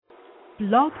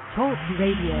Blog Talk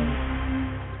Radio.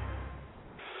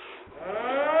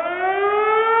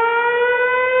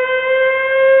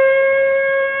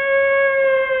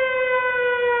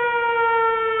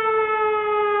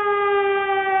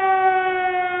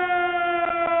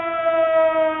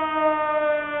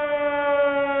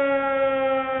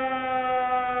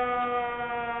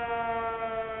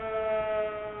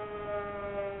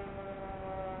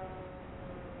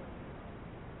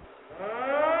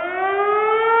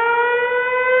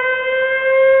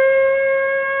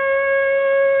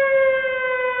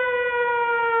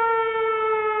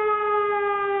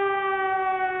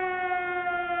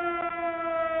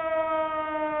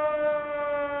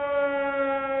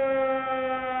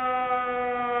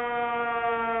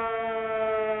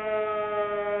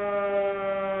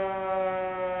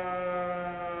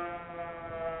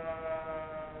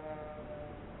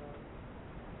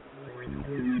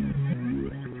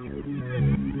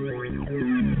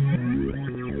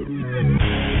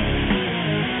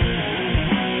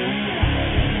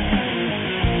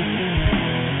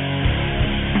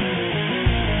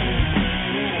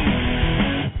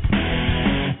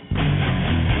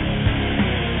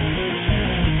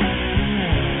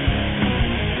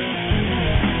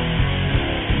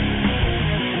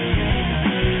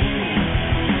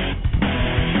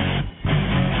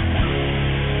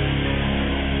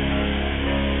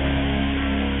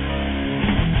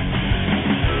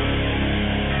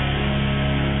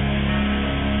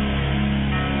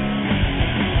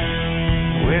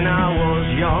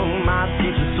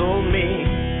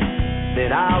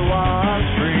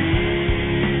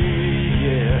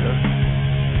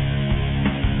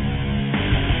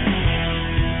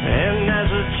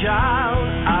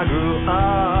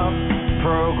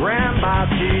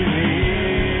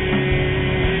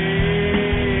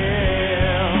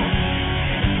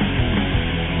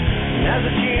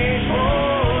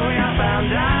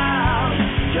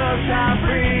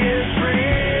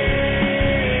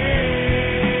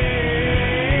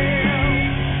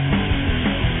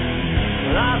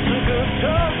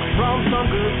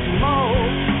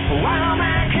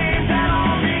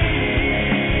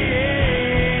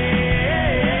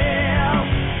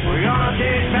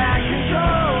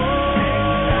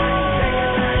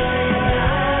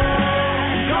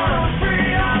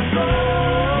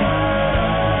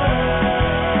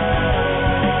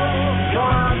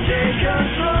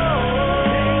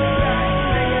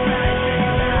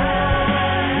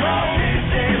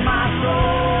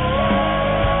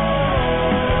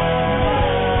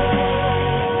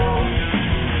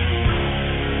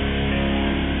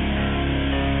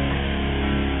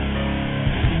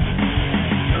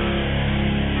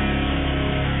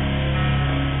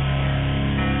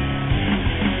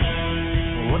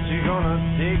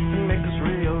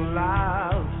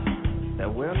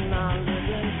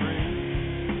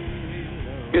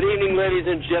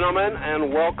 Gentlemen,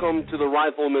 and welcome to the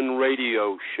Rifleman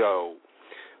Radio Show.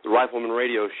 The Rifleman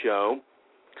Radio Show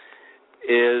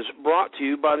is brought to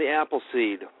you by the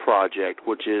Appleseed Project,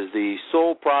 which is the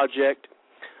sole project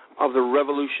of the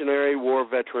Revolutionary War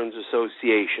Veterans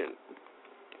Association.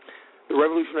 The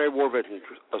Revolutionary War Veterans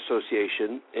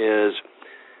Association is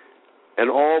an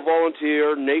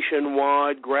all-volunteer,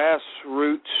 nationwide,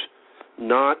 grassroots,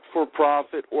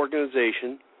 not-for-profit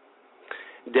organization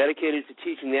dedicated to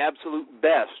teaching the absolute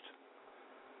best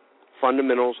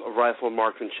fundamentals of rifle and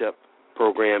marksmanship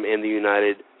program in the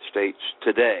United States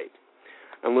today.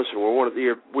 And listen,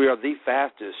 we are the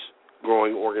fastest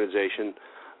growing organization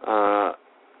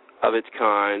of its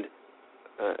kind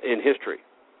in history.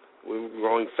 We're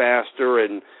growing faster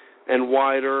and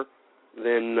wider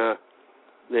than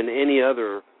any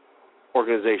other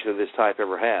organization of this type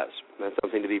ever has. That's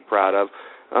something to be proud of,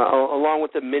 along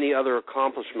with the many other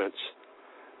accomplishments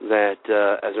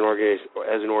that as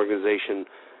an organization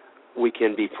we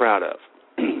can be proud of.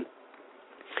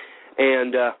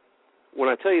 And when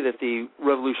I tell you that the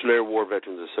Revolutionary War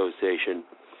Veterans Association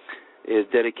is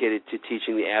dedicated to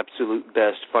teaching the absolute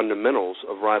best fundamentals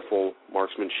of rifle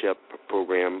marksmanship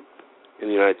program in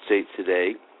the United States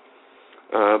today,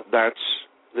 that's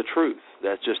the truth.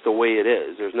 That's just the way it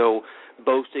is. There's no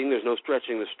boasting, there's no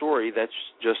stretching the story. That's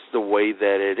just the way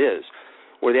that it is.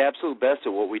 We're the absolute best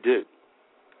at what we do.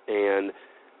 And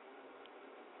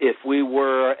if we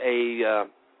were a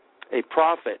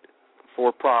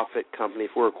for-profit company,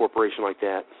 if we're a corporation like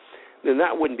that, then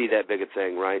that wouldn't be that big a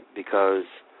thing, right? Because,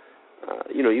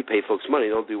 you pay folks money.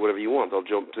 They'll do whatever you want. They'll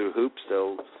jump through hoops.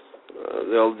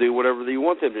 They'll do whatever you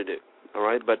want them to do, all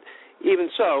right? But even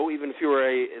so, even if you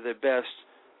were the best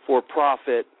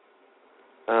for-profit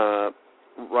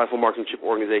rifle marksmanship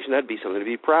organization, that'd be something to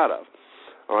be proud of.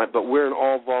 All right, but we're an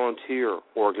all-volunteer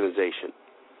organization.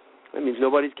 That means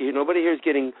nobody here is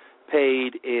getting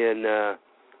paid in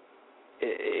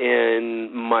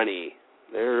money.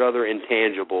 There are other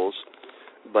intangibles,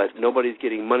 but nobody's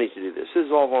getting money to do this. This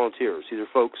is all volunteers. These are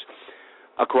folks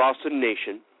across the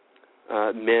nation,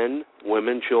 men,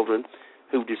 women, children,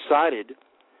 who decided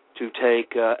to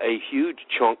take a huge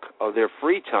chunk of their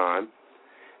free time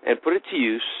and put it to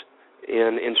use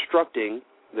in instructing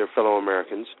their fellow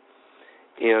Americans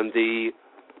in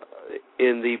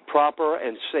the proper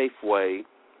and safe way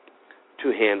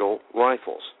to handle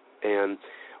rifles. And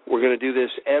we're going to do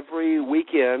this every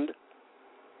weekend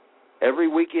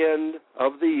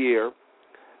of the year,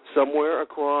 somewhere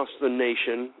across the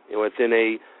nation, within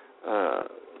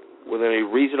a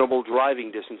reasonable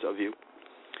driving distance of you.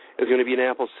 It's going to be an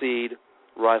Appleseed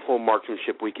Rifle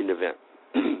Marksmanship Weekend event.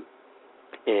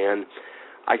 And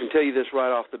I can tell you this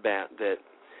right off the bat, that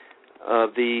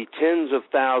of the tens of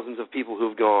thousands of people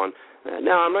who've gone,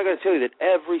 now I'm not going to tell you that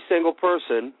every single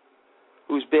person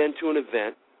who's been to an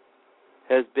event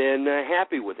has been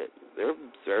happy with it.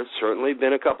 There's certainly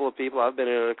been a couple of people, I've been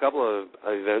in a couple of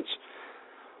events,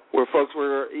 where folks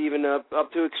were even up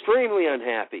to extremely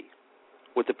unhappy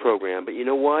with the program. But you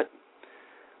know what?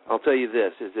 I'll tell you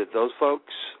this, is that those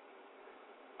folks,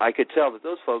 I could tell that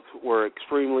those folks were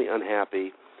extremely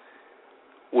unhappy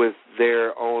with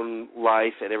their own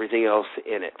life and everything else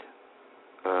in it.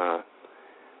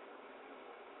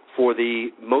 For the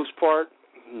most part,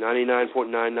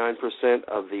 99.99%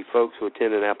 of the folks who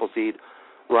attend an Appleseed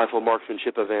Rifle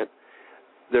Marksmanship event,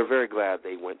 they're very glad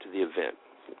they went to the event.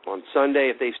 On Sunday,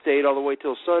 if they stayed all the way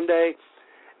till Sunday,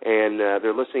 and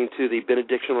they're listening to the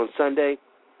benediction on Sunday,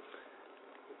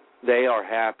 they are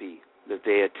happy that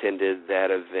they attended that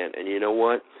event. And you know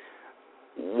what?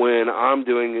 When I'm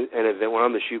doing an event, when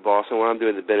I'm the shoot boss, and when I'm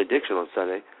doing the benediction on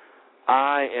Sunday,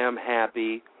 I am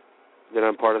happy that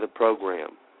I'm part of the program.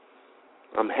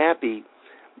 I'm happy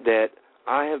that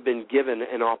I have been given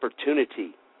an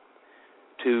opportunity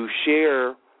to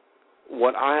share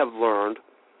what I have learned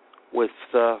with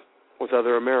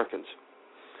other Americans.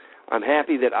 I'm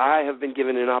happy that I have been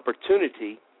given an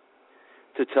opportunity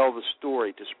to tell the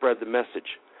story, to spread the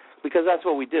message, because that's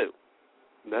what we do.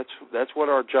 That's what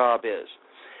our job is.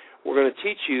 We're going to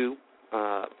teach you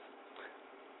an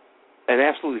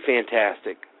absolutely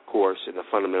fantastic course in the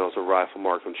fundamentals of rifle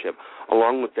marksmanship.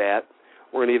 Along with that,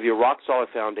 we're going to give you a rock-solid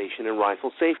foundation in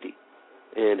rifle safety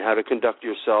and how to conduct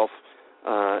yourself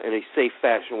in a safe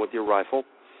fashion with your rifle.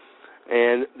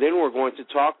 And then we're going to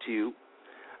talk to you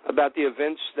about the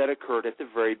events that occurred at the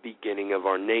very beginning of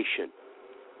our nation,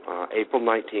 April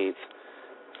 19th,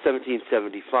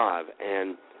 1775.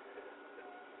 And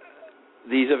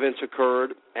these events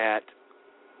occurred at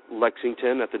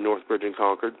Lexington, at the North Bridge in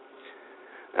Concord,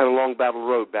 and along Battle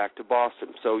Road back to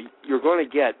Boston. So you're going to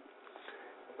get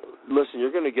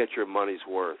your money's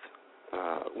worth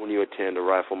when you attend a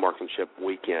rifle marksmanship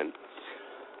weekend,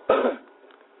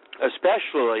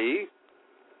 especially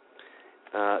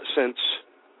since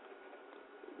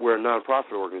we're a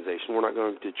nonprofit organization. We're not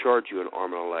going to charge you an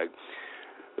arm and a leg.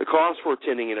 The cost for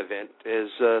attending an event is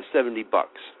 $70.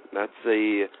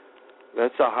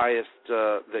 That's the highest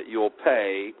that you'll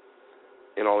pay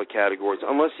in all the categories,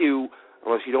 unless you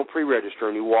don't pre-register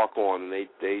and you walk on, and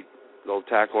they'll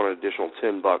tack on an additional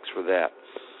 $10 for that.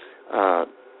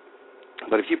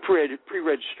 But if you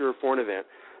pre-register for an event,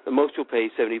 the most you'll pay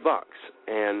is $70.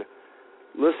 And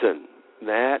listen,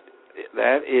 that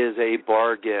is a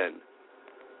bargain.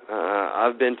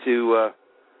 I've been to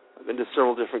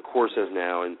several different courses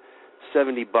now, and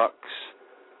 $70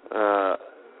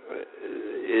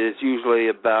 is usually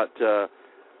about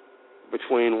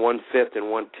between 1/5 and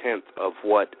 1/10 of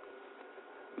what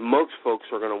most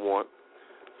folks are going to want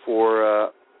for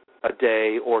a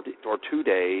day or 2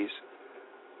 days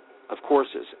of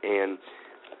courses. And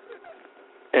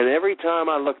every time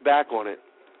I look back on it,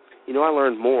 I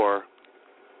learned more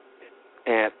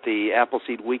at the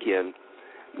Appleseed weekend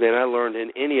than I learned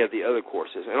in any of the other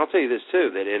courses. And I'll tell you this, too,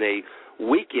 that in a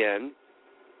weekend,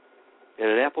 in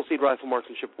an Appleseed Rifle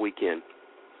Marksmanship weekend,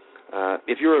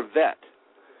 if you're a vet,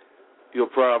 you'll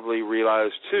probably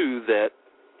realize, too, that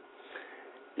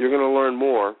you're going to learn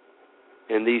more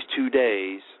in these 2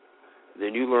 days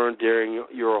than you learned during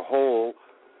your whole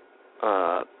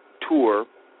tour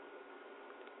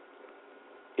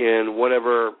in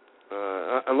whatever,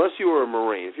 unless you were a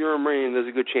Marine. If you're a Marine, there's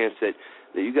a good chance that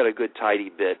you got a good tidy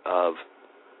bit of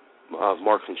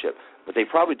marksmanship. But they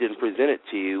probably didn't present it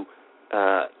to you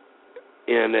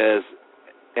in as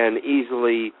an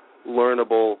easily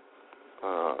learnable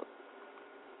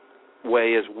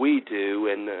way as we do.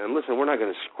 And listen, we're not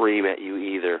going to scream at you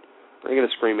either. they're going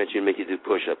to scream at you and make you do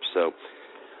push-ups. So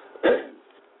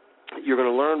you're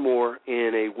going to learn more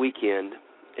in a weekend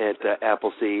at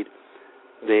Appleseed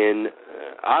than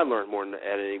I learned more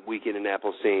at a weekend in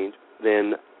Appleseed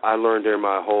than I learned during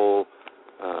my whole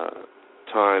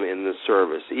time in the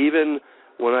service. Even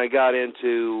when I got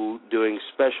into doing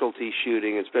specialty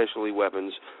shooting and specialty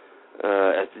weapons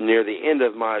near the end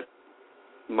of my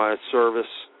service,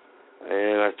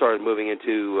 and I started moving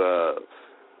into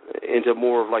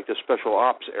more of like the special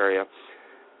ops area,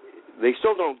 they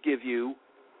still don't give you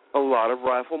a lot of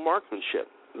rifle marksmanship.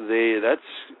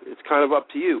 It's kind of up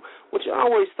to you, which I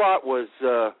always thought was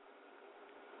a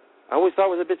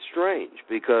bit strange,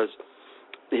 because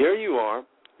here you are,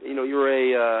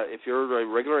 if you're a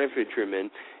regular infantryman,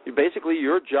 basically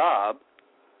your job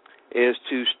is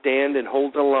to stand and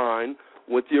hold the line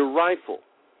with your rifle.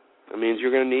 That means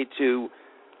you're going to need to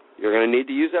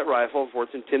use that rifle for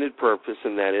its intended purpose,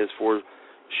 and that is for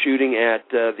shooting at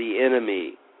the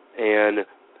enemy.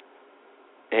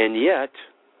 And yet,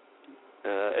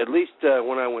 at least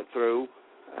when I went through,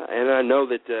 and I know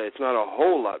that it's not a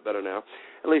whole lot better now,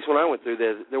 at least when I went through,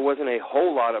 there wasn't a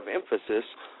whole lot of emphasis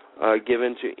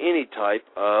given to any type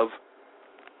of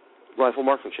rifle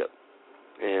marksmanship.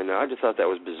 And I just thought that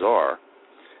was bizarre.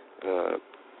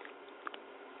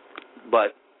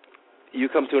 But you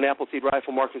come to an Appleseed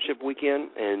Rifle Marksmanship weekend,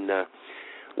 and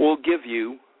we'll give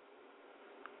you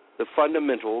the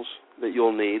fundamentals that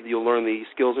you'll need. You'll learn the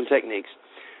skills and techniques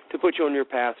to put you on your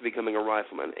path to becoming a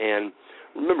rifleman. And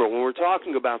remember, when we're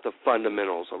talking about the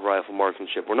fundamentals of rifle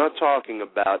marksmanship, we're not talking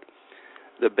about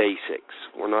the basics.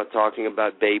 We're not talking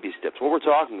about baby steps. What we're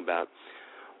talking about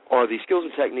are the skills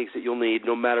and techniques that you'll need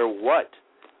no matter what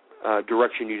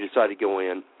direction you decide to go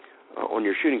in on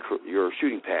your shooting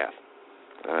path.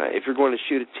 If you're going to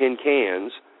shoot at 10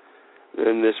 cans,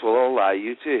 then this will allow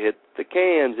you to hit the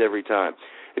cans every time.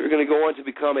 If you're going to go on to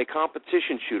become a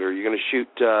competition shooter, you're going to shoot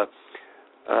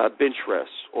bench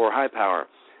rests or high power,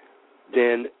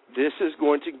 then this is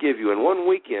going to give you, in one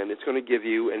weekend, it's going to give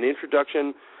you an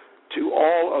introduction to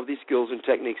all of these skills and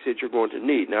techniques that you're going to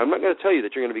need. Now, I'm not going to tell you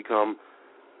that you're going to become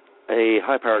a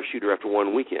high-powered shooter after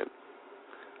one weekend.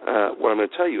 What I'm going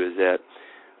to tell you is that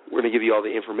we're going to give you all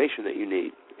the information that you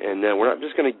need, and we're not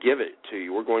just going to give it to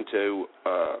you. We're going to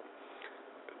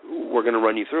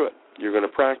run you through it. You're going to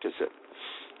practice it,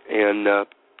 and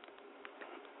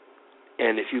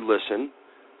if you listen,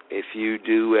 if you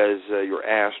do as you're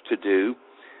asked to do,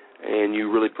 and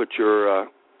you really put your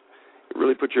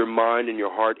mind and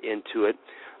your heart into it,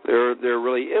 there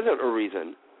really isn't a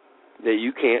reason that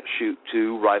you can't shoot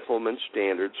to rifleman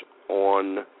standards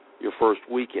on your first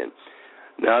weekend.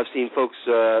 Now, I've seen folks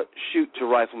shoot to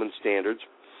rifleman standards,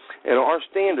 and our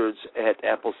standards at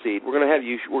Appleseed, we're going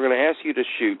to ask you to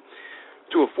shoot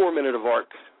to a 4-minute of arc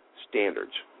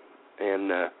standards,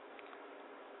 and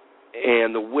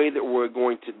the way that we're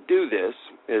going to do this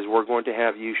is we're going to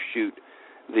have you shoot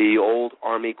the old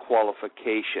Army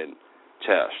qualification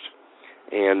test.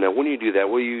 And when you do that,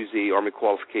 we'll use the Army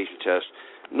qualification test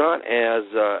not as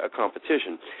a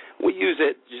competition. We use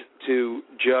it to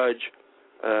judge,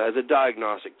 as a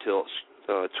diagnostic tool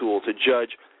to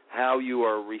judge how you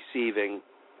are receiving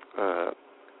the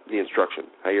instruction,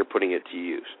 how you're putting it to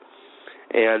use.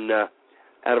 And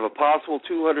out of a possible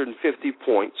 250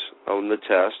 points on the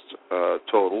test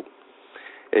total,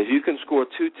 if you can score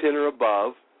 210 or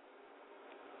above,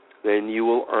 then you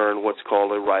will earn what's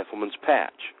called a rifleman's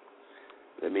patch.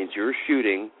 That means you're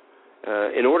shooting.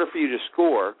 In order for you to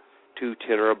score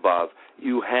 210 or above,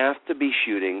 you have to be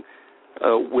shooting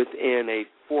within a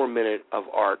 4-minute of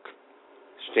arc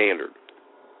standard.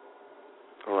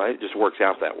 All right? It just works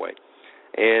out that way.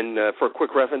 And for a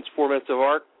quick reference, 4 minutes of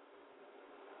arc,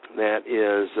 that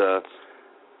is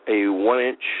a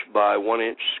 1-inch by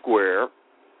 1-inch square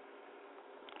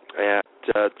at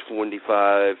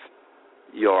 25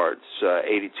 yards,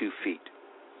 82 feet.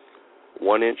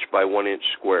 1-inch by 1-inch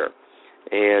square.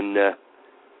 And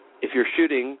if you're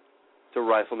shooting to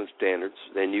rifleman standards,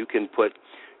 then you can put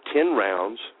 10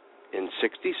 rounds in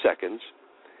 60 seconds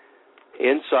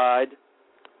inside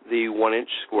the 1-inch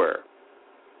square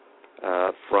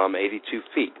from 82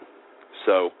 feet.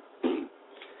 So,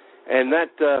 and that,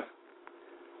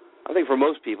 I think for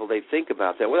most people, they think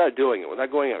about that without doing it,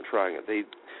 without going out and trying it.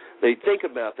 They think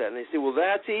about that and they say, well,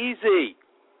 that's easy.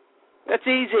 That's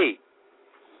easy.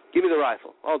 Give me the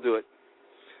rifle. I'll do it.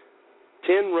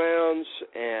 10 rounds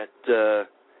at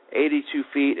 82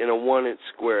 feet in a 1-inch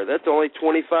square. That's only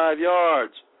 25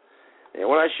 yards. And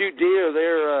when I shoot deer,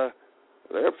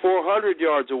 they're 400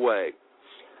 yards away.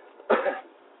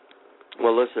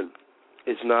 Well, listen,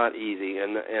 it's not easy.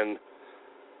 And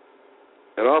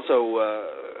also,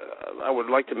 I would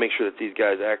like to make sure that these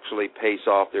guys actually pace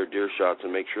off their deer shots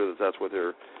and make sure that that's what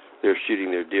they're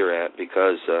shooting their deer at,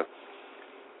 because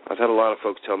I've had a lot of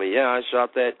folks tell me, yeah, I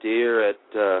shot that deer at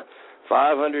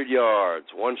 500 yards,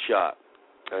 one shot.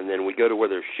 And then we go to where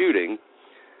they're shooting,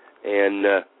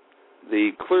 and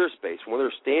the clear space from where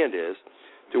their stand is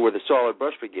to where the solid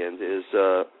brush begins is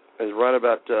right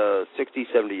about 60,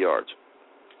 70 yards.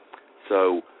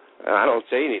 So I don't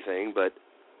say anything, but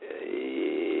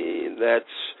that's,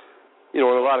 in a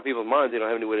lot of people's minds, they don't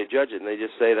have any way to judge it, and they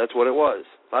just say that's what it was,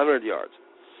 500 yards.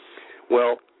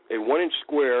 Well, a 1-inch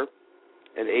square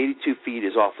at 82 feet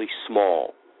is awfully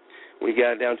small. When you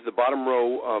get down to the bottom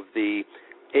row of the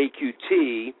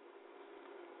AQT,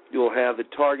 you'll have the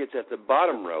targets at the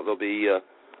bottom row. There'll be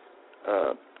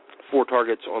 4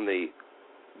 targets on the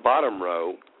bottom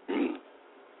row,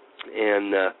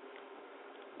 and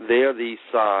they're the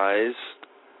size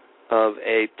of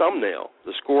a thumbnail.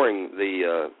 The scoring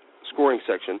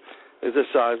section is the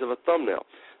size of a thumbnail.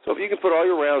 So if you can put all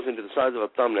your rounds into the size of a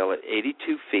thumbnail at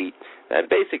 82 feet, that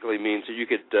basically means that you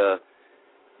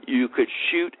could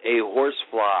shoot a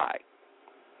horsefly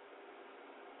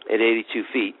at 82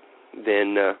 feet.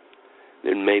 Then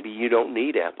maybe you don't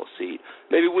need Appleseed.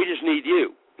 Maybe we just need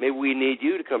you. Maybe we need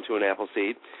you to come to an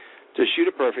Appleseed to shoot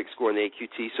a perfect score in the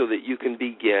AQT so that you can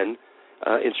begin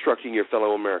instructing your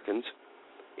fellow Americans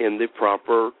in the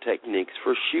proper techniques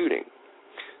for shooting.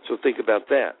 So think about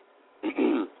that.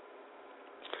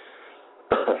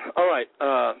 All right.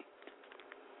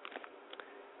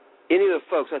 Any of the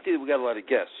folks, I think we got a lot of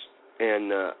guests,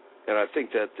 and I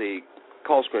think that the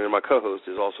call screener, my co-host,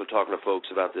 is also talking to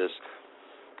folks about this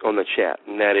on the chat,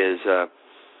 and that is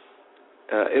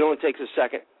it only takes a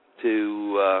second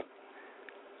to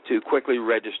quickly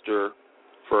register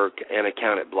for an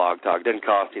account at Blog Talk. It doesn't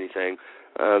cost anything.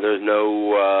 There's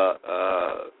no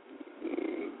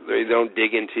they don't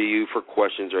dig into you for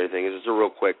questions or anything. It's just a real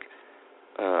quick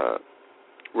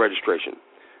registration,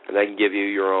 and they can give you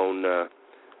your own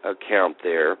account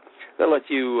there. That lets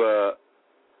you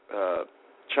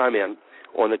chime in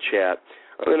on the chat.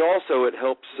 And also it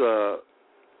helps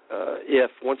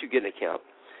if, once you get an account,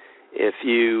 if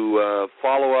you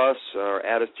follow us or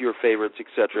add us to your favorites,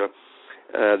 etc.,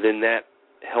 then that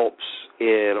helps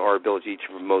in our ability to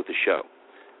promote the show.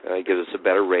 It gives us a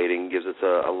better rating, gives us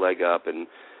a leg up, and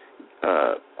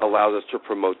allows us to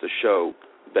promote the show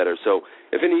better. So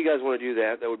if any of you guys want to do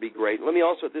that, that would be great. Let me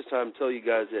also at this time tell you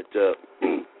guys that,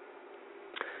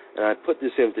 and I put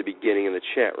this in at the beginning in the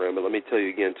chat room, but let me tell you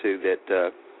again, too,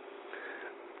 that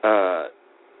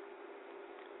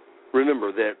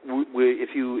remember that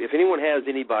if anyone has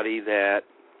anybody that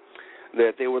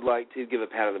they would like to give a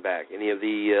pat on the back, any of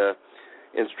the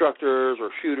instructors or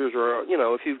shooters, or,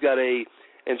 if you've got a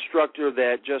instructor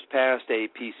that just passed a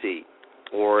PC,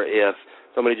 or if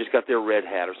somebody just got their red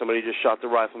hat, or somebody just shot the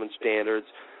Rifleman Standards,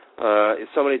 if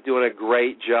somebody's doing a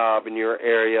great job in your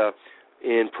area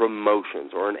in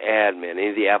promotions, or an admin, any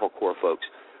of the Apple Corps folks,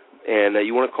 and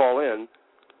you want to call in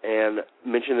and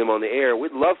mention them on the air,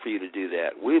 we'd love for you to do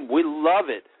that. We love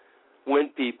it when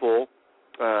people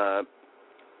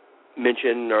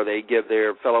mention or they give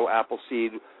their fellow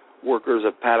Appleseed workers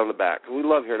a pat on the back. We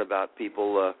love hearing about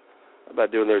people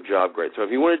about doing their job great. So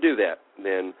if you want to do that,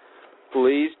 then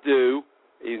please do.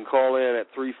 You can call in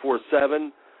at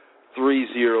 347-308-8790.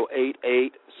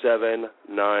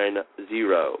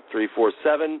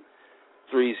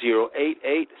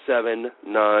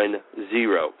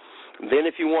 347-308-8790. Then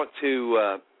if you want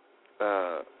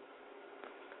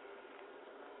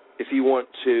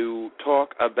to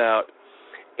talk about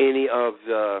any of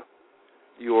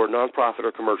your nonprofit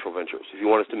or commercial ventures, if you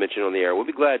want us to mention on the air, we'll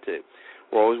be glad to.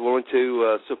 We're always willing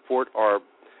to support our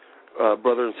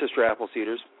brother and sister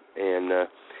Appleseeders, and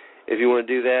if you want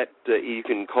to do that, you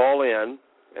can call in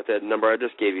at that number I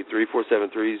just gave you,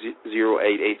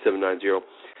 347-308-8790,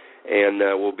 and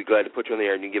we'll be glad to put you on the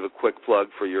air, and you can give a quick plug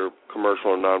for your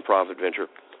commercial or nonprofit venture,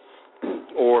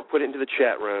 or put it into the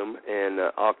chat room, and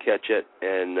I'll catch it,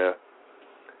 and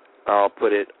I'll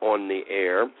put it on the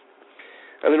air.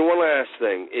 And then one last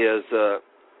thing is,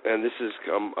 and this is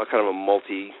a kind of a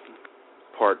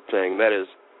multi-part thing, that is,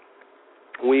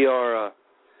 we're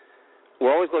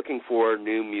always looking for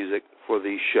new music for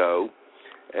the show,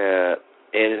 and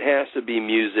it has to be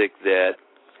music that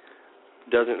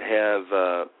doesn't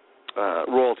have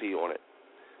royalty on it,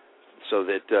 so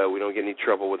that we don't get any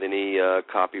trouble with any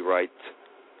copyright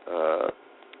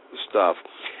stuff.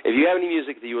 If you have any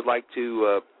music that you would like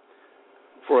to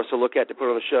for us to look at to put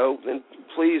on the show, then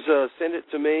please send it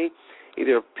to me,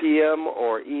 either PM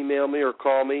or email me or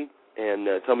call me, and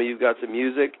tell me you've got some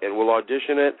music, and we'll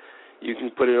audition it, you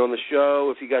can put it on the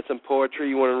show. If you got some poetry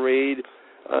you want to read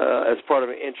as part of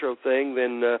an intro thing,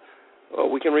 then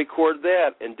we can record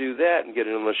that and do that and get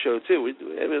it on the show too.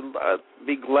 I'd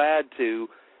be glad to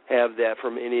have that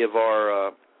from any of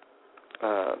our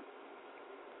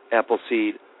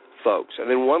Appleseed folks. And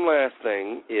then one last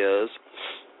thing is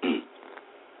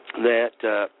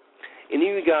that any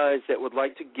of you guys that would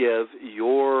like to give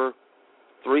your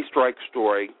 3-strike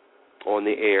story on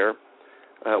the air,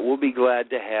 we'll be glad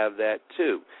to have that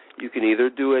too. You can either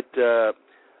do it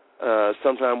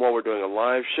sometime while we're doing a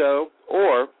live show,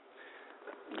 or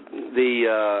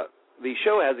the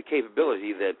show has a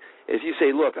capability that if you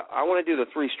say, look, I want to do the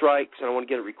 3 strikes and I want to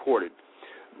get it recorded,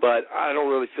 but I don't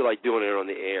really feel like doing it on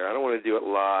the air. I don't want to do it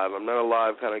live. I'm not a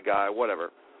live kind of guy,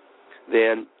 whatever.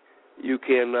 Then you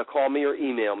can call me or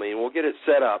email me, and we'll get it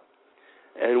set up,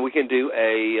 and we can do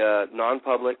a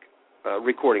non-public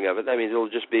recording of it. That means it'll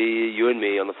just be you and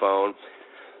me on the phone,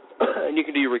 and you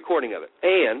can do your recording of it.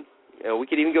 And we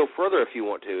can even go further if you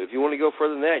want to. If you want to go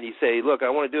further than that, and you say, look, I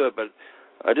want to do it, but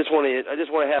I just want to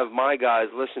have my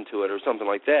guys listen to it or something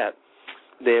like that,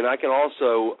 then I can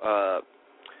also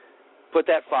put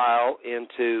that file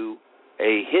into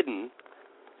a hidden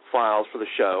files for the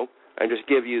show and just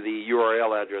give you the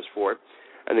URL address for it,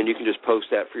 and then you can just post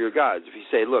that for your guys. If you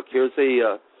say, look, here's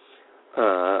the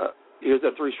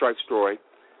 3-strike story,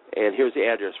 and here's the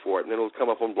address for it, and then it'll come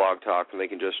up on Blog Talk, and they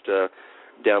can just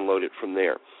download it from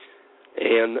there.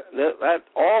 And that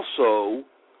also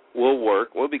will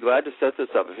work. We'll be glad to set this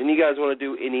up. If any of you guys want to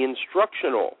do any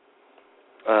instructional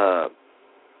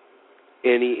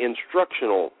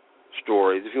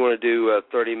stories, if you want to do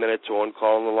 30 minutes on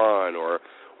Call on the Line or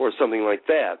something like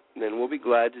that, then we'll be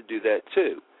glad to do that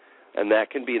too. And that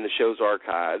can be in the show's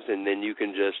archives, and then you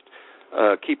can just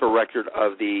keep a record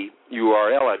of the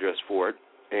URL address for it.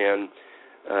 And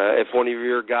if one of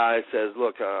your guys says,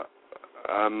 look,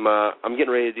 I'm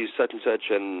getting ready to do such and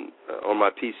such on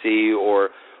my PC, or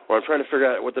I'm trying to figure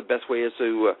out what the best way is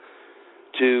to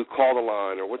call the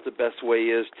line, or what the best way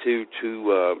is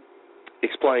to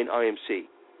explain IMC.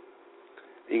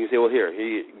 You can say, well, here,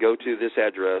 you go to this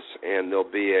address, and there'll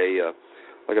be a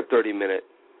 30-minute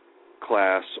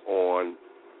class on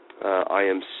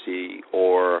IMC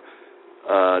or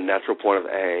natural point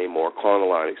of aim or call on the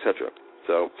line, etc.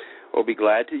 So we'll be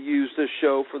glad to use the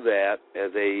show for that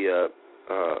as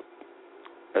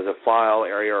a file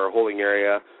area or a holding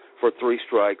area for 3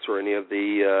 strikes or any of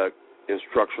the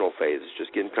instructional phases.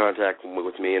 Just get in contact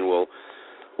with me, and we'll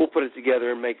put it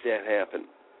together and make that happen.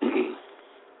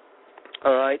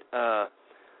 All right. Let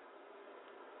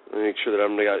me make sure that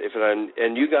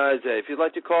and you guys, if you'd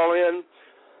like to call in,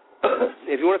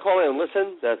 if you want to call in and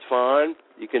listen, that's fine.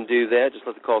 You can do that. Just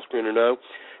let the call screener know.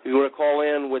 If you want to call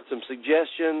in with some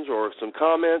suggestions or some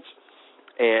comments,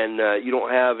 and you don't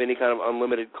have any kind of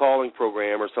unlimited calling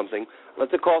program or something,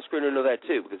 let the call screener know that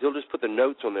too, because he'll just put the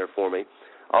notes on there for me.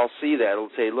 I'll see that.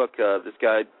 It'll say, look, this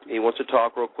guy, he wants to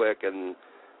talk real quick and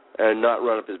not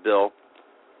run up his bill.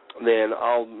 Then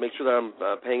I'll make sure that I'm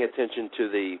paying attention to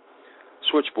the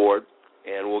switchboard,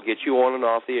 and we'll get you on and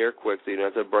off the air quick so you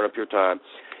don't have to burn up your time.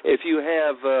 If you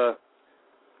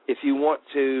want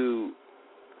to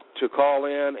call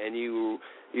in and you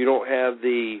don't have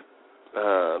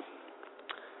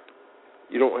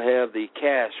the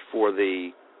cash for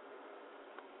the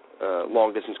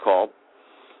long distance call,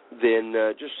 then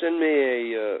just send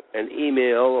me an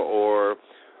email or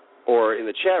in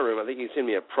the chat room. I think you can send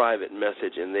me a private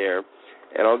message in there,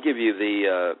 and I'll give you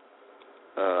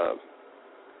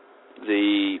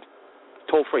the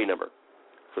toll-free number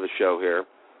for the show here,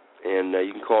 and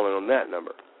you can call in on that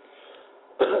number.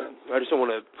 I just don't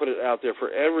want to put it out there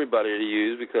for everybody to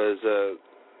use, because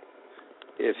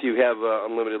if you have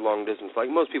unlimited long distance, like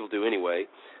most people do anyway,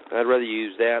 I'd rather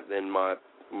use that than my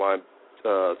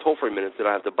toll-free minutes that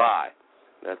I have to buy,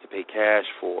 I have to pay cash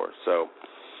for. So,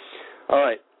 all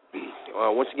right.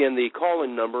 Once again, the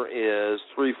call-in number is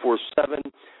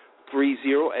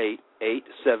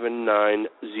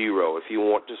 347-308-8790. If you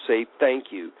want to say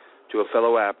thank you to a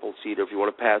fellow Appleseeder, if you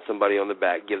want to pat somebody on the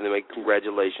back, give them a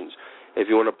congratulations. If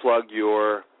you want to plug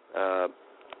your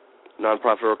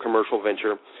nonprofit or commercial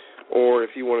venture, or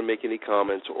if you want to make any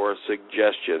comments or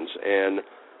suggestions. And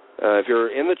if you're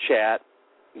in the chat,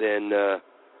 then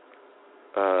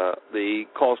the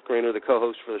call screener, the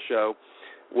co-host for the show,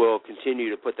 will continue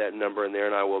to put that number in there,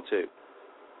 and I will too.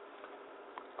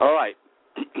 All right.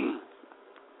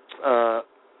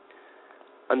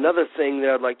 Another thing that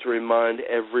I'd like to remind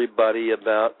everybody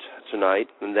about tonight,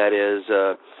 and that is,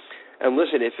 and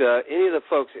listen, if any of the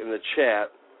folks in the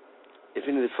chat,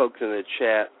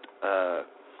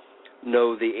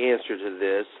 know the answer to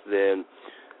this, then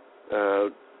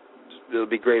it'll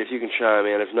be great if you can chime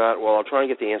in. If not, well, I'll try and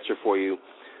get the answer for you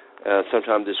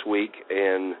sometime this week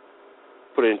and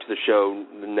put it into the show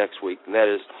the next week. And that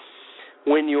is,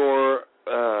 when you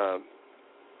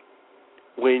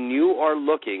are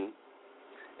looking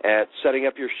at setting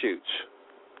up your shoots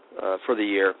for the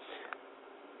year,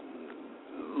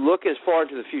 look as far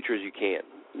into the future as you can.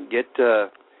 Get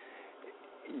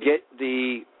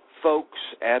the folks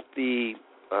at the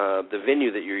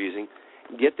venue that you're using,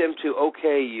 get them to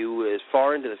okay you as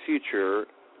far into the future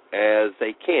as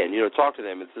they can. Talk to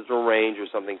them. If there's a range or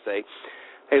something, say,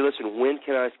 hey, listen, when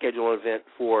can I schedule an event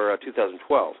for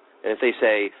 2012? And if they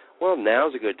say, well,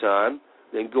 now's a good time,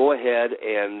 then go ahead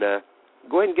and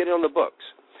get it on the books.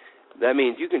 That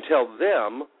means you can tell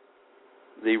them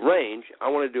the range, I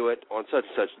want to do it on such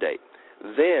and such date.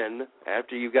 Then,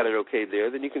 after you've got it okayed there,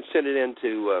 then you can send it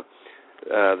into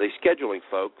the scheduling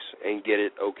folks and get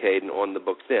it okayed and on the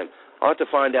books then. I'll have to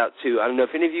find out, too. I don't know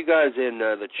if any of you guys in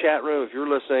the chat room, if you're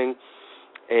listening,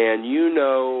 and you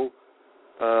know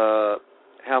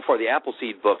how far the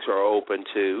Appleseed books are open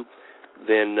to,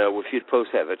 then if you'd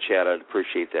post that in the chat, I'd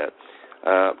appreciate that.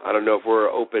 I don't know if we're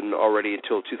open already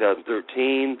until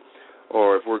 2013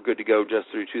 or if we're good to go just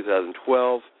through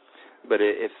 2012. But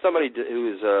if somebody who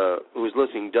is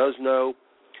listening does know,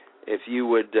 if you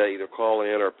would either call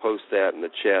in or post that in the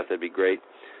chat, that'd be great.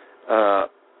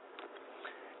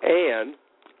 And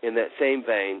in that same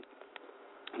vein,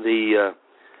 the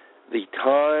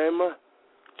time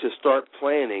to start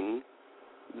planning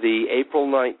the April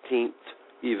 19th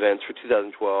events for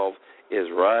 2012 is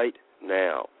right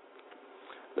now.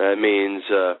 That means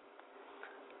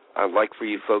I'd like for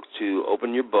you folks to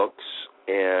open your books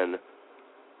and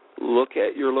look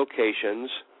at your locations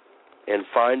and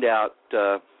find out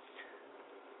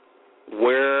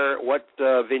what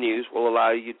venues will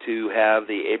allow you to have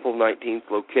the April 19th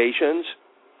locations,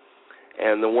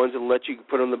 and the ones that let you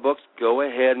put on the books, go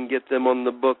ahead and get them on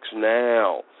the books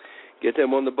now. Get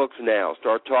them on the books now.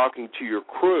 Start talking to your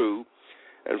crew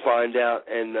and find out,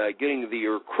 and getting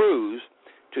your crews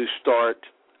to start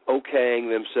okaying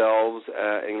themselves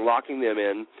and locking them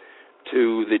in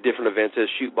to the different events as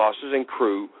shoot bosses and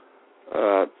crew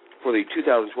for the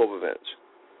 2012 events.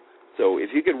 So if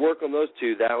you could work on those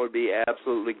two, that would be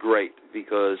absolutely great,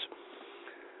 because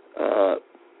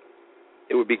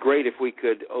it would be great if we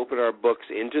could open our books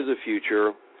into the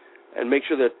future and make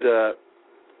sure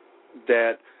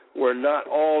that we're not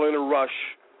all in a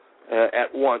rush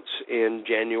at once in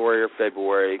January or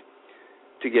February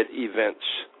to get events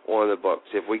on the books.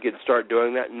 If we could start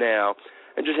doing that now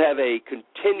and just have a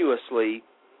continuously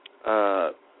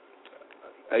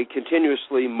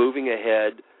moving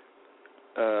ahead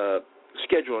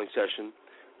scheduling session,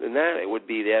 then that it would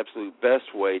be the absolute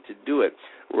best way to do it,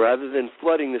 rather than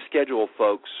flooding the schedule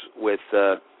folks with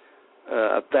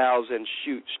 1,000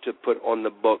 shoots to put on the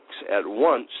books at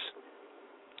once.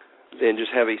 Then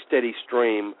just have a steady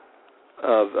stream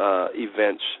of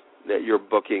events that you're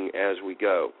booking as we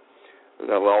go. And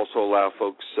that will also allow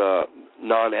folks,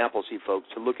 non-Appleseed folks,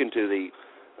 to look into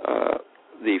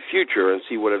the future and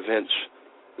see what events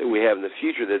that we have in the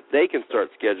future that they can start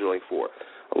scheduling for.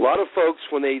 A lot of folks,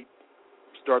 when they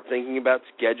start thinking about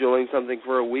scheduling something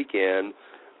for a weekend,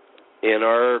 in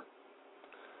our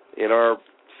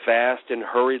fast and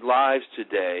hurried lives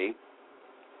today,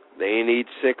 they need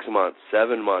 6 months,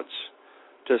 7 months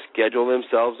to schedule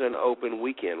themselves an open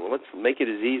weekend. Well, let's make it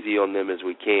as easy on them as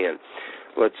we can.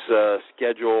 Let's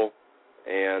schedule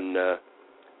and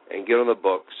get on the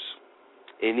books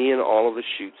any and all of the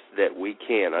shoots that we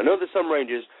can. I know that some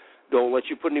ranges don't let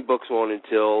you put any books on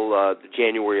until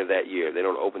January of that year. They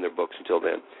don't open their books until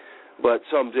then. But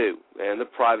some do, and the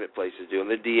private places do, and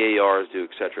the DARs do,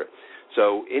 etc.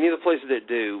 So any of the places that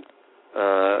do,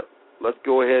 let's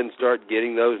go ahead and start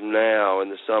getting those now in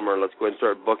the summer. Let's go ahead and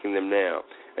start booking them now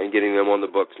and getting them on the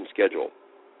books and schedule.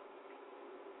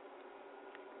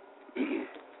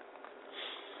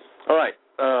 All right.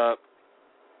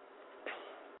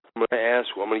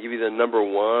 I'm going to give you the number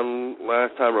one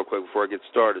last time real quick before I get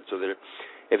started, so that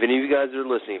if any of you guys are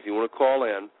listening, if you want to call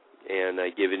in and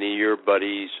give any of your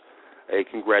buddies a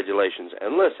congratulations.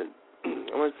 And listen,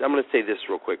 I'm going to say this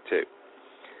real quick, too,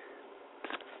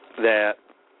 that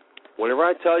whenever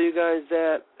I tell you guys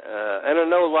that, and I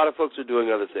know a lot of folks are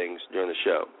doing other things during the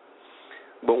show,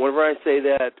 but whenever I say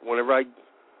that, when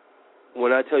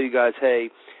I tell you guys, hey,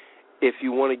 if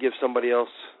you want to give somebody else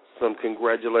some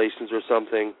congratulations or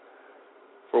something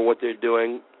for what they're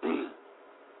doing,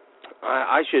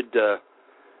 I should,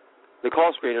 the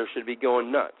call screener should be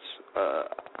going nuts.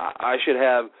 I should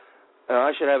have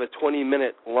a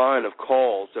 20-minute line of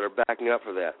calls that are backing up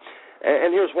for that.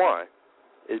 And here's why.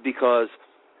 is because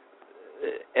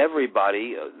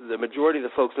everybody, the majority of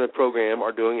the folks in the program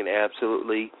are doing an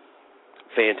absolutely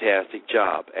fantastic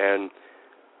job, and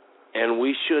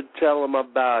we should tell them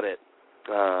about it.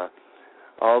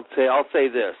 I'll say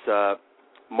this: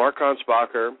 Mark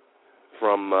Ansbacher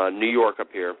from New York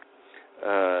up here,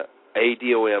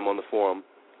 ADOM on the forum,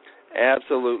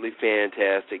 absolutely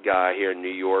fantastic guy here in New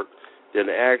York. Did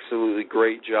an absolutely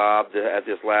great job at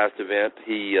this last event.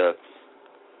 He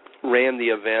ran the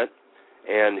event,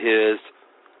 and his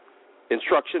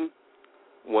instruction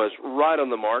was right on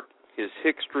the mark. His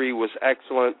history was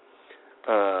excellent.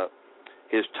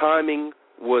 His timing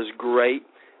was great.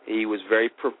 He was very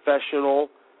professional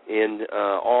in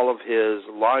all of his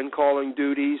line calling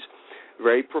duties,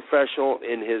 very professional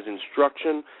in his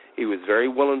instruction. He was very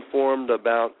well informed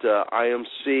about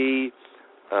IMC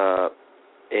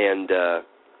and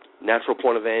natural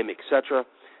point of aim, etc.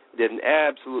 Did an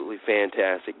absolutely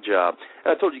fantastic job.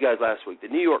 And I told you guys last week, the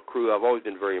New York crew, I've always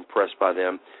been very impressed by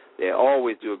them. They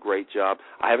always do a great job.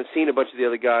 I haven't seen a bunch of the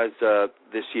other guys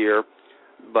this year,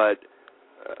 but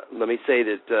let me say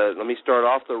that, let me start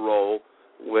off the roll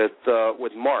with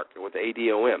Mark, with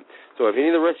ADOM. So if any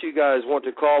of the rest of you guys want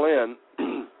to call in,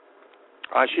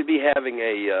 I should be having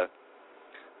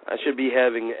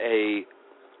a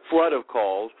flood of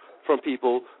calls from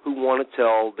people who want to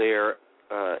tell their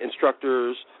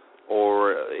instructors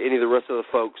or any of the rest of the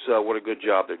folks what a good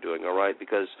job they're doing, all right?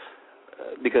 Because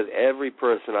every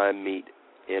person I meet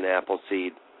in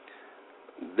Appleseed,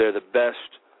 they're the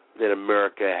best that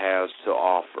America has to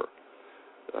offer.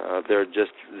 They're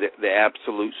just the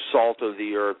absolute salt of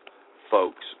the earth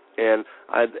folks. And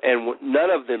none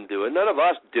of them do it. None of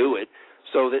us do it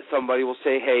so that somebody will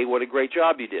say, hey, what a great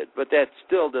job you did. But that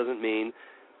still doesn't mean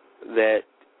that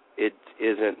it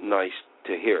isn't nice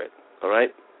to hear it, all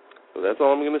right? So that's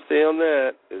all I'm going to say on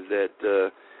that, is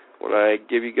that when I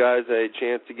give you guys a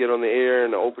chance to get on the air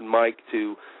and an open mic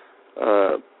to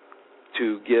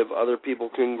give other people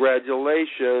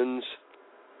congratulations,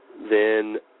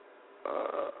 then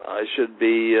I should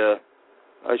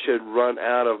run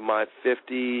out of my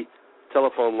 50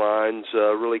 telephone lines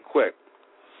really quick.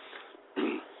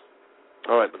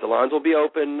 All right, but the lines will be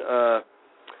open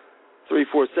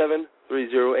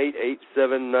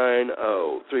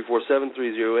 347-308-8790,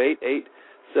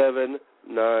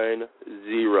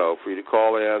 347-308-8790 for you to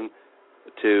call in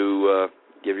to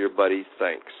give your buddies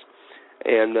thanks.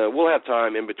 And we'll have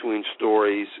time in between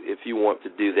stories if you want to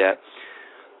do that.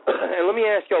 And let me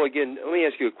ask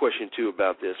you a question, too,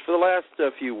 about this. For the last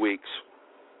few weeks,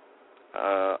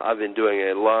 I've been doing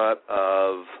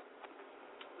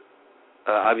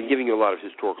I've been giving you a lot of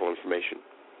historical information.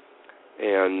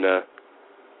 And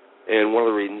one of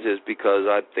the reasons is because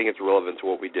I think it's relevant to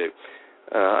what we do.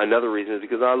 Another reason is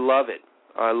because I love it.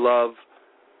 I love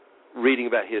reading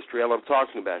about history. I love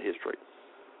talking about history.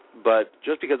 But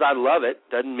just because I love it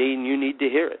doesn't mean you need to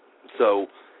hear it. So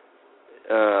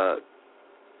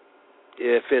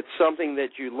if it's something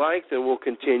that you like, then we'll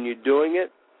continue doing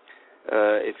it.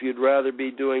 If you'd rather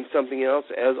be doing something else,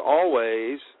 as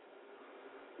always,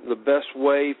 the best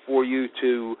way for you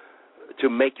to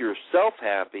make yourself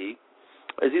happy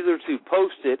is either to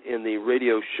post it in the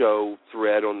radio show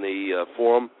thread on the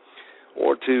forum,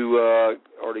 or to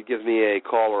give me a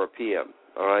call or a PM.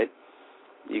 All right,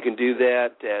 you can do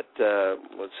that at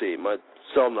let's see, my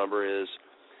cell number is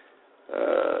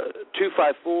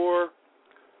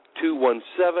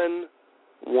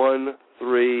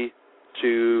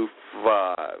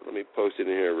 254-217-1325. Let me post it in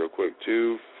here real quick.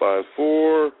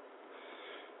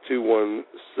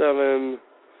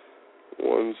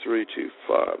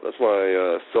 254-217-1325. That's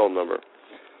my cell number.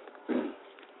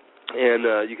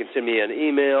 And you can send me an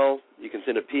email, you can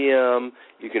send a PM,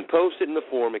 you can post it in the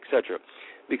forum, etc.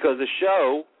 Because the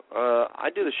show, I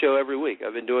do the show every week.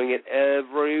 I've been doing it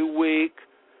every week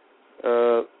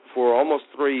for almost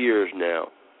 3 years now.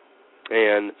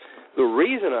 And the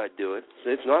reason I do it,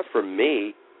 it's not for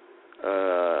me.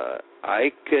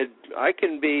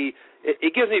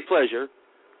 It gives me pleasure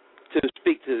to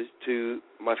speak to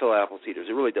my fellow Appleseeders.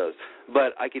 It really does.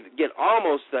 But I could get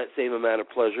almost that same amount of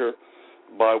pleasure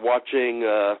by watching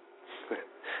the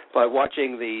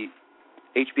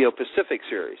HBO Pacific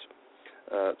series.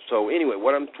 So anyway,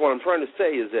 what I'm trying to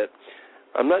say is that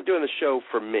I'm not doing the show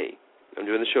for me. I'm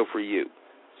doing the show for you.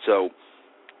 So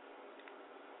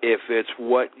if it's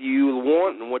what you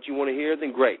want and what you want to hear,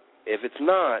 then great. If it's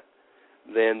not,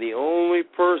 then the only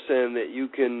person that you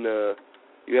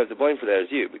have to blame for that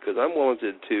is you, because I'm willing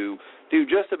to do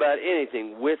just about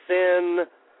anything within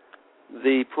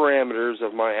the parameters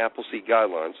of my Appleseed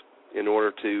guidelines in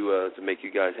order to make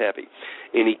you guys happy.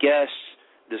 Any guests,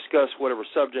 discuss whatever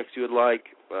subjects you would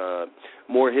like,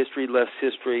 more history, less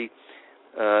history.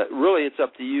 Really, it's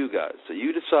up to you guys. So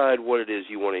you decide what it is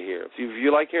you want to hear. If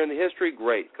you like hearing the history,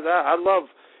 great, because I love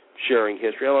sharing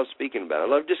history. I love speaking about it.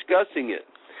 I love discussing it.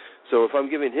 So if I'm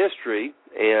giving history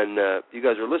and you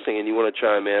guys are listening and you want to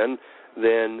chime in,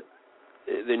 then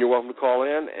you're welcome to call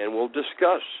in and we'll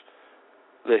discuss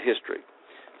the history.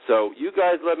 So you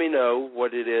guys let me know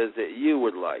what it is that you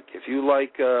would like. If you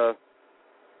like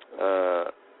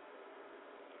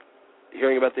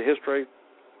hearing about the history,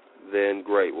 then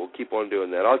great. We'll keep on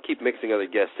doing that. I'll keep mixing other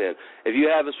guests in. If you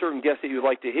have a certain guest that you'd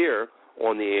like to hear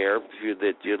on the air,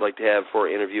 that you'd like to have for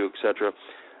an interview, etc.,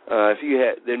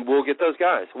 then we'll get those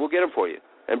guys. We'll get them for you.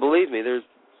 And believe me, there's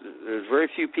very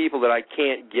few people that I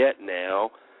can't get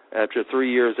now after 3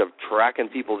 years of tracking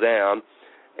people down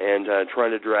and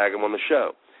trying to drag them on the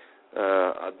show.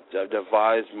 I've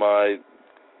devised my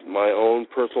own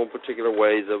personal particular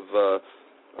ways of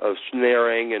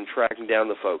snaring and tracking down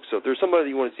the folks. So if there's somebody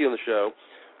you want to see on the show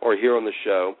or hear on the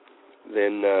show,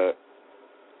 then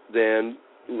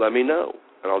let me know,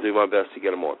 and I'll do my best to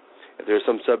get them on. If there's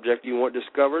some subject you want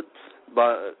discussed,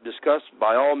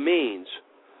 by all means,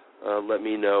 let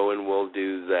me know, and we'll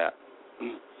do that.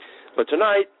 But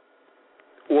tonight,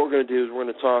 what we're going to do is we're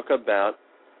going to talk about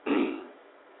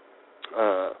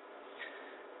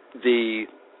the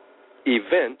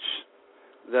events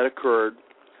that occurred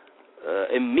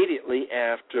immediately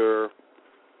after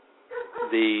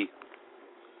the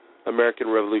American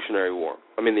Revolutionary War.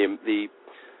 I mean, the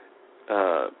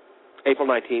April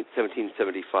 19th,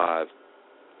 1775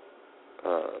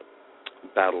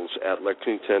 battles at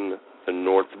Lexington, the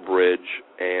North Bridge,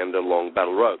 and along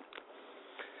Battle Road.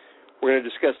 We're going to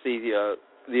discuss the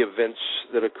events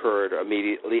that occurred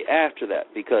immediately after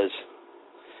that because,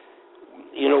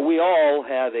 we all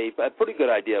have a pretty good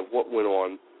idea of what went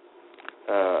on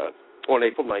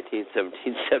April 19th,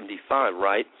 1775,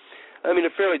 right? I mean, a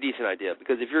fairly decent idea,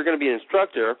 because if you're going to be an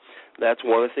instructor, that's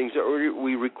one of the things that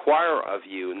we require of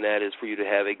you, and that is for you to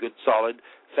have a good, solid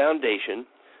foundation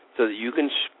so that you can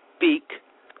speak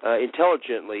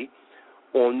intelligently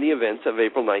on the events of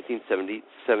April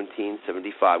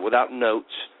 1775 without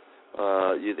notes,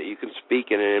 that you can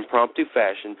speak in an impromptu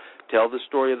fashion, tell the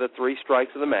story of the three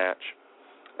strikes of the match.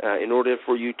 In order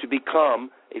for you to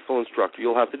become a full instructor,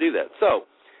 you'll have to do that. So,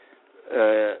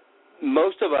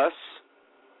 most of us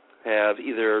have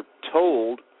either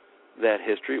told that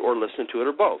history or listened to it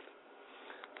or both.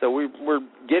 So we're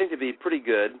getting to be pretty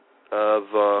good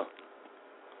on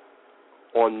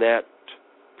that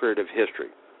period of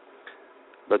history.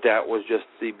 But that was just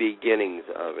the beginnings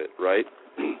of it, right?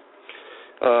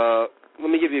 Let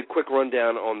me give you a quick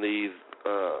rundown on the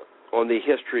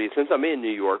history. Since I'm in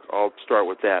New York, I'll start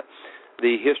with that.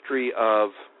 The history of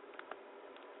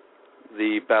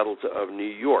the battles of New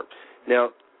York.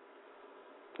 Now,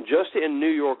 just in New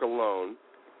York alone,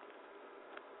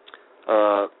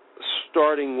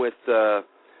 starting with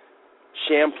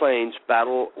Champlain's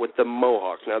battle with the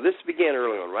Mohawks. Now, this began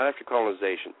early on, right after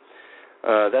colonization.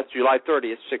 That's July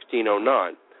 30th,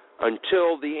 1609,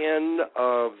 until the end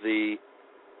of the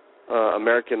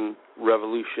American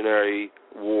Revolutionary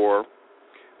War,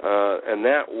 and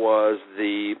that was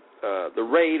the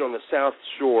raid on the South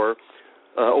Shore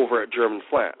over at German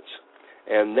Flats.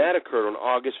 And that occurred on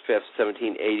August 5th,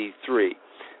 1783.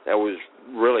 That was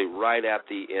really right at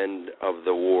the end of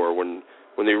the war when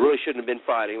they really shouldn't have been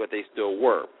fighting, but they still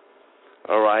were.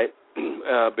 All right?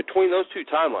 Between those two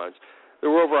timelines, there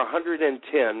were over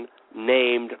 110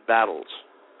 named battles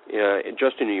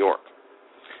just in New York.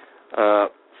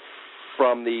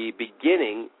 From the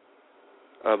beginning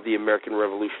of the American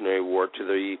Revolutionary War to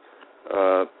the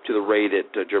raid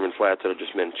at German Flats that I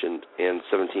just mentioned in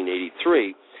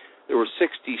 1783, there were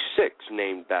 66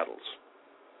 named battles.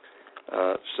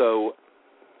 So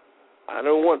I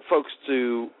don't want folks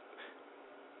to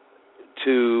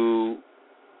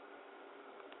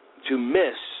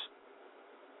miss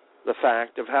the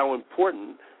fact of how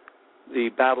important the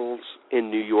battles in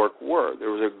New York were.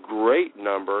 There was a great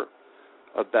number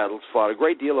of battles fought. A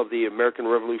great deal of the American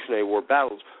Revolutionary War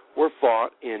battles were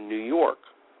fought in New York.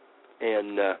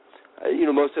 And,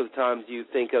 most of the times you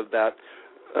think about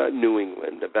New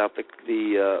England, about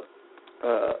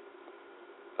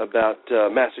about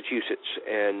Massachusetts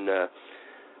and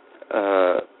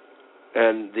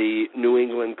the New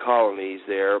England colonies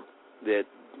there that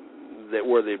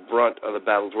where the brunt of the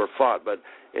battles were fought. But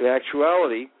in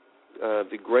actuality,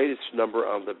 the greatest number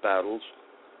of the battles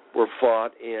were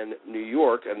fought in New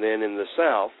York and then in the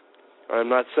South. I'm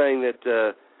not saying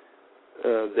that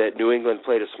that New England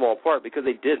played a small part, because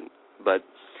they didn't. But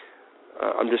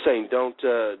I'm just saying don't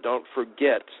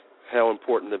forget how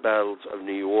important the battles of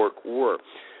New York were.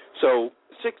 So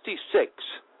 66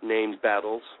 named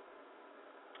battles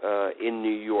in New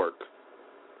York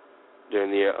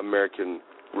during the American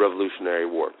Revolutionary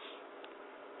War,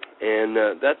 and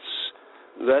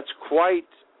that's quite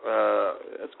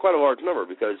a large number,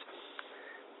 because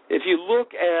if you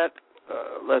look at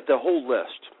the whole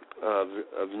list of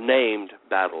named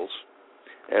battles,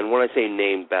 and when I say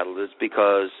named battles, it's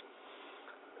because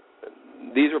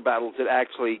these are battles that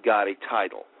actually got a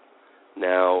title.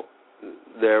 Now,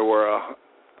 there were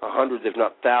hundreds, if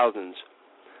not thousands,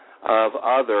 of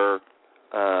other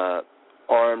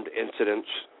armed incidents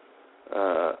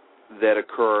that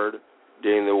occurred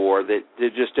during the war that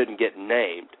just didn't get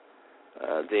named.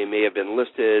 They may have been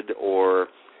listed, or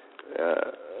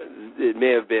it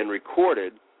may have been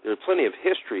recorded. There's plenty of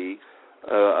history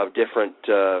of different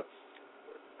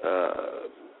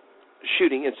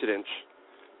shooting incidents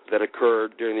that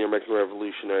occurred during the American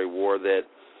Revolutionary War that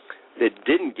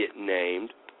didn't get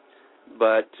named.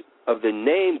 But of the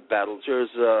named battles,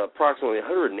 there's approximately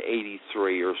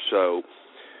 183 or so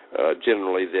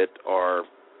generally that are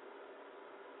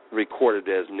recorded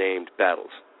as named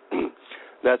battles.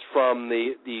 That's from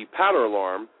the powder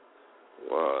alarm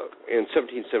in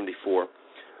 1774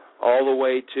 all the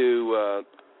way to,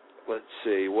 let's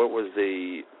see, it was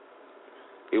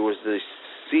the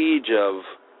siege of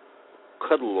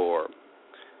Cuddalore.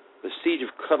 The siege of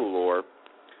Cuddalore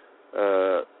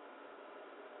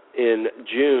in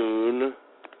June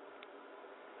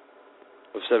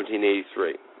of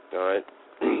 1783, all right?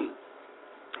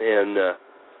 And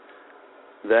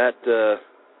that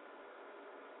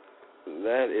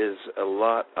is a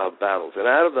lot of battles. And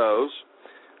out of those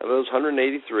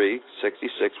 183,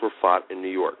 66 were fought in New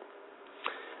York.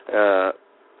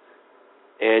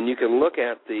 And you can look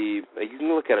at a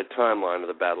timeline of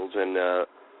the battles and a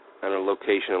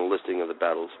location and listing of the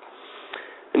battles.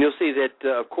 And you'll see that,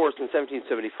 of course, in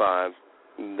 1775,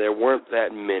 there weren't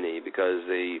that many, because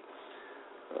the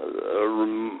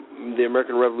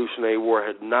American Revolutionary War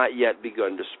had not yet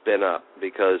begun to spin up,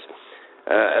 because,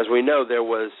 as we know, there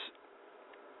was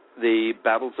the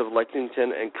battles of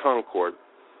Lexington and Concord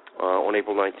on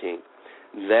April 19th.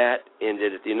 That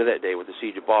ended at the end of that day with the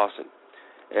siege of Boston.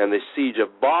 And the siege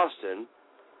of Boston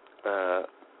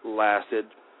lasted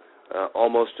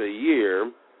almost a year,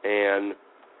 and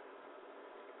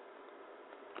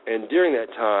during that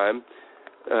time,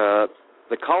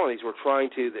 the colonies were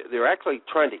they were actually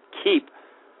trying to keep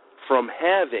from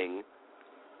having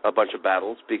a bunch of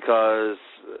battles, because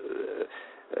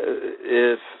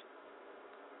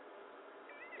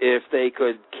if they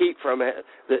could keep from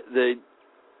the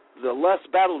less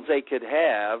battles they could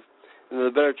have,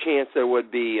 the better chance there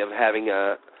would be of having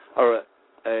a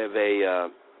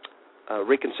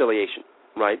reconciliation,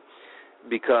 right?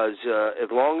 Because as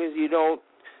long as you don't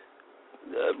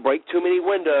break too many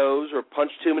windows or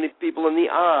punch too many people in the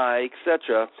eye,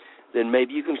 etc., then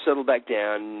maybe you can settle back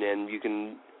down and you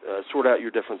can sort out your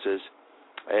differences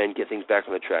and get things back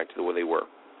on the track to the way they were.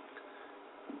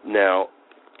 Now,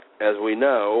 as we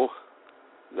know,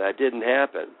 that didn't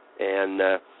happen, and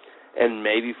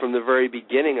maybe from the very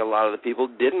beginning, a lot of the people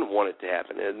didn't want it to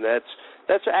happen, and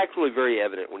that's actually very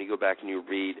evident when you go back and you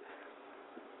read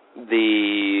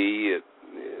the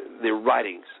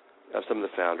writings of some of the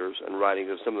founders and writings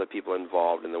of some of the people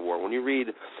involved in the war. When you read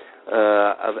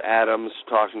of Adams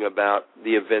talking about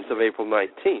the events of April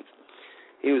 19th,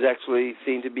 he was actually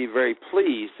seen to be very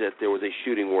pleased that there was a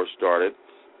shooting war started,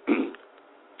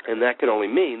 and that could only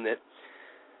mean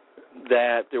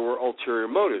that there were ulterior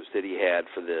motives that he had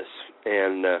for this.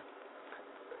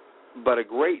 But a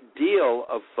great deal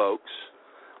of folks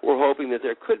were hoping that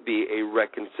there could be a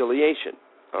reconciliation,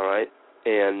 all right?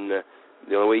 And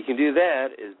the only way you can do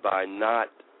that is by not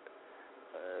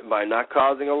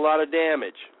causing a lot of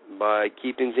damage, by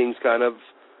keeping things kind of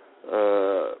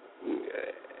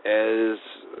as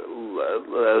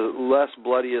less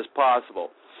bloody as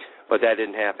possible. But that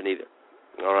didn't happen either,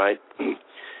 all right?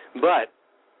 But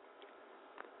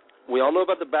we all know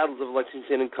about the battles of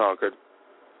Lexington and Concord,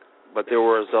 but there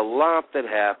was a lot that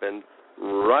happened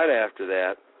right after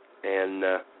that, and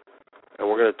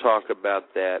we're going to talk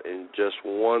about that in just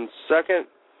 1 second.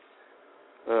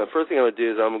 First thing I'm going to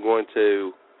do is I'm going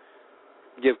to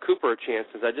give Cooper a chance,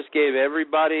 since I just gave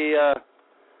everybody, yell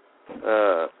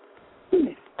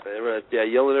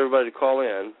at everybody to call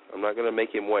in. I'm not going to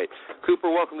make him wait. Cooper,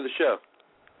 welcome to the show.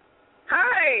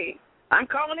 Hi. I'm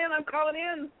calling in.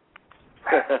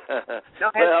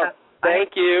 Well,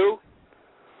 thank you.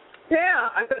 Yeah,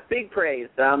 I got big praise.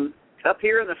 Up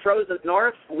here in the frozen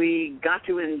north, we got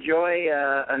to enjoy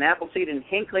an apple seed in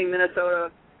Hinckley, Minnesota,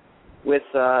 with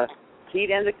heat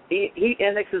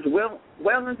indexes well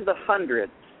into the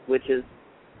hundreds, which is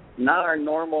not our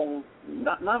normal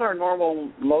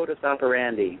modus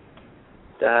operandi.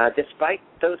 Despite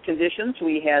those conditions,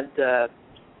 we had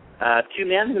two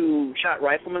men who shot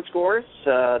rifleman scores.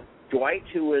 Dwight,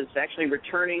 who was actually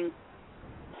returning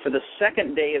for the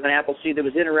second day of an Appleseed that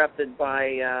was interrupted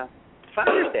by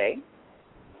Father's Day.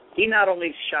 He not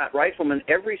only shot rifleman,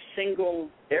 every single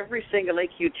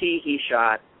AQT he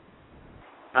shot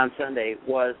on Sunday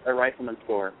was a rifleman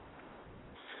score,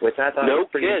 which I thought was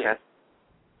pretty impressive.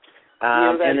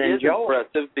 That and then is Joel,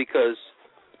 impressive because.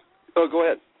 Oh, go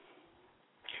ahead.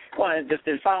 Well, just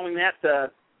in following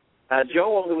that,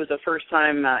 Joel, who was a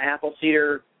first-time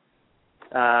Appleseeder,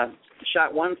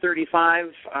 shot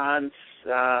 135 on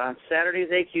Saturday's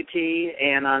AQT,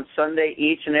 and on Sunday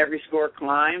each and every score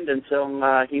climbed until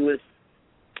he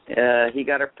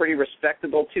got a pretty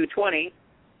respectable 220.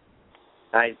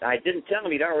 I didn't tell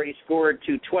him he'd already scored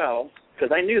 212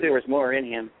 because I knew there was more in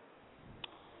him.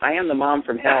 I am the mom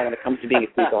from hell when it comes to being a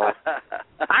speed boss.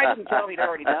 I didn't tell him he'd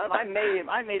already done. I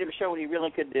made him show what he really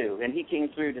could do, and he came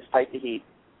through despite the heat.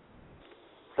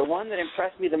 The one that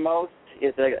impressed me the most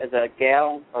is a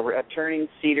gal, a returning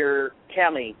Cedar,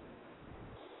 Kelly.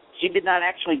 She did not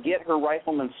actually get her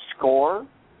rifleman's score,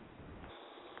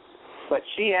 but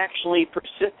she actually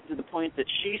persisted to the point that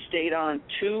she stayed on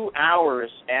 2 hours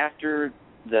after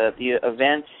the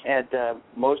event had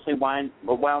mostly wound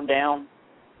down,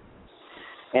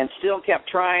 and still kept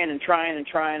trying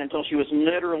until she was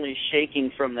literally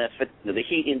shaking from the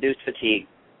heat-induced fatigue.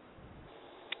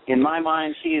 In my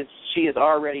mind, she has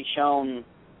already shown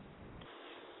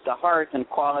the heart and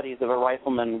qualities of a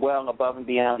rifleman well above and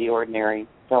beyond the ordinary.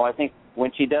 So I think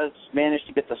when she does manage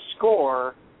to get the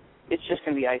score, it's just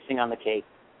going to be icing on the cake.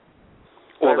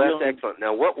 Well, that's excellent.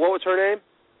 Now, what was her name?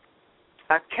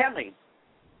 Kelly.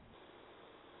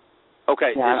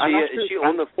 Okay, yeah, is she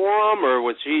on the forum, or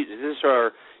was she? Is this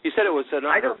her? You said it was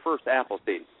not her first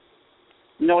Appleseed.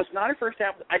 No, it's not her first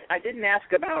Appleseed. I didn't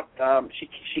ask about.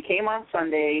 She came on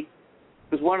Sunday.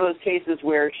 It was one of those cases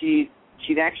where she'd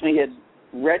actually had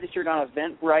registered on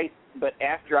Eventbrite, but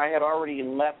after I had already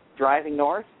left driving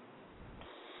north.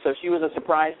 So she was a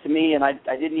surprise to me, and I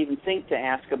didn't even think to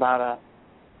ask about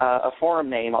a forum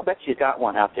name. I'll bet she's got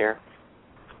one out there.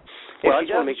 Well, I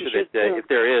just want to make sure that if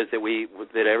there is,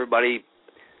 that everybody,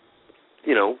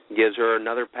 gives her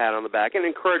another pat on the back and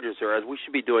encourages her, as we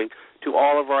should be doing to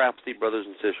all of our Appleseed brothers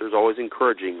and sisters, always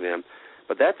encouraging them.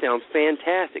 But that sounds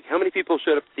fantastic. How many people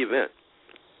showed up at the event?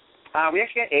 We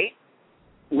actually had 8,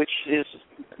 which is,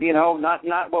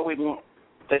 not what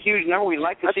the huge number we'd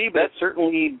like to see, but it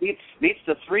certainly beats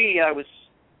the 3 I was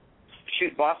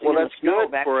bossing in the snow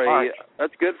back in March.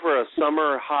 That's good for a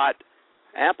summer hot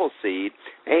Appleseed,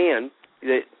 and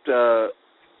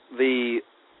the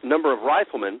number of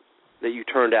riflemen that you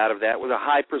turned out of that was a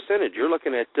high percentage. You're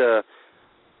looking at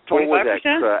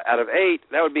 25%? Out of 8,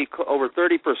 that would be over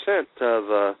 30%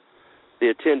 of the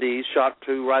attendees shot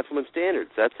to rifleman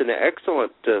standards. That's an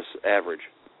excellent average.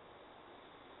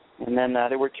 And then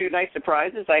there were 2 nice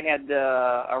surprises. I had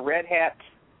a Red Hat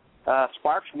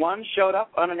Sparks 1 showed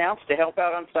up unannounced to help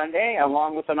out on Sunday,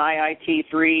 along with an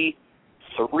IIT-3.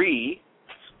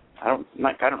 I don't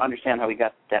understand how we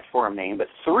got that forum name, but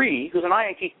 3, who's an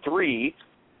IIT-3,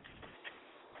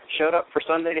 showed up for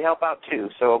Sunday to help out too.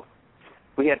 So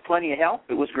we had plenty of help.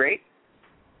 It was great.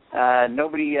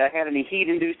 Nobody had any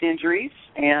heat-induced injuries,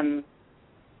 and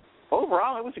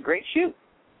overall it was a great shoot.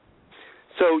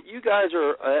 So you guys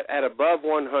are at above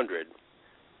 100,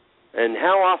 and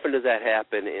how often does that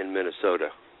happen in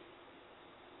Minnesota?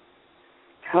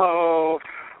 Oh,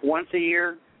 once a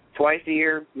year, twice a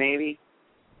year, maybe.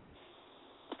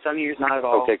 Some years not at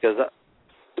all. Okay, because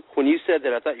when you said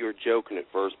that, I thought you were joking at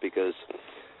first because,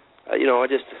 I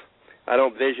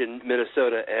don't vision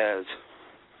Minnesota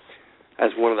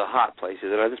as one of the hot places,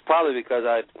 and it's probably because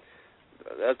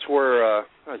that's where I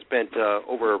spent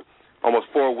over almost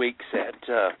 4 weeks at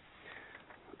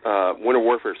Winter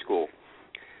Warfare School,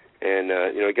 and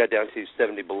it got down to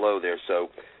 70 below there.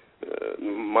 So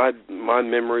my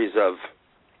memories of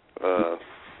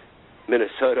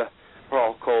Minnesota are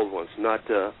all cold ones, not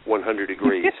 100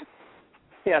 degrees.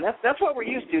 Yeah, that's what we're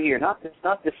used to here. Not this.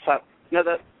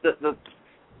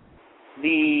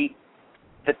 The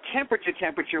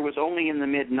temperature was only in the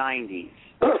mid 90s.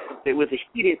 It was the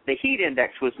heat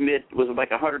index was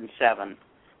like 107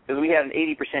 because we had an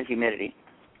 80% humidity.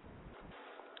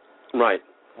 Right.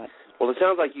 Well, it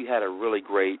sounds like you had a really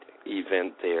great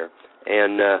event there.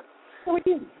 And we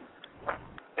did.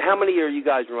 How many are you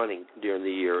guys running during the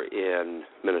year in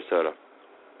Minnesota,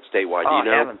 statewide? Do you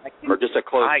know? Or just an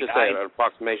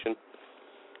approximation?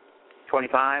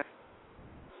 25.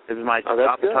 This is my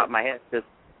off the top of my head.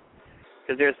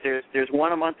 Because there's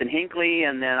one a month in Hinckley,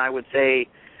 and then I would say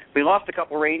we lost a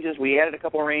couple ranges, we added a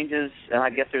couple ranges, and I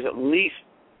guess there's at least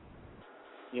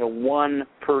one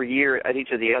per year at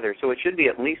each of the others. So it should be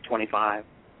at least 25.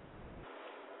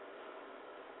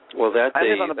 Well, that's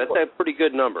a pretty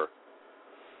good number.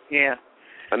 Yeah.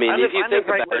 I mean, if you think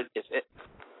about it,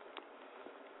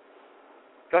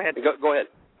 go ahead. Go ahead.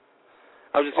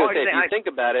 I was just going to say, if you think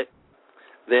about it,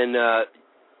 then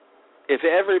if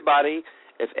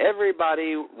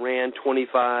everybody ran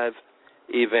 25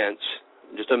 events,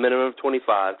 just a minimum of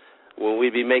 25, well,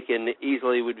 we'd be making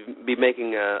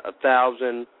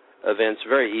 1,000 events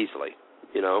very easily.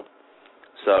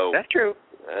 So that's true.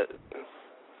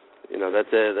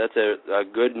 That's a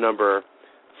good number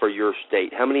for your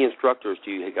state. How many instructors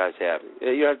do you guys have?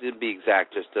 You don't have to be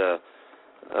exact, just a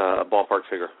ballpark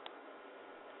figure.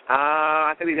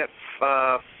 I think we got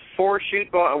 4 shoot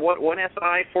one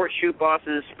SI, 4 shoot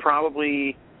bosses,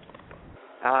 probably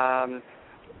 8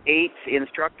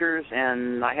 instructors,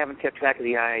 and I haven't kept track of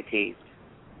the IITs.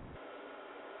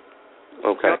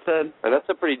 Okay, and that's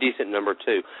a pretty decent number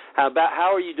too.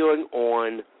 How are you doing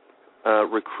on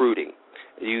recruiting?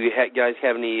 Do you guys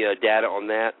have any data on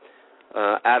that?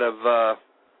 Out of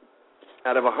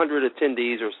 100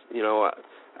 attendees, or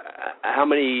how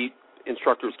many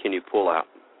instructors can you pull out?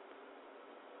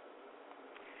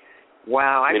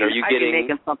 Wow, are you I'd be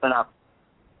making something up.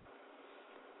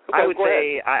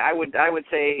 Okay, I would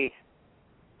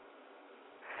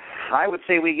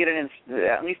say we get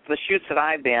at least the shoots that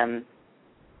I've been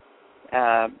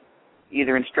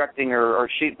either instructing or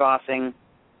shoot bossing.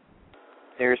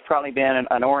 There's probably been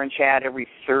an orange hat every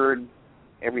third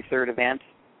event.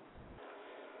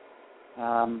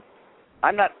 I'm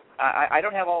not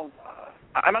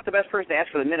the best person to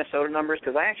ask for the Minnesota numbers,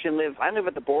 because I live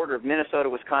at the border of Minnesota,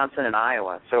 Wisconsin, and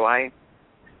Iowa. So I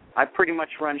pretty much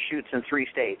run shoots in 3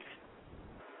 states.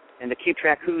 And to keep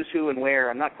track who's who and where,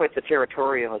 I'm not quite the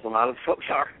territorial as a lot of the folks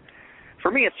are. For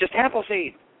me, it's just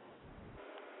Appleseed.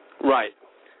 Right.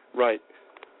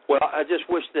 Well, I just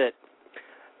wish that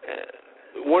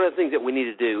one of the things that we need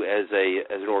to do as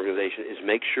an organization is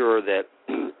make sure that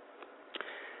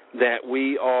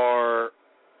we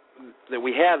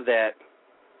have that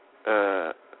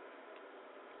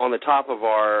on the top of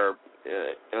our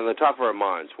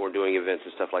minds when we're doing events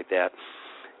and stuff like that,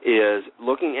 is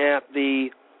looking at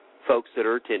the folks that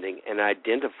are attending and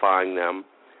identifying them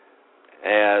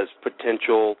as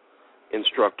potential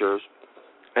instructors,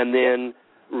 and then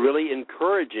really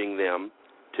encouraging them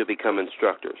to become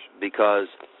instructors, because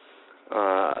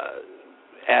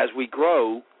as we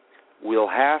grow, we'll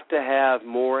have to have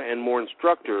more and more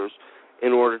instructors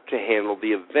in order to handle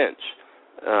the events.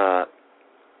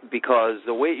 Because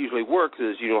the way it usually works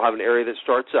is you'll have an area that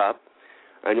starts up,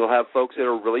 and you'll have folks that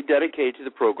are really dedicated to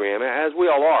the program, as we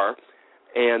all are,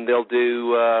 and they'll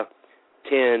do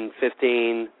 10,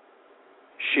 15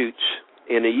 shoots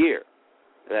in a year.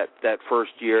 That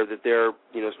first year that they're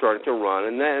starting to run,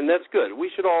 and that's good. We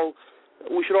should all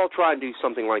try and do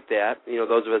something like that.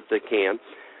 Those of us that can,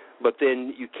 but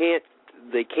then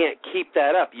they can't keep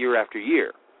that up year after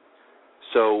year.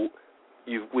 So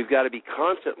we've got to be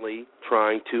constantly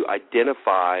trying to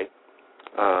identify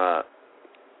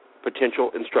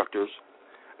potential instructors,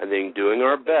 and then doing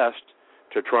our best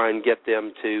to try and get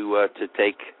them to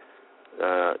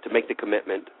make the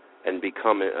commitment and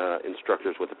become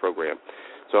instructors with the program.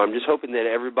 So I'm just hoping that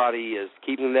everybody is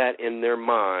keeping that in their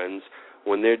minds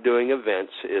when they're doing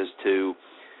events, is to,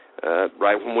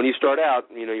 right when you start out,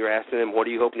 you're asking them, what are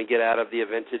you hoping to get out of the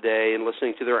event today, and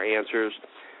listening to their answers,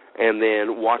 and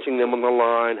then watching them on the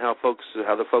line, how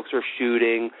the folks are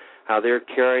shooting, how they're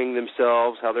carrying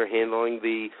themselves, how they're handling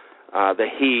the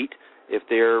heat, if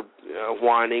they're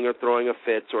whining or throwing a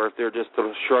fit, or if they're just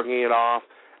shrugging it off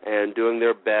and doing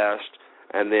their best.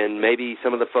 And then maybe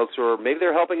some of the folks maybe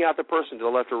they're helping out the person to the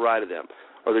left or right of them,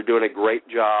 or they're doing a great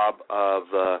job of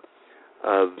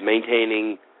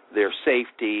maintaining their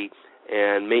safety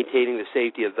and maintaining the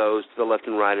safety of those to the left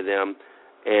and right of them,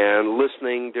 and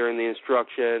listening during the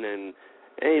instruction.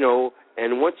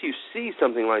 And once you see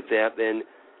something like that, then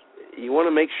you want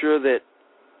to make sure that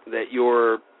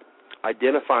you're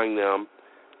identifying them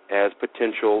as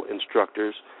potential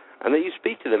instructors, and that you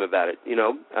speak to them about it.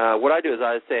 What I do is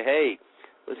I say, hey,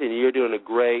 listen, you're doing a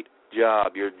great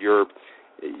job. You're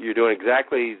doing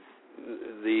exactly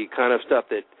the kind of stuff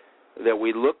that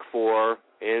we look for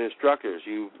in instructors.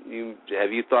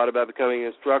 Have you thought about becoming an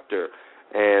instructor?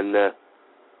 And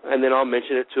then I'll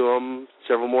mention it to them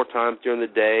several more times during the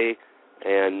day,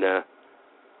 and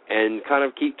kind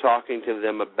of keep talking to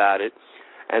them about it.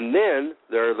 And then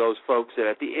there are those folks that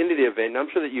at the end of the event, and I'm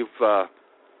sure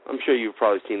you've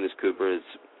probably seen this, Cooper, is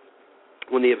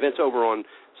when the event's over on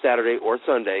Saturday or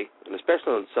Sunday, and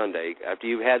especially on Sunday, after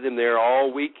you've had them there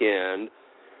all weekend,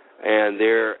 and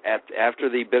they're after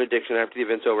the benediction, after the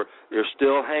event's over, they're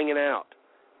still hanging out,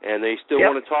 and they still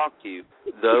want to talk to you.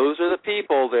 Those are the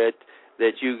people that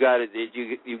you got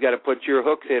to put your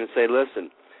hooks in and say,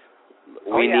 listen,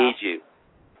 we need you.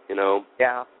 You know.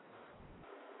 Yeah.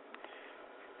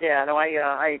 Yeah. No,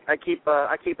 I keep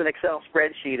an Excel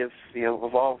spreadsheet of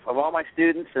all my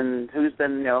students and who's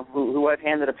been who I've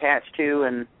handed a patch to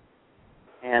and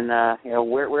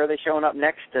where are they showing up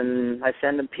next, and I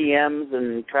send them PMs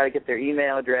and try to get their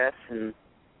email address. And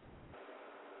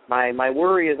my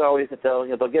worry is always that they'll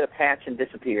get a patch and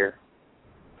disappear.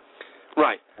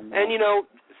 Right, and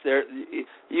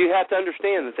you have to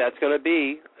understand that that's going to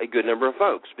be a good number of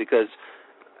folks, because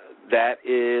that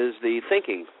is the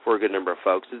thinking for a good number of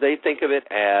folks. They think of it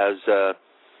as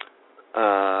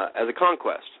a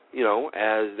conquest.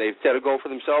 As they've set a goal for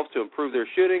themselves to improve their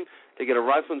shooting, to get a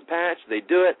rifleman's patch, they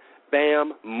do it,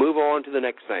 bam, move on to the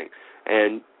next thing.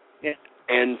 And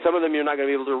some of them you're not going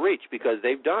to be able to reach because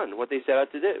they've done what they set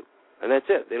out to do, and that's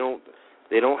it. They don't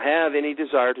have any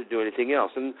desire to do anything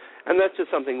else, and that's just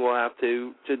something we'll have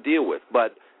to deal with.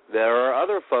 But there are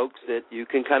other folks that you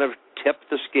can kind of tip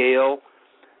the scale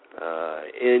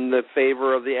in the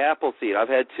favor of the Appleseed. I've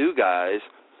had two guys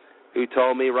who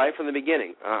told me right from the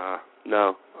beginning,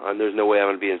 no, there's no way I'm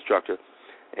going to be an instructor,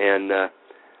 and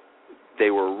they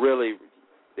were really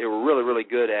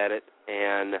good at it,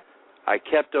 and I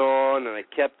kept on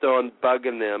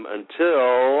bugging them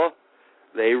until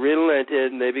they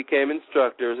relented and they became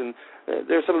instructors, and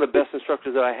they're some of the best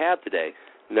instructors that I have today.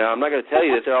 Now, I'm not going to tell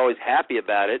you that they're always happy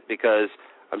about it, because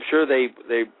I'm sure they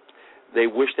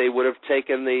wish they would have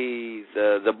taken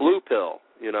the blue pill,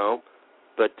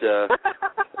 but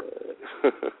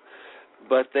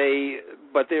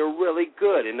but they're really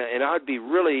good, and I'd be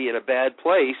really in a bad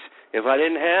place if I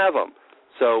didn't have them.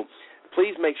 So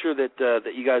please make sure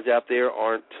that you guys out there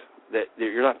that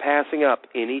you're not passing up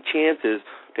any chances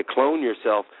to clone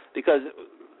yourself, because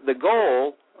the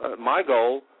goal, my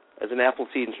goal as an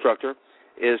Appleseed instructor,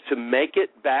 is to make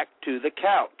it back to the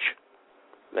couch.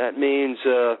 That means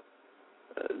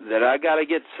that I got to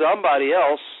get somebody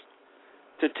else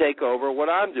to take over what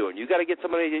I'm doing. You got to get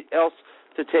somebody else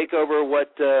to take over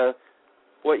what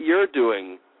you're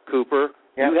doing, Cooper.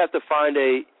 Yep. You have to find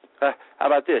how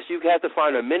about this? You have to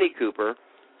find a Mini Cooper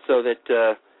so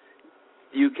that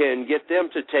you can get them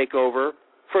to take over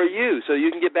for you, so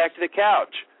you can get back to the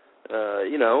couch.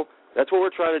 That's what we're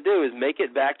trying to do, is make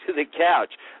it back to the couch.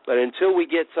 But until we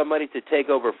get somebody to take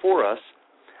over for us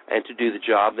and to do the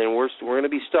job, then we're going to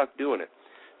be stuck doing it.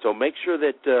 So make sure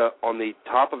that on the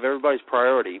top of everybody's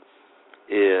priority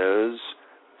is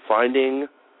finding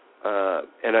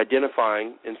and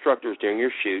identifying instructors during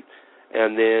your shoot,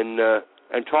 and then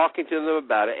and talking to them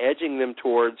about it, edging them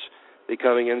towards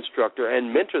becoming an instructor,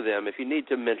 and mentor them. If you need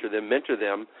to mentor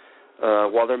them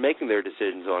while they're making their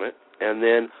decisions on it, and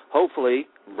then hopefully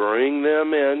bring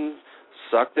them in,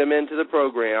 suck them into the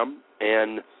program,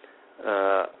 and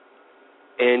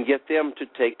get them to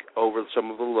take over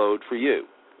some of the load for you.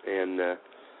 And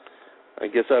I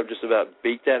guess I've just about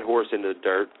beat that horse into the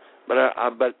dirt, but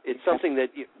it's something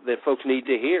that folks need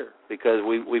to hear, because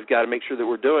we've got to make sure that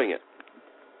we're doing it.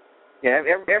 Yeah,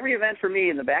 every event for me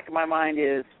in the back of my mind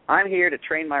is I'm here to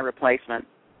train my replacement,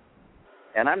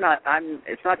 and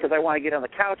it's not because I want to get on the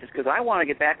couch, it's because I want to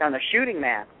get back on the shooting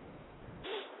mat.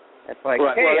 That's like,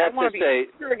 right. Hey, well, I want to be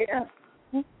sure again.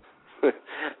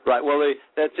 Right. Well,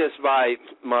 that's just my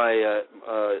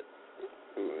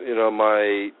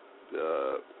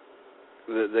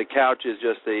the couch is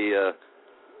just the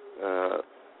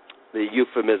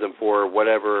euphemism for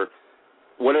whatever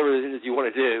it is you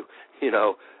want to do,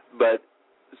 but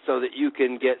so that you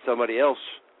can get somebody else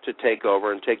to take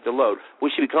over and take the load. We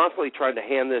should be constantly trying to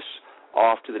hand this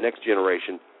off to the next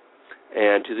generation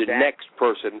and to the next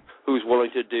person who's willing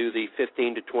to do the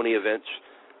 15 to 20 events,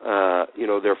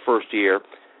 their first year,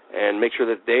 and make sure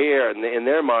that in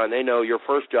their mind, they know your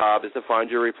first job is to find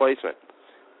your replacement.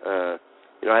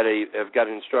 I've got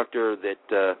an instructor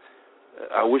that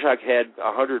I wish I had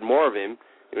 100 more of him.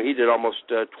 He did almost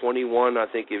 21, I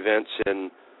think, events in,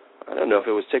 I don't know if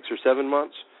it was 6 or 7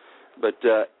 months. But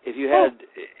if you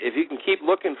can keep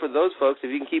looking for those folks,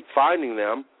 if you can keep finding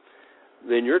them,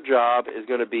 then your job is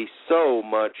going to be so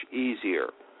much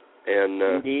easier. And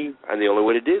the only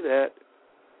way to do that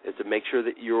is to make sure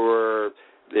that you're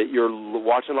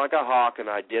watching like a hawk and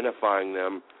identifying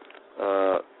them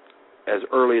as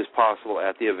early as possible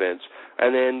at the events,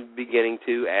 and then beginning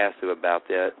to ask them about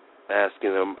that,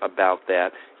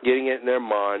 getting it in their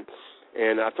mind.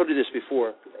 And I've told you this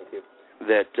before,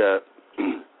 that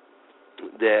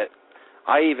that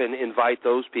I even invite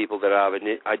those people that I've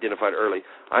identified early.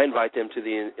 I invite them to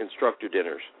the instructor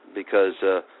dinners because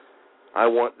I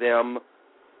want them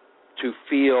to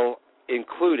feel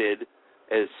included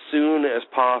as soon as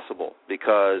possible,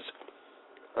 because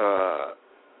the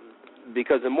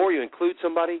more you include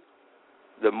somebody,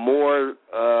 the more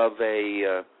of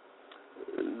a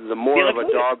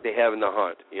dog they have in the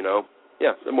hunt.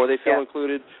 Yeah, the more they feel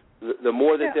included, the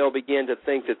more that they'll begin to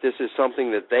think that this is something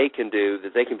that they can do,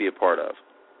 that they can be a part of.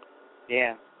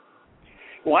 Yeah.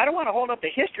 Well, I don't want to hold up the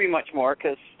history much more,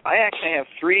 because I actually have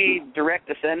 3 direct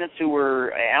descendants who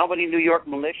were Albany, New York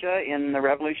militia in the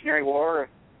Revolutionary War,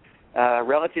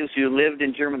 relatives who lived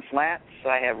in German flats.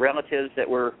 I have relatives that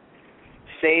were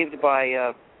saved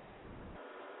by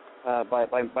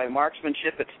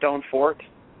marksmanship at Stone Fort.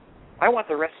 I want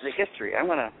the rest of the history. I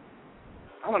want to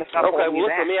stop holding you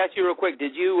back. Let me ask you real quick.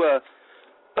 Did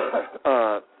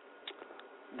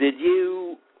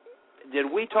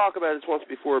we talk about this once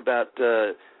before about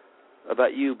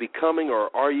you becoming, or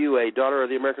are you a daughter of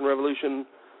the American Revolution,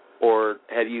 or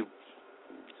have you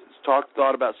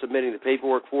thought about submitting the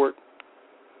paperwork for it?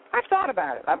 I've thought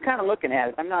about it. I'm kind of looking at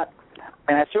it. I'm not,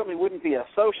 and I certainly wouldn't be a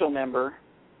social member.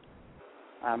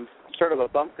 I'm sort of a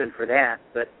bumpkin for that,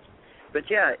 but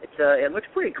yeah, it looks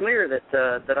pretty clear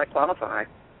that I qualify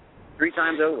 3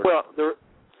 times over. Well, the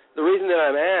reason that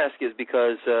I'm asked is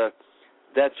because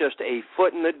that's just a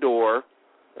foot in the door.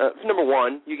 Number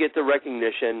one, you get the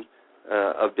recognition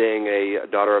of being a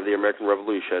daughter of the American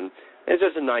Revolution. It's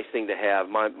just a nice thing to have.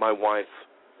 My wife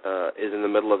is in the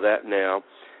middle of that now.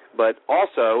 But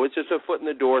also, it's just a foot in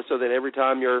the door so that every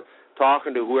time you're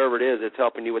talking to whoever it is that's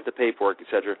helping you with the paperwork, et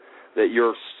cetera, that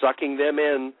you're sucking them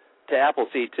in to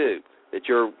Appleseed too. That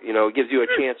it gives you a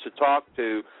chance to talk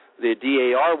to the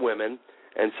DAR women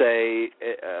and say,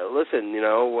 listen,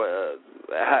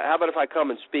 how about if I come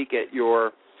and speak at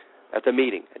your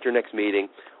next meeting,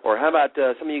 or how about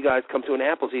some of you guys come to an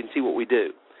Appleseed and see what we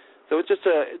do? So it's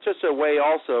just a way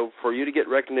also for you to get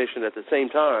recognition at the same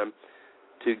time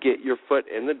to get your foot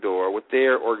in the door with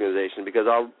their organization, because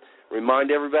I'll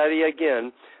remind everybody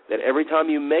again that every time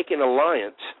you make an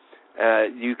alliance,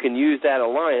 you can use that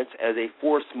alliance as a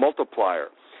force multiplier.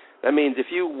 That means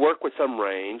if you work with some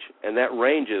range, and that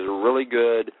range is really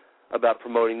good about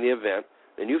promoting the event,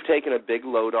 then you've taken a big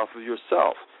load off of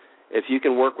yourself. If you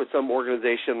can work with some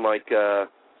organization like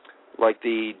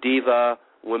the DIVA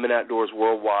Women Outdoors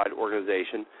Worldwide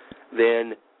organization,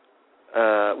 then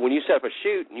when you set up a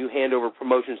shoot and you hand over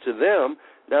promotions to them,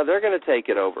 now they're going to take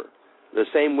it over. The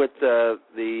same with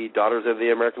the Daughters of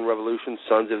the American Revolution,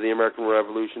 Sons of the American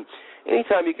Revolution.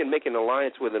 Anytime you can make an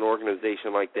alliance with an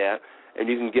organization like that, and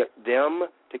you can get them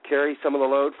to carry some of the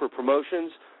load for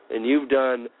promotions, and you've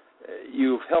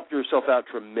helped yourself out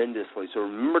tremendously. So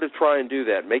remember to try and do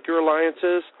that. Make your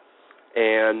alliances,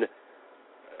 and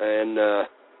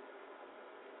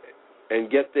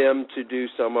get them to do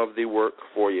some of the work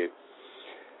for you.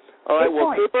 All right,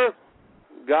 well, Cooper,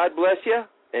 God bless you,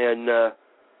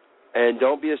 and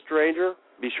don't be a stranger.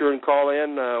 Be sure and call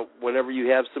in whenever you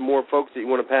have some more folks that you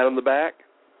want to pat on the back.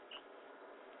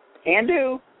 Can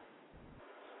do.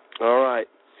 All right.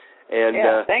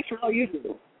 And thanks for all you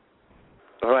do.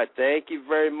 All right, thank you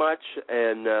very much.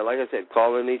 And like I said,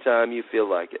 call in anytime you feel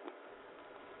like it.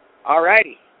 All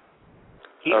righty.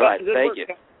 All right, thank you.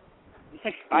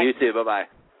 You too. Bye-bye.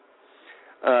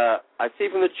 I see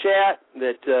from the chat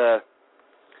that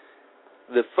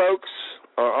the folks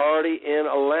are already in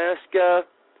Alaska,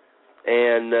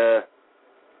 and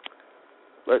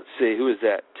let's see, who is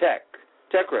that?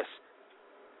 Tekris,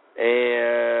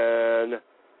 and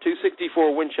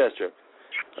 264 Winchester.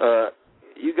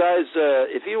 You guys,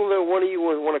 if one of you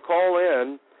want to call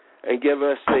in and give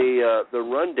us the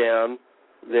rundown,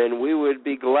 then we would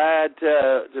be glad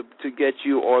to get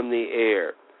you on the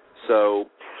air. So,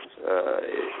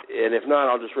 and if not,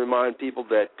 I'll just remind people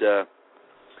that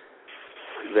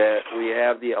we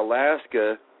have the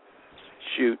Alaska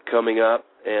shoot coming up,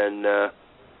 and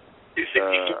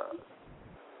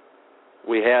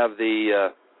we have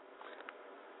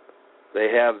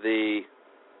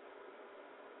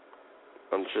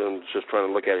I'm just trying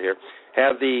to look at it here.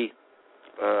 Have the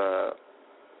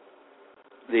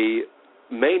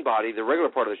main body, the regular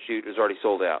part of the shoot, is already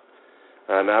sold out.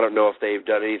 And I don't know if they've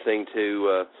done anything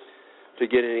to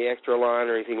get any extra line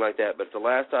or anything like that. But the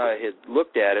last I had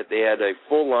looked at it, they had a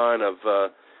full line of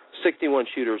 61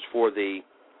 shooters for the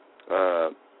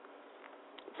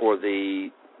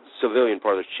civilian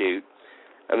part of the shoot,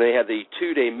 and they had the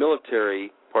 2-day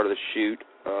military part of the shoot.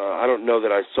 I don't know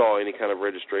that I saw any kind of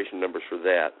registration numbers for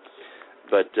that.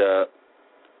 But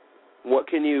what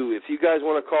can you, if you guys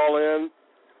want to call in,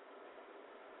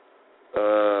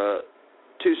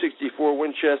 264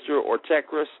 Winchester or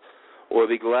Techris, we'll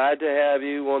be glad to have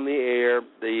you on the air.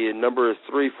 The number is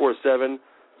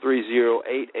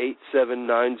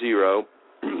 347-308-8790.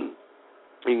 You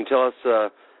can tell us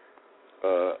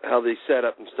how the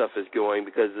setup and stuff is going,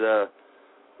 because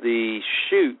the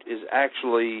shoot is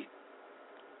actually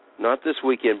not this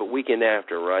weekend, but weekend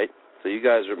after, right? So you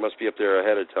guys must be up there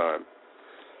ahead of time.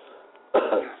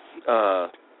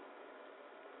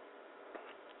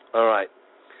 All right.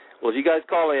 Well, if you guys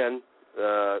call in,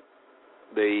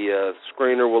 the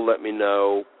screener will let me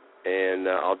know, and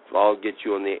I'll get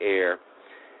you on the air.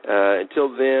 Until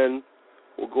then,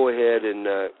 we'll go ahead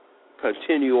and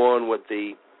continue on with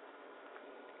the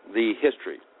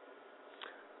history.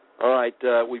 All right,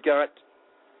 we got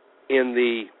in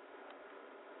the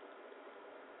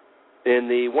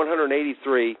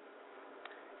 183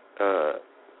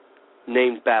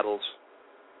 named battles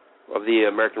of the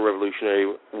American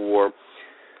Revolutionary War.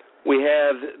 We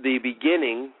have the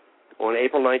beginning on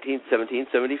April 19,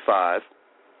 1775,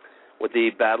 with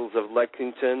the battles of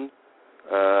Lexington,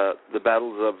 the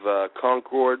battles of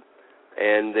Concord,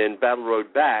 and then Battle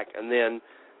Road back, and then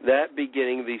that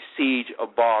beginning the siege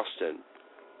of Boston.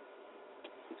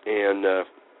 And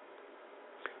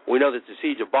we know that the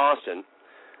siege of Boston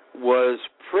was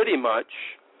pretty much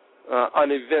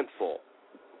uneventful.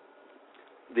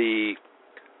 The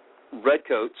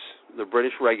Redcoats, the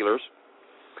British regulars,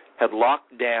 had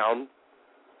locked down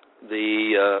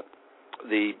the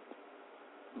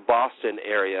Boston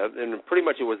area, and pretty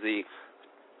much it was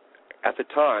at the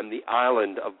time, the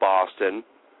island of Boston.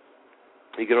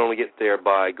 You could only get there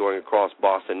by going across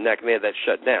Boston Neck, and they had that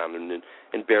shut down and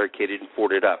barricaded and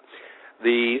forted up.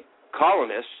 The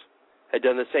colonists had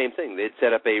done the same thing. They had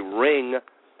set up a ring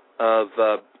of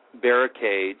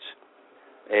barricades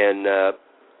and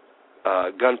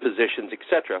gun positions,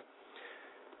 etc.,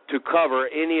 to cover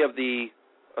any of the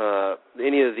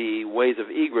ways of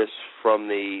egress from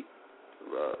the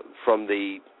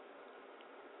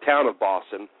town of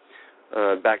Boston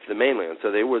back to the mainland.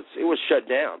 So it was shut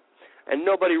down, and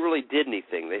nobody really did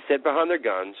anything. They sat behind their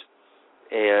guns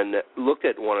and looked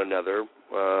at one another.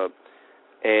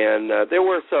 And there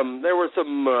were some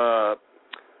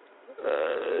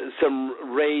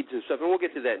raids and stuff, and we'll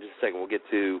get to that in just a second. We'll get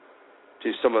to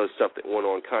some of the stuff that went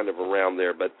on kind of around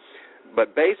there, but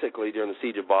basically during the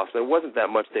siege of Boston, there wasn't that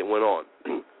much that went on.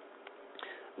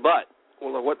 But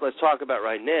what let's talk about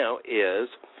right now is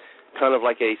kind of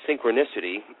like a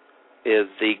synchronicity, is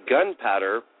the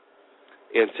gunpowder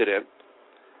incident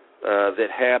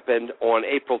that happened on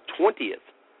April 20th,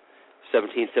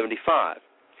 1775.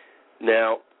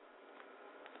 Now,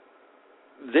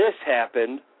 this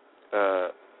happened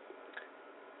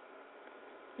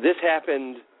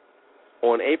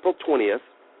on April 20th,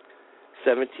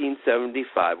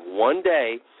 1775, one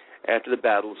day after the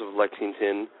battles of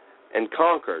Lexington and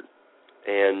Concord.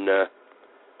 And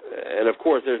of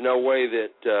course, there's no way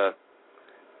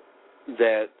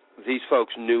that these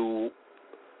folks knew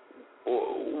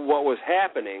what was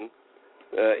happening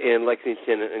in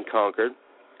Lexington and Concord.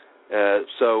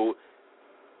 So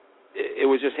it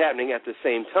was just happening at the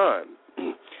same time.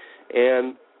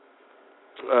 And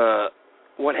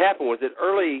what happened was that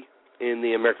early in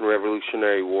the American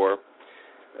Revolutionary War,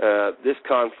 this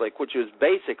conflict, which was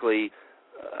basically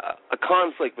a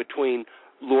conflict between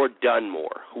Lord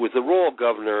Dunmore, who was the royal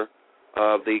governor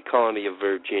of the colony of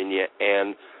Virginia,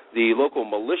 and the local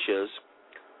militias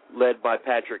led by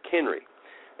Patrick Henry.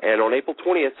 And on April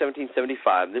 20th,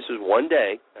 1775, this was one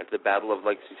day after the Battle of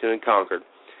Lexington and Concord,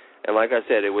 and like I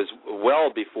said, it was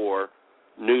well before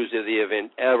news of the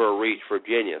event ever reached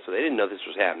Virginia, so they didn't know this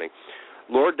was happening.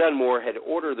 Lord Dunmore had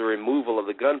ordered the removal of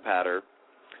the gunpowder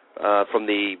from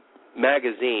the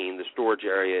magazine, the storage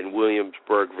area in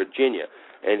Williamsburg, Virginia,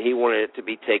 and he wanted it to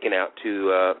be taken out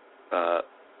to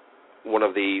one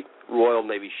of the Royal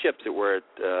Navy ships that were at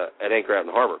anchor out in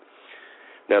the harbor.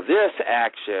 Now, this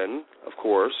action, of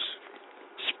course,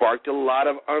 sparked a lot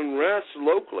of unrest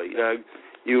locally. Now,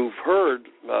 you've heard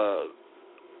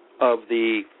of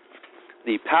the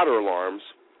powder alarms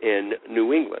in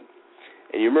New England,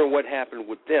 and you remember what happened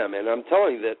with them. And I'm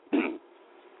telling you that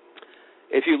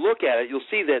if you look at it, you'll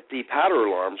see that the powder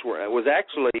alarms was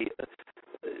actually,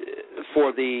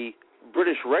 for the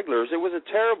British regulars, it was a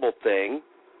terrible thing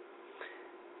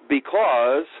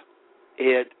because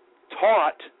it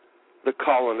taught the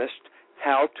colonists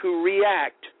how to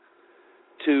react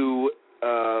to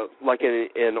like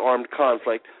in armed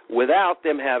conflict, without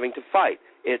them having to fight.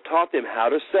 It taught them how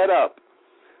to set up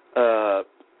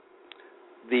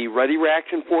the ready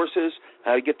reaction forces,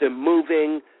 how to get them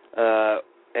moving,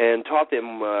 and taught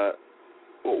them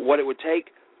what it would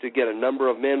take to get a number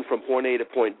of men from point A to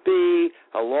point B,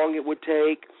 how long it would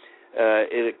take.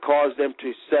 It caused them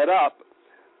to set up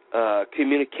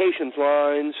communications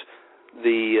lines,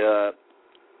 the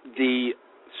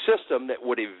system that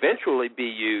would eventually be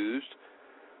used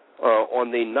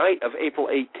on the night of April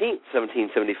 18th,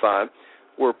 1775,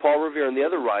 were Paul Revere and the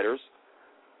other writers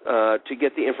to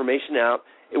get the information out.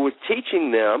 It was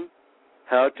teaching them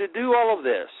how to do all of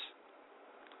this.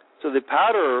 So the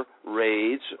powder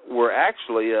raids were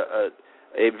actually a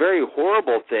very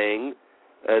horrible thing,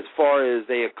 as far as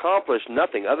they accomplished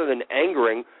nothing other than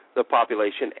angering the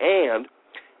population and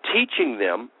teaching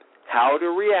them how to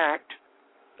react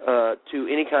to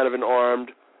any kind of an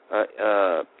armed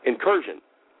incursion.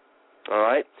 All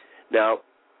right? Now,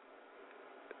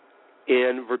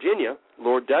 in Virginia,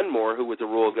 Lord Dunmore, who was the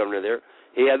rural governor there,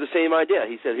 he had the same idea.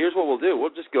 He said, here's what we'll do. We'll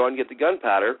just go and get the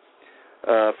gunpowder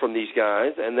from these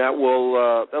guys, and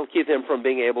that'll keep them from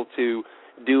being able to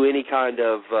do any kind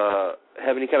of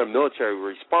have any kind of military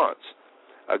response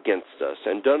against us.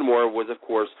 And Dunmore was, of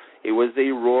course, he was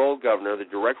the royal governor, the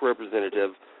direct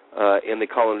representative in the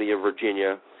colony of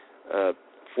Virginia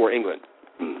for England.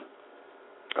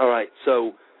 All right,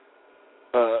 so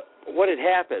what had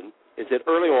happened is that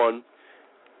early on,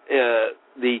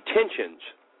 the tensions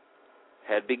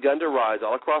had begun to rise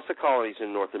all across the colonies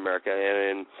in North America,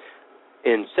 and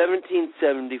in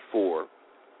 1774,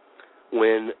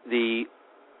 when the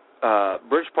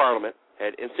British Parliament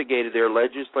had instigated their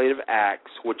legislative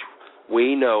acts, which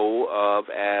we know of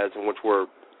as, and which were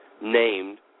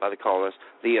named by the colonists,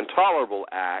 the Intolerable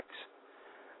Acts,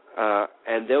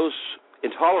 and those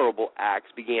intolerable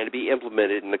acts began to be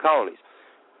implemented in the colonies.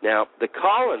 Now, the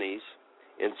colonies,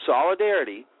 in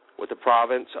solidarity with the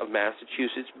province of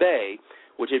Massachusetts Bay,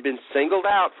 which had been singled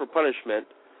out for punishment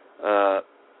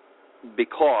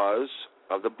because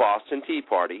of the Boston Tea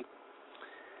Party,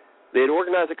 they had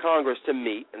organized a Congress to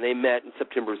meet, and they met in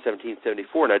September of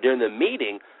 1774. Now, during the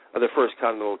meeting of the First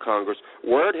Continental Congress,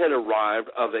 word had arrived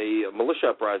of a militia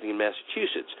uprising in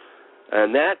Massachusetts,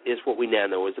 and that is what we now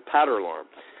know as the powder alarm.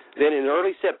 Then in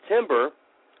early September,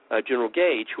 General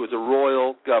Gage, who was the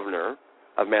royal governor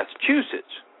of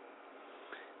Massachusetts,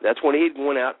 that's when he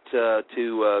went out to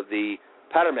the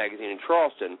Powder Magazine in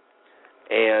Charleston,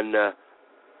 and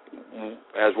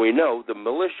as we know, the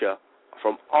militia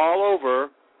from all over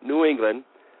New England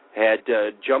had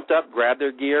jumped up, grabbed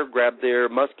their gear, grabbed their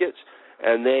muskets,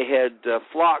 and they had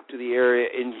flocked to the area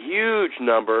in huge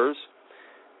numbers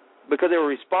because they were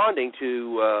responding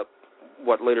to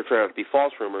what later turned out to be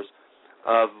false rumors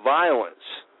of violence,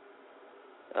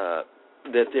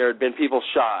 that there had been people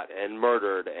shot and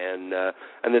murdered, and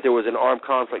that there was an armed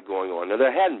conflict going on. Now,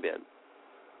 there hadn't been,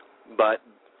 but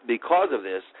because of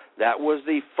this, that was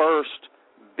the first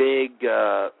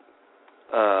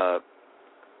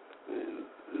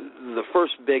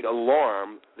big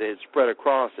alarm that had spread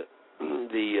across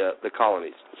the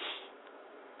colonies.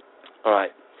 All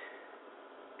right.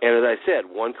 And as I said,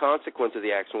 one consequence of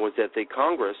the action was that the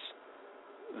Congress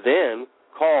then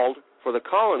called for the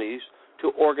colonies to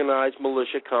organize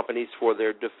militia companies for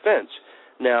their defense.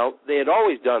 Now, they had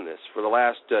always done this. For the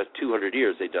last 200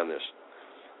 years, they'd done this.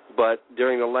 But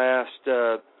during the last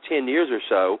 10 years or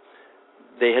so,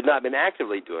 they had not been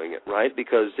actively doing it, right?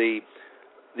 Because the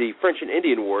French and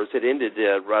Indian Wars had ended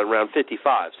right around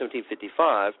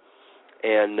 1755,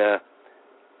 and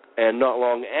not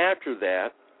long after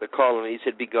that, the colonies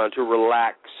had begun to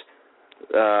relax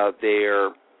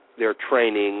their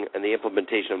training and the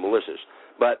implementation of militias.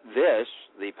 But this,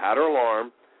 the powder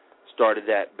alarm, started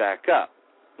that back up.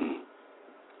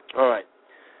 All right.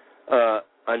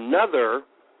 Another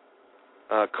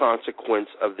consequence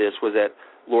of this was that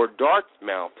Lord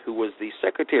Dartmouth, who was the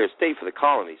Secretary of State for the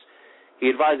colonies, he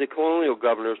advised the colonial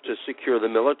governors to secure the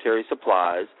military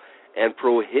supplies and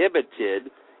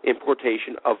prohibited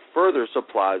importation of further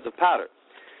supplies of powder.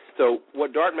 So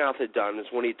what Dartmouth had done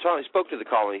is when he spoke to the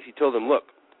colonies, he told them, look,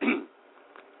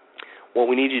 what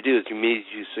we need you to do is you need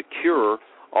to secure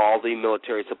all the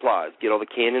military supplies, get all the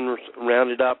cannon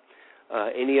rounded up,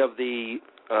 any of the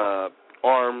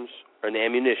arms and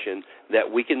ammunition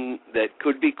that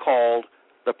could be called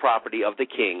the property of the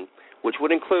king, which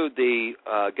would include the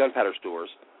gunpowder stores.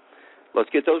 Let's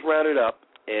get those rounded up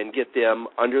and get them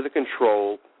under the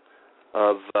control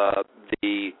of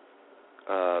the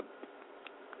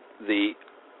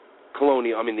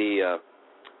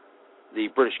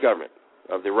British government,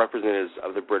 of the representatives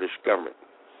of the British government.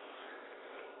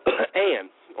 And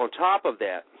on top of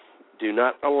that, do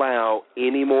not allow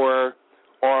any more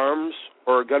arms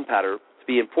or gunpowder to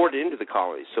be imported into the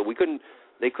colonies. So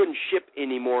they couldn't ship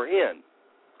any more in.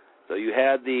 So you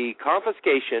had the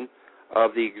confiscation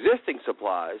of the existing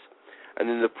supplies, and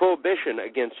then the prohibition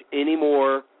against any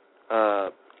more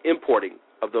importing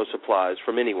of those supplies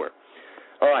from anywhere.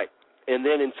 All right. And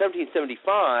then in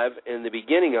 1775, in the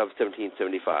beginning of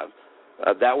 1775,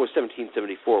 that was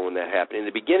 1774 when that happened. In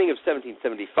the beginning of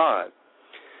 1775,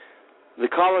 the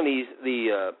colonies,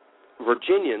 the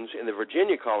Virginians in the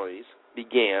Virginia colonies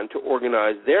began to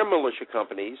organize their militia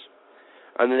companies,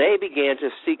 and then they began to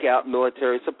seek out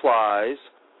military supplies,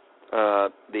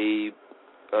 the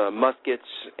muskets,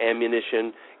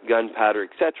 ammunition, gunpowder,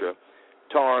 etc.,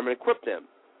 to arm and equip them.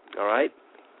 All right?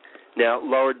 Now,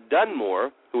 Lord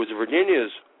Dunmore, who was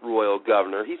Virginia's royal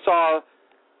governor, he saw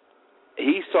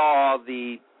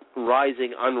the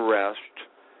rising unrest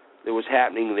that was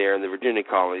happening there in the Virginia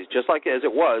colonies, just like as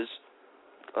it was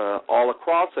all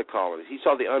across the colonies. He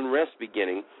saw the unrest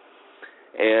beginning,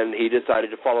 and he decided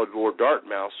to follow Lord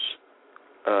Dartmouth's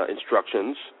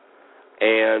instructions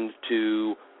and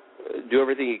to do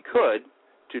everything he could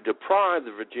to deprive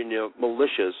the Virginia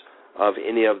militias of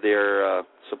any of their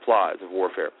supplies of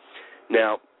warfare.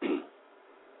 Now,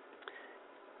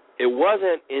 it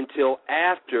wasn't until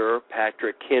after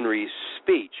Patrick Henry's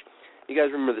speech. You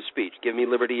guys remember the speech, "Give me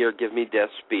liberty or give me death"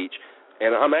 speech,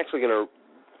 and I'm actually going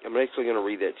to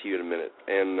read that to you in a minute,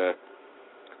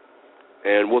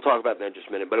 and we'll talk about that in just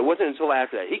a minute. But it wasn't until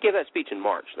after that. He gave that speech in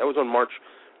March. That was on March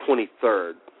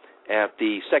 23rd at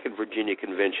the Second Virginia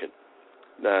Convention.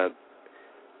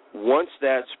 Once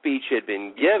that speech had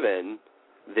been given,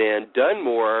 then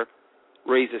Dunmore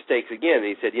raised the stakes again.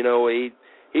 He said,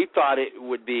 he thought it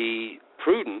would be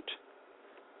prudent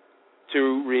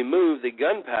to remove the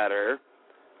gunpowder,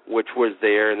 which was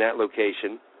there in that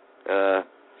location,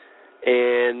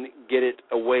 and get it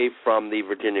away from the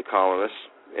Virginia colonists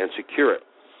and secure it.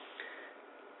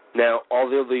 Now,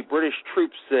 although the British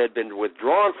troops had been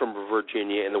withdrawn from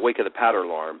Virginia in the wake of the powder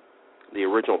alarm, the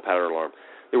original powder alarm,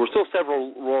 there were still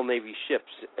several Royal Navy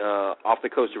ships off the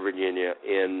coast of Virginia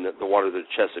in the waters of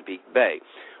Chesapeake Bay.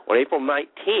 On April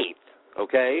 19th,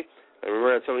 okay, I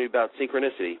remember I was telling you about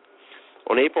synchronicity.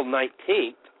 On April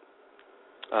 19th,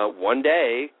 one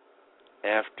day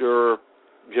after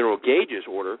General Gage's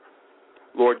order,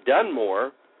 Lord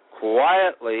Dunmore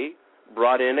quietly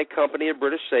brought in a company of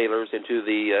British sailors into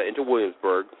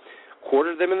Williamsburg,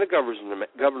 quartered them in the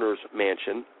governor's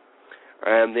mansion,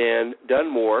 and then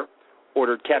Dunmore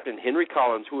ordered Captain Henry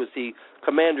Collins, who was the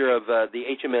commander of the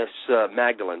HMS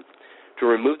Magdalen, to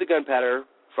remove the gunpowder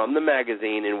from the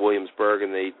magazine in Williamsburg,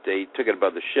 and they took it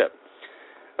above the ship.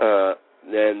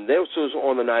 And this was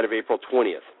on the night of April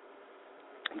 20th.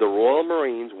 The Royal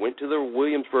Marines went to the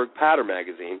Williamsburg powder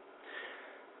magazine.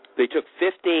 They took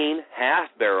 15 half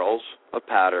barrels of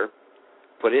powder,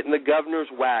 put it in the governor's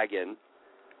wagon,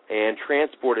 and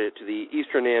transported it to the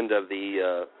eastern end of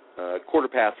the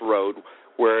Quarterpath Road,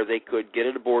 where they could get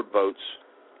it aboard boats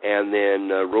and then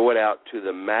row it out to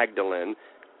the Magdalen,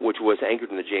 which was anchored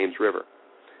in the James River.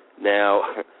 Now,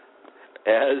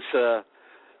 as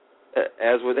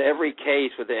with every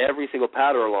case, with every single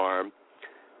powder alarm,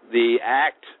 the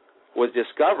act was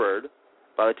discovered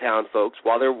by the town folks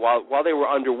while they were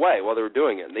underway, while they were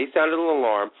doing it. And they sounded an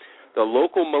alarm. The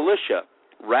local militia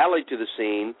rallied to the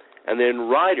scene, and then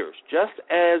riders, just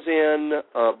as in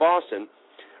Boston,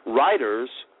 riders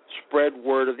spread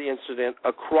word of the incident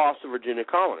across the Virginia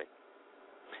colony.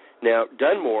 Now,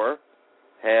 Dunmore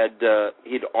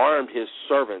he'd armed his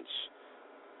servants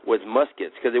with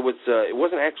muskets, because it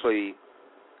wasn't actually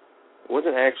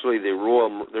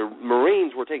the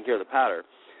Marines were taking care of the powder,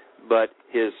 but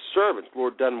his servants,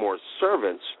 Lord Dunmore's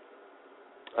servants,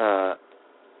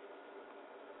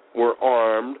 were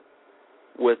armed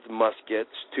with muskets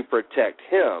to protect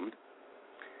him.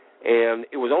 And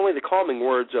it was only the calming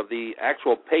words of the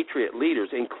actual Patriot leaders,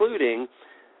 including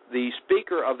the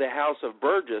Speaker of the House of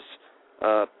Burgess,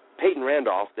 Peyton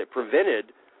Randolph, that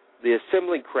prevented the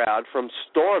assembling crowd from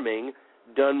storming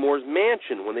Dunmore's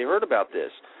mansion when they heard about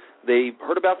this. They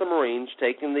heard about the Marines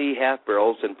taking the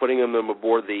half-barrels and putting them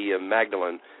aboard the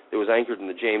Magdalen that was anchored in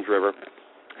the James River,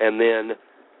 and then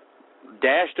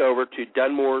dashed over to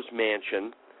Dunmore's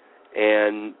mansion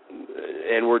and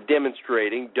were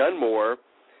demonstrating. Dunmore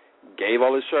gave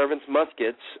all his servants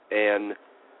muskets and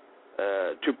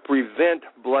to prevent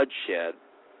bloodshed,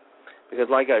 because,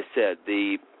 like I said,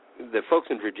 the folks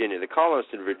in Virginia, the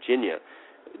colonists in Virginia,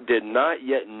 did not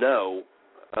yet know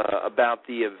about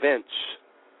the events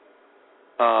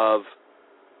of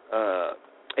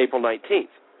April 19th.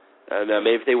 And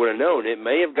maybe if they would have known, it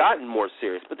may have gotten more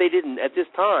serious. But they didn't. At this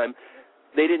time,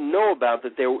 they didn't know about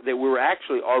that we were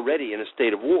actually already in a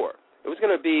state of war. It was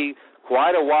going to be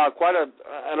quite a while,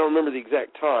 I don't remember the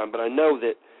exact time, but I know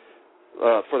that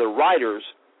for the writers,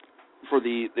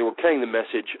 they were carrying the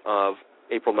message of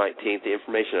April 19th, the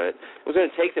information on it. It was going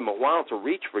to take them a while to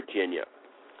reach Virginia.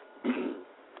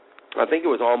 I think it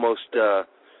was almost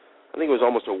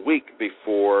a week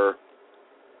before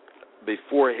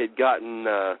it had gotten,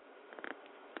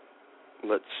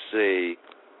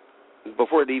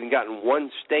 before it had even gotten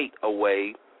one state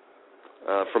away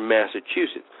from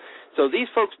Massachusetts. So these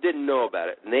folks didn't know about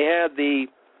it, and they had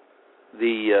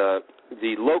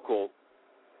the local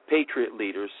patriot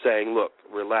leaders saying, "Look,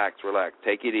 relax,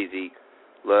 take it easy.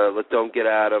 Let's don't get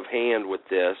out of hand with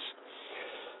this."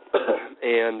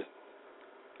 And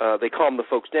they calmed the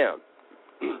folks down.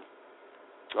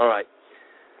 All right.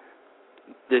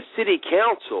 The city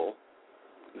council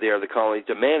there, the colony,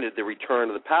 demanded the return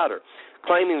of the powder,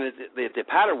 claiming that the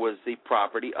powder was the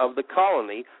property of the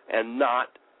colony and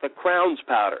not the Crown's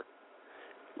powder.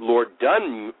 Lord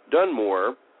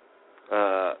Dunmore,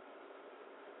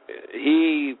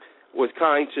 he was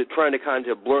trying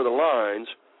to blur the lines,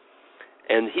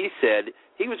 and he said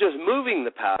he was just moving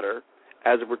the powder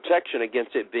as a protection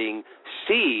against it being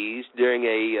seized during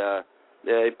a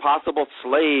possible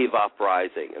slave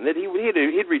uprising, and that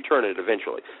he'd return it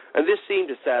eventually. And this seemed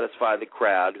to satisfy the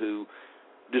crowd, who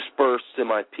dispersed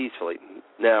semi-peacefully.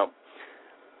 Now,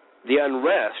 the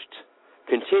unrest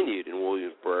continued in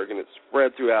Williamsburg, and it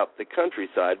spread throughout the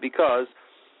countryside because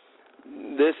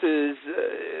this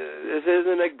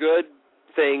isn't a good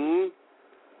thing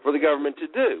for the government to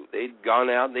do. They'd gone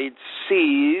out and they'd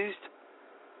seized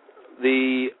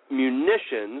the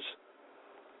munitions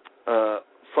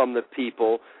from the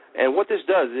people, and what this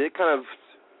does is it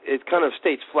kind of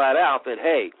states flat out that,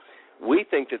 hey, we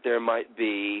think that there might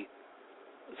be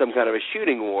some kind of a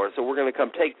shooting war, so we're going to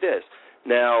come take this.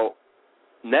 Now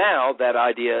that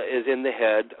idea is in the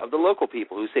head of the local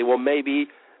people, who say, well, maybe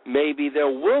there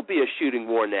will be a shooting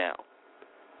war now.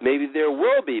 Maybe there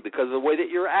will be, because of the way that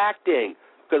you're acting,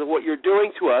 because of what you're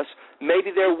doing to us.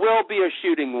 Maybe there will be a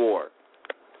shooting war.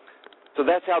 So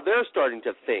that's how they're starting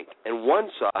to think. And one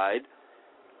side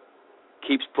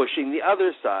keeps pushing the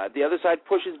other side. The other side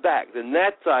pushes back. Then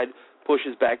that side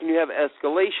pushes back, and you have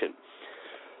escalation.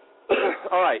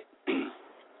 All right.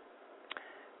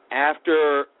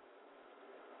 After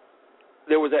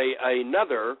there was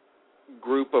another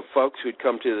group of folks who'd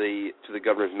come to the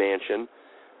governor's mansion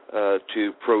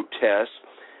to protest.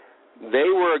 They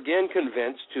were again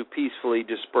convinced to peacefully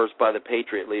disperse by the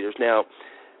patriot leaders. Now,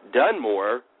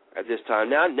 Dunmore, at this time,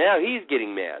 now he's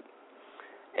getting mad.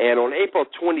 And on April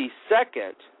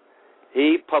 22nd,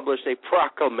 he published a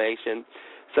proclamation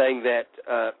saying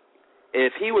that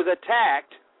if he was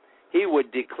attacked, he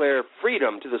would declare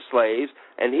freedom to the slaves,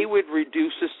 and he would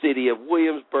reduce the city of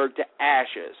Williamsburg to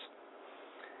ashes.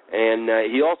 And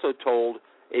he also told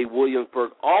a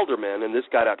Williamsburg alderman, and this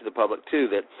got out to the public too,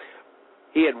 that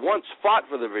he had once fought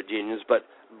for the Virginians, but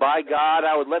by God,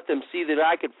 I would let them see that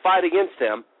I could fight against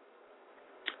them,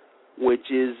 which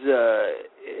is,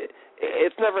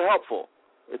 it's never helpful.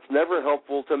 It's never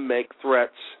helpful to make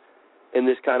threats in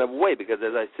this kind of way, because,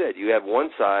 as I said, you have one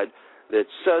side that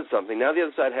says something. Now the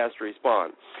other side has to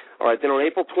respond. All right, then on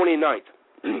April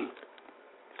 29th,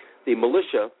 the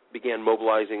militia began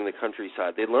mobilizing in the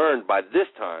countryside. They learned by this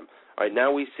time, all right,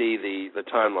 now we see the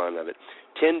timeline of it,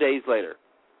 10 days later.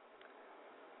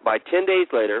 By 10 days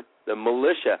later, the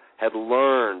militia had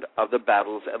learned of the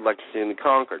battles at Lexington and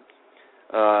Concord.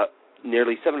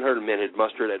 Nearly 700 men had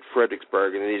mustered at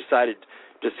Fredericksburg, and they decided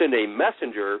to send a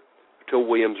messenger to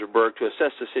Williamsburg to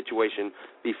assess the situation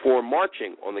before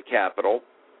marching on the capital.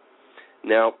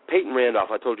 Now, Peyton Randolph,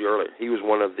 I told you earlier, he was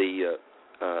one of the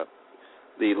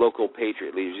local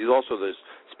patriot leaders. He's also the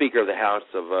Speaker of the House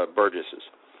of Burgesses.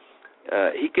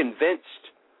 He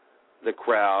convinced the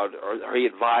crowd, or he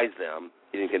advised them,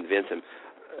 he didn't convince them,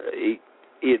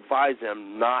 he advised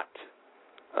them not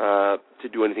to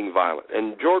do anything violent.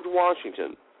 And George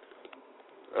Washington,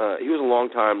 he was a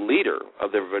longtime leader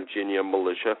of the Virginia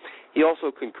militia. He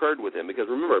also concurred with him, because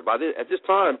remember, at this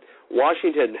time,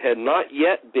 Washington had not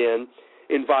yet been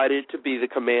invited to be the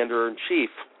commander-in-chief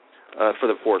for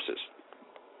the forces.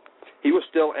 He was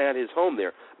still at his home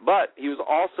there, but he was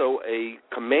also a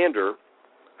commander,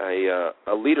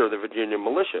 a leader of the Virginia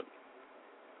militia.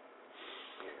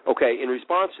 Okay, in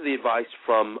response to the advice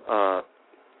from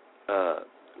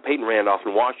Peyton Randolph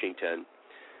in Washington,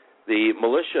 the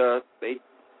militia,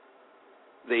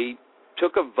 they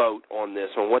took a vote on this,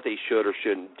 on what they should or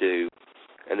shouldn't do,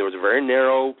 and there was a very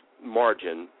narrow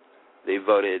margin they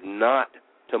voted not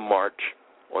to march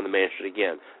on the mansion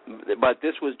again. But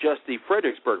this was just the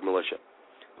Fredericksburg militia,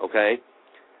 okay?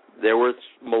 There was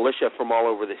militia from all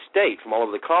over the state, from all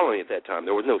over the colony at that time.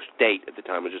 There was no state at the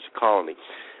time. It was just a colony.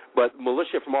 But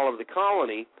militia from all over the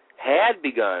colony had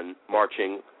begun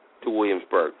marching to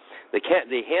Williamsburg. The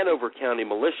Hanover County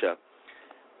militia,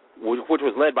 which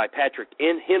was led by Patrick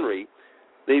N. Henry,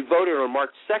 they voted on March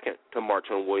 2nd to march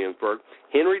on Williamsburg.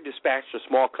 Henry dispatched a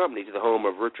small company to the home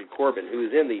of Richard Corbin, who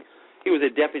was he was a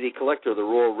deputy collector of the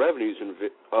Royal Revenues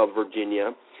of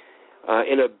Virginia,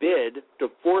 in a bid to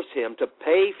force him to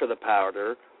pay for the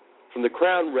powder from the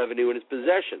Crown revenue in his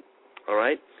possession. All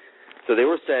right? So they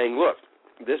were saying, look,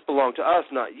 this belonged to us,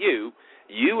 not you.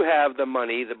 You have the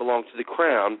money that belongs to the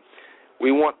Crown.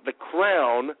 We want the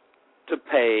Crown to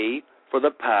pay for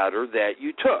the powder that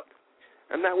you took.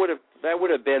 And that would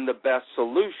have been the best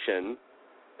solution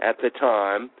at the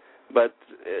time, but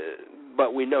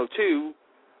we know, too,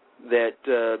 that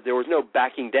there was no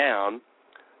backing down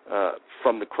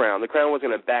from the Crown. The Crown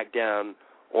wasn't going to back down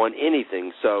on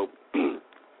anything. So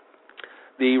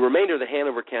the remainder of the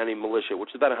Hanover County militia, which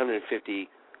is about 150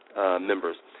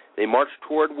 members, they marched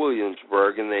toward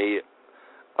Williamsburg, and they,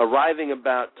 arriving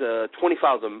about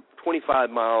 25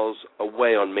 miles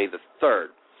away on May the 3rd.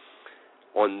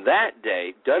 On that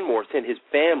day, Dunmore sent his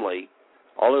family,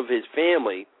 all of his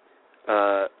family,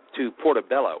 to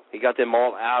Portobello. He got them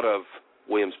all out of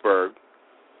Williamsburg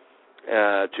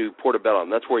to Portobello,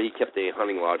 and that's where he kept a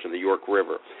hunting lodge on the York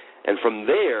River. And from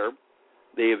there,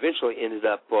 they eventually ended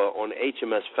up on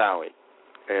HMS Fowey,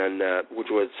 and which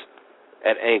was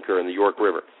at anchor in the York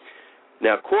River.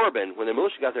 Now, Corbin, when the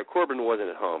militia got there, Corbin wasn't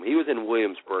at home. He was in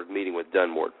Williamsburg meeting with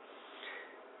Dunmore.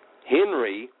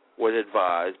 Henry was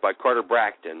advised by Carter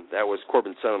Bracton, that was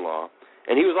Corbin's son-in-law,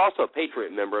 and he was also a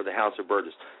Patriot member of the House of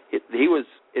Burgess. He was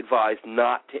advised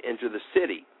not to enter the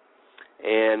city.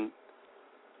 And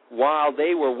while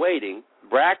they were waiting,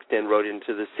 Braxton rode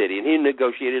into the city, and he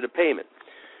negotiated a payment.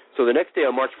 So the next day,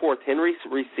 on March 4th, Henry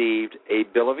received a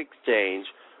bill of exchange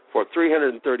for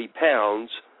 330 pounds,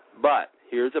 but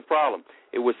here's the problem.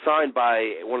 It was signed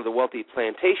by one of the wealthy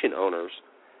plantation owners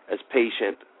as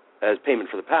payment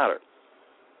for the powder.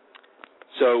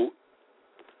 So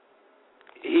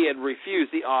he had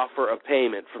refused the offer of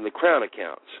payment from the Crown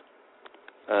accounts.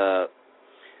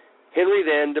 Henry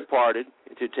then departed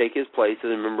to take his place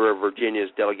as a member of Virginia's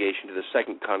delegation to the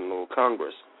Second Continental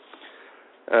Congress,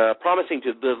 promising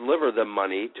to deliver the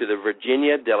money to the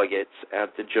Virginia delegates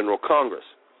at the General Congress.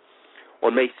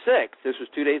 On May 6th, this was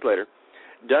 2 days later,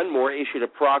 Dunmore issued a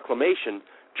proclamation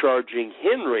charging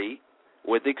Henry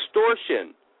with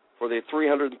extortion for the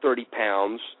 330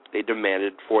 pounds they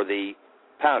demanded for the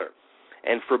powder,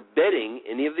 and forbidding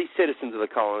any of the citizens of the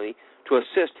colony to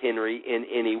assist Henry in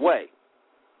any way.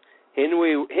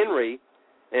 Henry,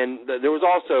 and there was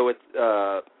also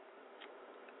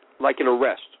like an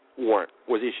arrest warrant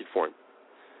was issued for him.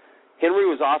 Henry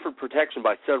was offered protection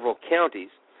by several counties,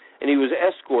 and he was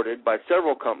escorted by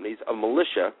several companies of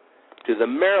militia to the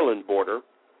Maryland border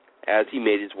as he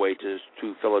made his way to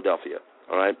Philadelphia.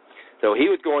 All right, so he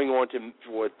was going on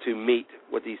to meet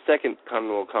with the Second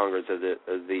Continental Congress as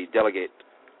the delegate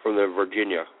from the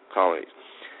Virginia colonies.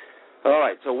 All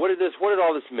right, so what did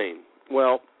all this mean?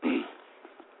 Well,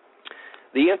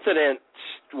 the incident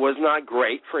was not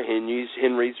great for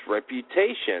Henry's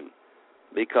reputation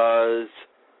because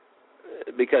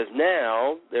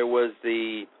now there was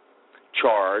the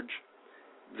charge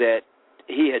that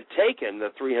he had taken the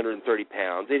 330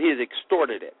 pounds, that he had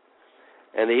extorted it,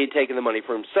 and that he had taken the money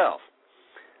for himself.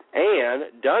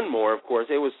 And Dunmore, of course,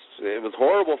 it was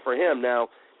horrible for him. Now,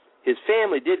 his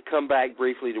family did come back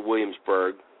briefly to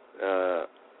Williamsburg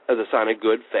as a sign of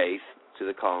good faith to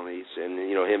the colonies, and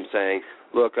him saying,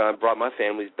 "Look, I brought my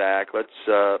families back. Let's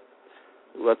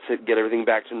get everything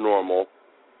back to normal."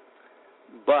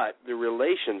 But the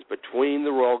relations between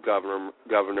the royal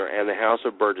governor and the House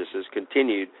of Burgesses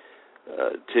continued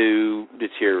to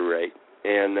deteriorate.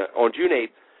 And on June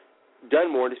 8th,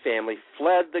 Dunmore and his family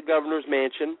fled the governor's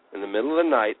mansion in the middle of the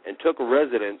night and took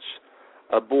residence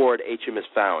aboard HMS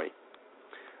Fowey.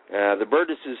 The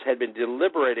Burgesses had been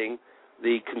deliberating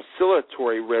the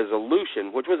conciliatory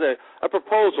resolution, which was a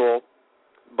proposal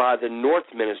by the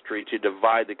North Ministry to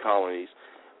divide the colonies.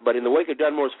 But in the wake of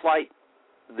Dunmore's flight,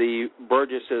 the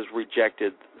Burgesses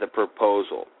rejected the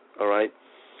proposal, all right?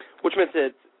 Which meant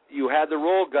that you had the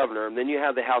royal governor, and then you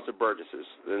had the House of Burgesses,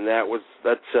 and that's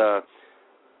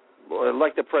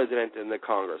like the president and the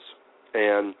Congress.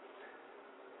 And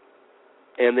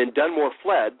then Dunmore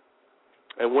fled,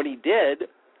 and when he did,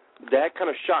 that kind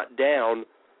of shot down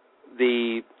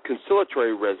the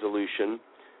conciliatory resolution,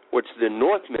 which the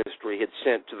North Ministry had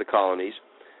sent to the colonies,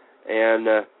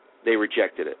 and they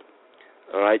rejected it.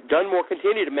 All right. Dunmore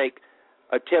continued to make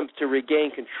attempts to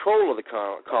regain control of the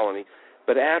colony,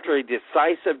 but after a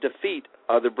decisive defeat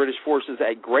of the British forces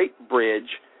at Great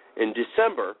Bridge in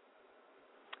December,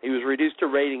 he was reduced to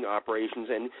raiding operations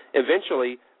and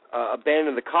eventually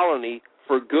abandoned the colony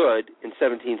for good in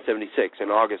 1776, in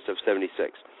August of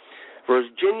 76.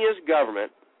 Virginia's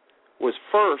government was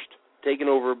first taken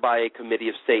over by a committee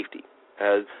of safety.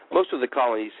 Most of the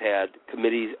colonies had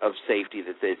committees of safety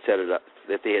that they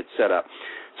had set up.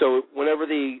 So whenever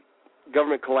the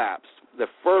government collapsed, the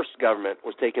first government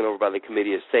was taken over by the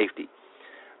committee of safety,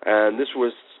 and this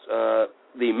was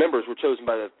the members were chosen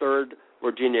by the Third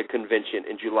Virginia Convention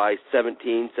in July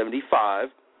 1775,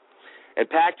 and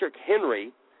Patrick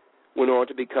Henry went on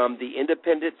to become the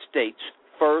independent state's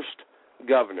first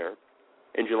governor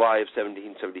in July of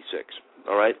 1776.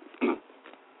 All right.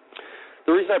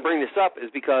 The reason I bring this up is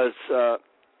because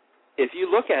if you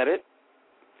look at it,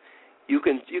 you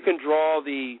can draw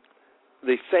the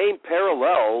same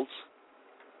parallels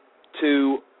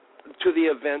to the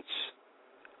events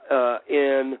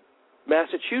in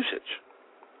Massachusetts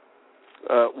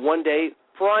one day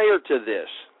prior to this.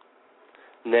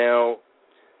 Now,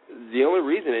 the only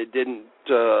reason it didn't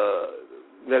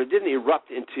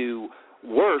erupt into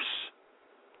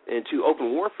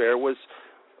open warfare was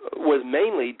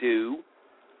mainly due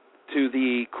to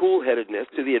the cool-headedness,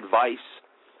 to the advice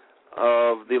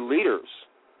of the leaders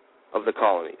of the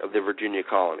colony, of the Virginia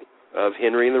colony, of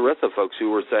Henry and the rest of the folks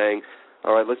who were saying,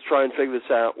 all right, let's try and figure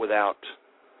this out without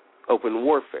open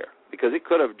warfare, because it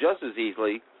could have just as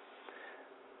easily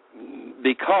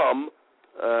become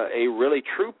a really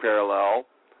true parallel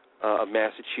of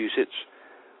Massachusetts.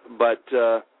 But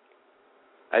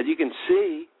as you can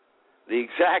see, the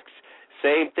exact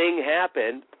same thing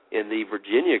happened in the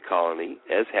Virginia colony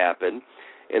as happened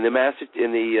in the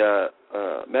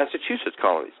Massachusetts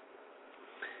colonies.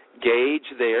 Gage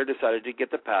there decided to get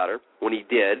the powder. When he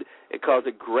did, it caused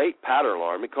a great powder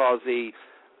alarm. It caused the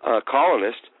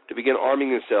colonists to begin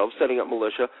arming themselves, setting up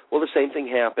militia. Well, the same thing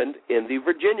happened in the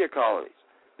Virginia colonies,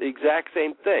 the exact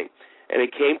same thing. And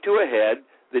it came to a head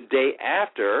the day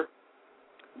after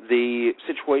the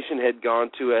situation had gone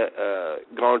to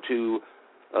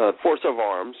force of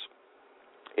arms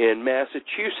in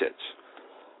Massachusetts.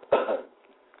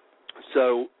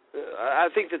 So I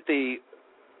think that the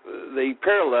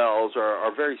parallels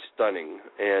are very stunning,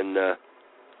 and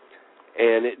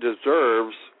it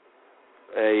deserves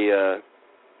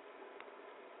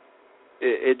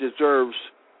it deserves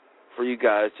for you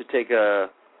guys to take a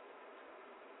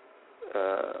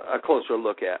closer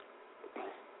look at.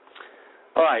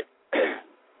 All right.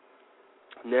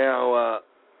 Now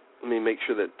let me make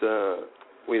sure that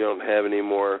we don't have any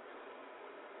more.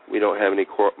 We don't have any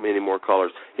more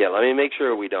callers. Yeah, let me make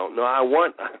sure we don't. No, I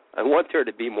want there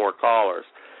to be more callers.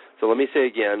 So let me say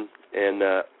again, and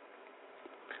I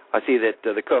see that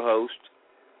the co-host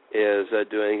is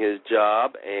doing his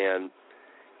job and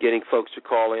getting folks to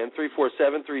call in,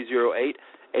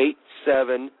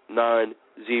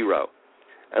 347-308-8790.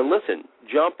 And listen,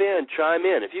 jump in, chime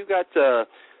in. If you've got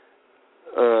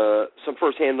some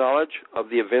firsthand knowledge of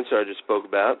the events that I just spoke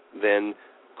about, then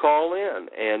call in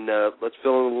and let's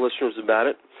fill in the listeners about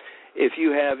it. If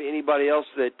you have anybody else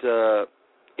that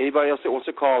wants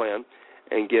to call in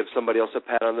and give somebody else a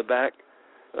pat on the back,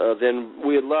 then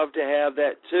we'd love to have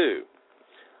that too.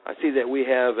 I see that we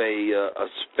have a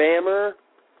spammer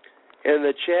in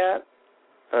the chat.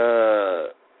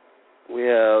 We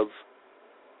have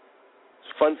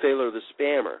Fun Sailor the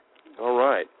Spammer. All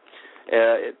right.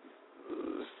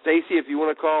 Stacy, if you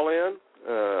want to call in,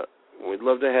 we'd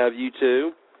love to have you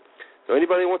too. So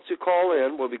anybody who wants to call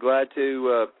in, we'll be glad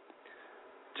to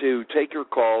take your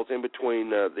calls in between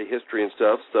the history and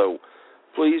stuff. So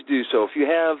please do so. If you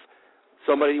have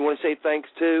somebody you want to say thanks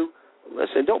to,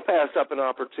 listen, don't pass up an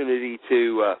opportunity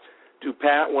to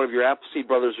pat one of your Appleseed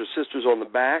brothers or sisters on the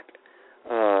back,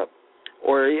 or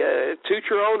toot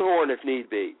your own horn if need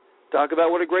be. Talk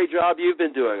about what a great job you've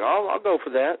been doing. I'll go for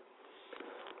that.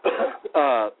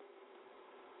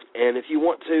 And if you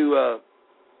want to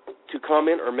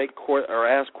comment or or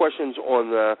ask questions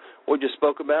on what we just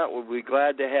spoke about, we'll be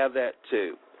glad to have that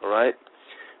too. All right.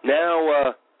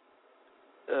 Now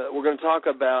we're going to talk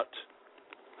about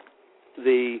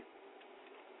the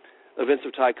events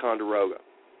of Ticonderoga.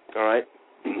 All right.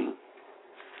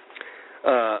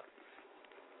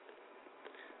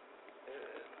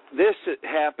 This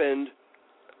happened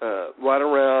right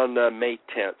around May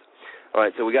 10th. All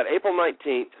right, so we got April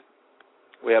 19th.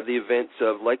 We have the events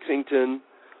of Lexington,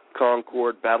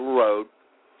 Concord, Battle Road.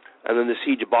 and then the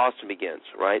siege of Boston begins,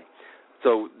 right?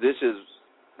 So this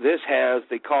has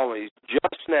the colonies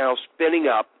just now spinning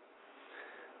up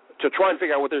to try and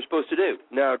figure out what they're supposed to do.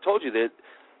 Now, I told you that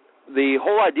the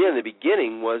whole idea in the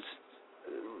beginning was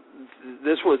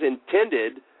this was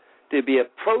intended to be a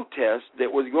protest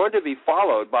that was going to be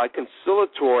followed by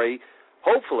conciliatory,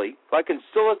 hopefully, by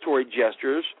conciliatory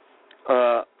gestures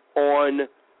on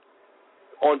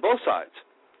both sides.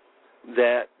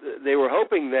 That they were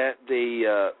hoping that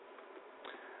the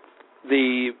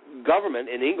government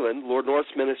in England, Lord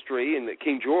North's ministry and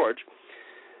King George,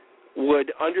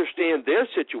 would understand their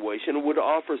situation and would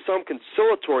offer some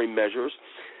conciliatory measures.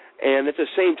 And at the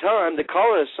same time, the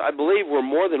colonists, I believe, were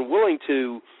more than willing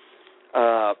to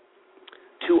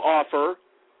offer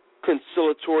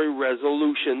conciliatory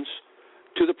resolutions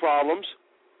to the problems,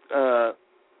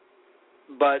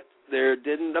 but there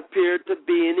didn't appear to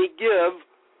be any give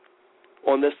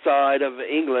on the side of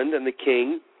England and the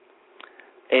king.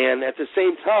 And at the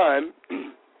same time,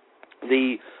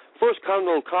 the First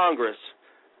Continental Congress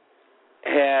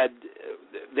had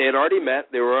already met,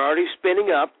 they were already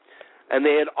spinning up, and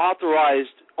they had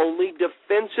authorized only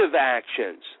defensive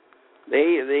actions.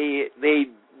 They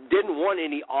didn't want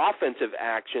any offensive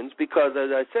actions because,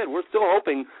 as I said, we're still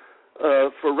hoping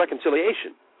for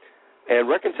reconciliation. And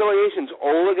reconciliation's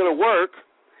only going to work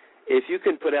if you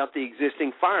can put out the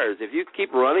existing fires. If you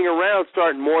keep running around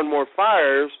starting more and more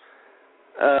fires,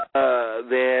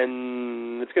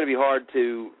 then it's going to be hard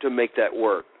to make that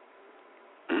work.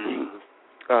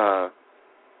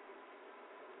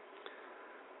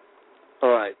 All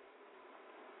right.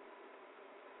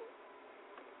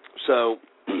 So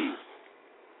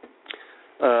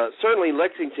certainly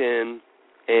Lexington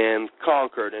and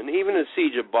Concord, and even the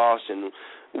siege of Boston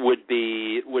would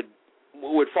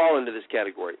fall into this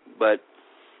category. But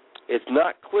it's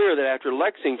not clear that after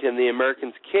Lexington the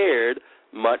Americans cared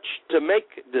much to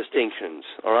make distinctions.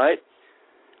 All right.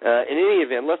 In any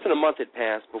event, less than a month had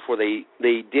passed before they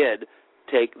did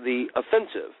take the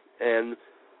offensive, and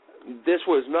this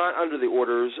was not under the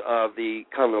orders of the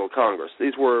Continental Congress.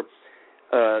 These were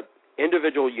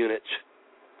individual units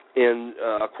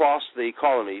across the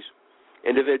colonies,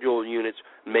 individual units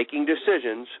making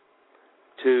decisions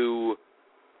to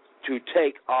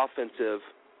take offensive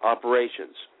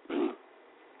operations.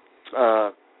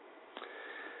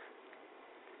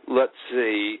 Let's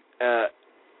see.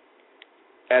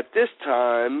 At this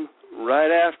time,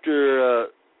 right after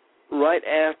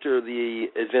the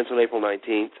events on April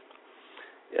 19th,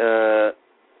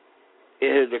 it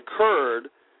had occurred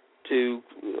to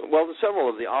several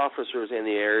of the officers in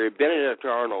the area. Benedict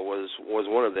Arnold was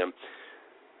one of them.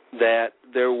 That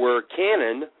there were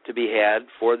cannon to be had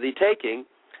for the taking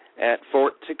at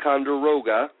Fort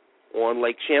Ticonderoga on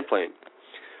Lake Champlain.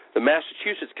 The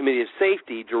Massachusetts Committee of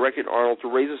Safety directed Arnold to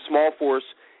raise a small force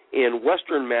in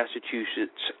western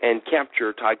Massachusetts and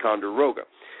capture Ticonderoga.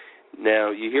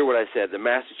 Now, you hear what I said. The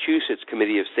Massachusetts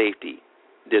Committee of Safety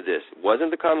did this. It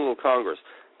wasn't the Continental Congress.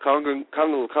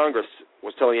 Continental Congress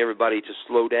was telling everybody to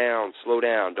slow down,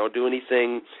 don't do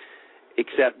anything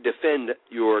except defend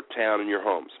your town and your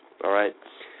homes, all right?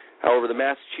 However, the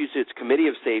Massachusetts Committee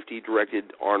of Safety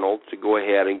directed Arnold to go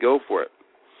ahead and go for it.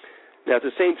 Now, at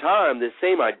the same time, this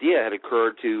same idea had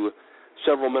occurred to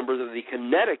several members of the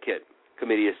Connecticut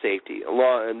Committee of Safety,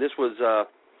 and this was,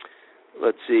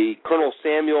 Colonel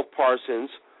Samuel Parsons,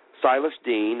 Silas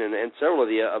Dean, and several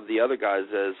of the other guys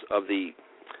of the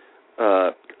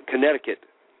Connecticut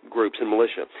groups and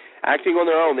militia. Acting on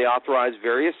their own, they authorized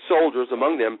various soldiers,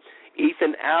 among them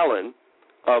Ethan Allen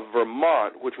of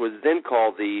Vermont, which was then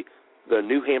called the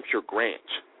New Hampshire Grant,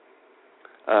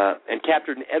 and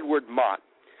Captain Edward Mott,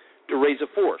 to raise a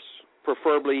force,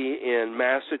 preferably in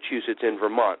Massachusetts and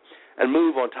Vermont, and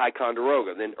move on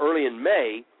Ticonderoga. Then early in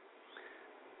May,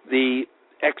 the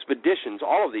expeditions,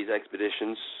 all of these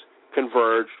expeditions,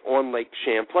 converged on Lake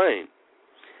Champlain.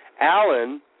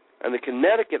 Allen and the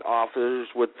Connecticut officers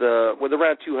with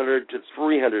around 200 to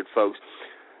 300 folks.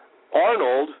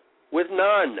 Arnold with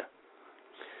none.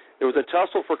 There was a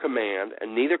tussle for command,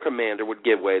 and neither commander would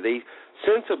give way. They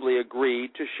sensibly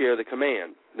agreed to share the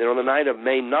command. Then on the night of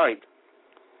May 9th,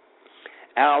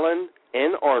 Allen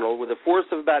and Arnold, with a force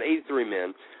of about 83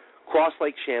 men, crossed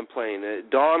Lake Champlain. At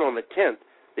dawn on the 10th,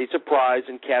 they surprised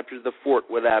and captured the fort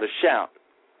without a shout.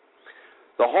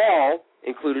 The haul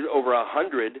included over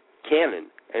 100 cannon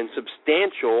and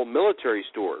substantial military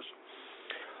stores.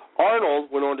 Arnold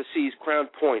went on to seize Crown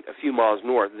Point a few miles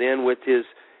north. Then, with his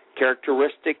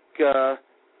characteristic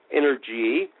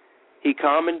energy, he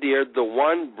commandeered the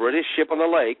one British ship on the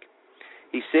lake.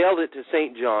 He sailed it to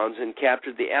St. John's and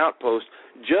captured the outpost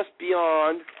just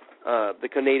beyond the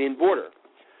Canadian border.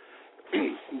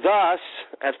 Thus,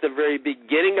 at the very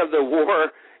beginning of the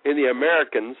war in the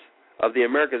Americans,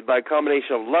 by a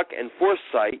combination of luck and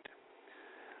foresight,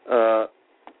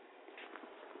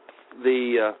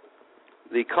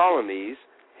 the colonies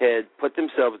had put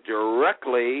themselves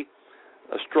directly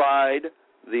astride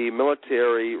the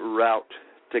military route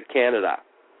to Canada.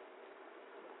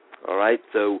 All right,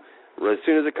 so as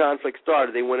soon as the conflict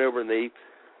started, they went over and they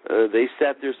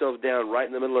sat themselves down right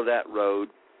in the middle of that road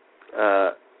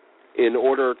in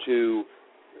order to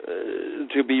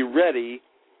be ready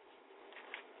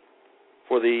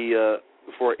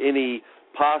for any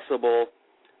possible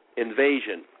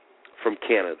invasion from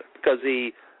Canada, because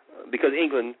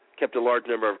England kept a large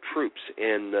number of troops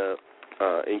in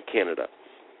Canada.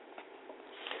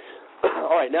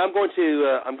 All right, now I'm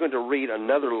going to read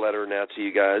another letter now to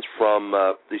you guys from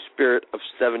the Spirit of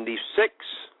 76.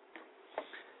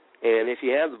 And if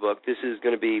you have the book, this is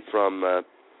going to be from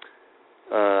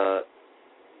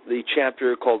the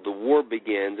chapter called "The War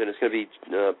Begins," and it's going to be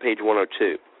page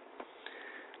 102.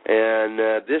 And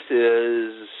this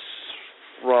is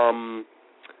from,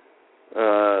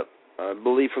 I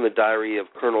believe, from the diary of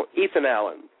Colonel Ethan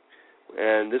Allen.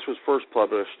 And this was first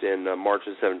published in March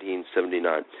of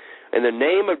 1779. In the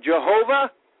name of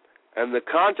Jehovah and the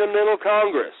Continental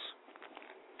Congress,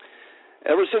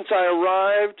 ever since I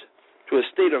arrived to a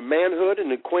state of manhood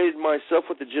and acquainted myself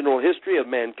with the general history of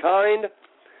mankind,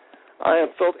 I have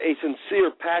felt a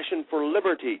sincere passion for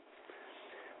liberty.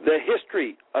 The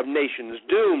history of nations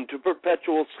doomed to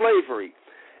perpetual slavery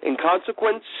in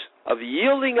consequence of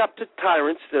yielding up to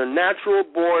tyrants their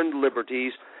natural-born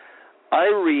liberties, I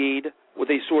read with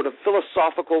a sort of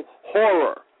philosophical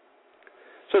horror.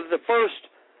 So that the first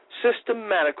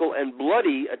systematical and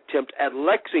bloody attempt at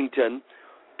Lexington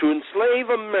to enslave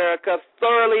America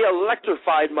thoroughly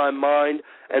electrified my mind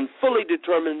and fully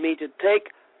determined me to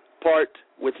take part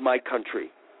with my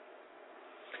country.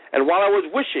 And while I was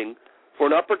wishing for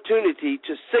an opportunity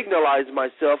to signalize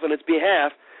myself in its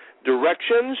behalf,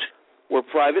 directions were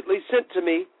privately sent to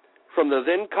me from the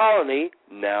then colony,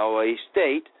 now a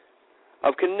state,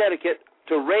 of Connecticut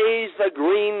to raise the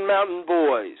Green Mountain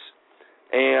Boys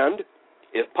and,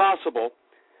 if possible,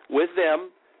 with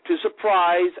them to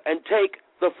surprise and take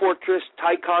the fortress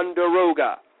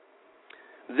Ticonderoga.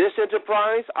 This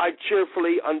enterprise I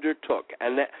cheerfully undertook,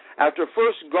 and after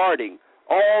first guarding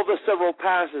all the several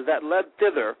passes that led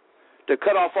thither to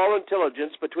cut off all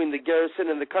intelligence between the garrison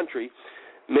and the country,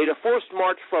 made a forced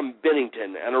march from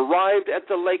Bennington and arrived at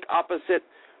the lake opposite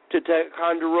to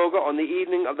Ticonderoga on the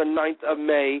evening of the 9th of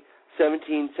May,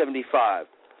 1775.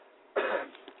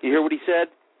 You hear what he said?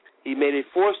 He made a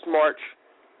forced march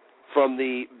from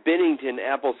the Bennington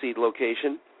Appleseed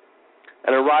location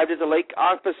and arrived at the lake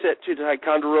opposite to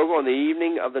Ticonderoga on the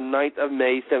evening of the 9th of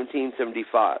May,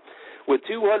 1775, with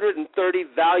 230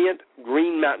 valiant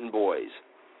Green Mountain Boys.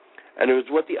 And it was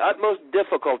with the utmost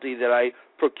difficulty that I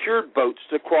procured boats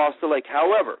to cross the lake.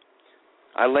 However,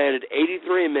 I landed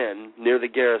 83 men near the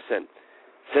garrison,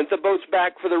 sent the boats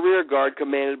back for the rear guard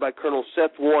commanded by Colonel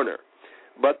Seth Warner.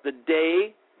 But the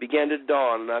day began to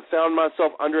dawn, and I found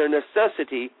myself under a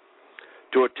necessity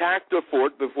to attack the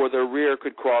fort before the rear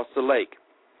could cross the lake.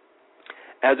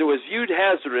 As it was viewed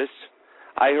hazardous,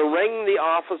 I harangued the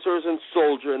officers and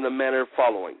soldiers in the manner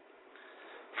following.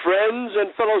 Friends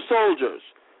and fellow soldiers,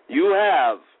 you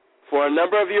have, for a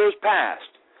number of years past,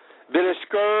 been a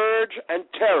scourge and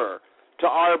terror to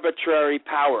arbitrary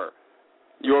power.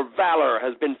 Your valor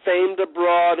has been famed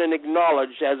abroad and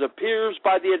acknowledged, as appears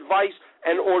by the advice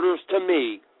and orders to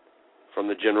me from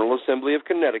the General Assembly of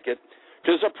Connecticut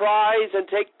to surprise and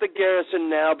take the garrison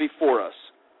now before us.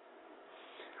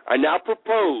 I now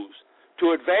propose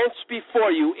to advance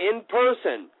before you in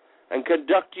person and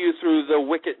conduct you through the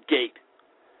wicket gate,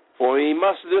 for we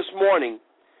must this morning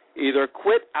either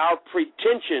quit our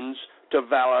pretensions to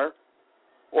valor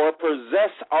or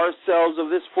possess ourselves of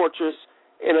this fortress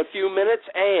in a few minutes,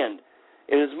 and,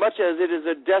 inasmuch as it is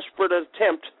a desperate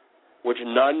attempt which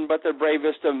none but the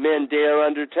bravest of men dare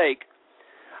undertake,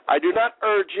 I do not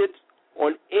urge it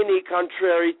on any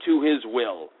contrary to his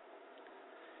will.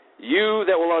 You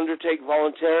that will undertake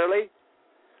voluntarily,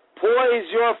 poise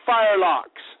your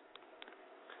firelocks.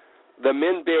 The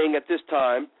men being at this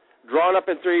time drawn up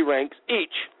in 3 ranks,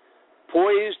 each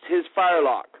poised his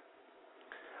firelock.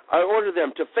 I ordered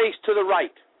them to face to the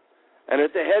right, and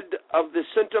at the head of the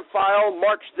center file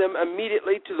marched them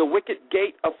immediately to the wicket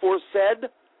gate aforesaid,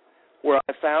 where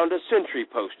I found a sentry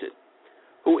posted,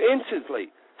 who instantly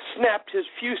snapped his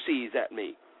fusees at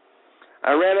me.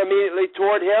 I ran immediately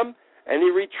toward him, and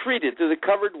he retreated through the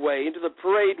covered way into the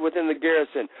parade within the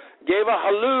garrison, gave a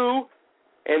halloo,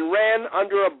 and ran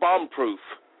under a bomb-proof.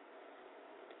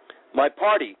 My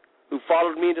party, who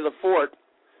followed me into the fort,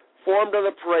 formed on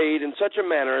the parade in such a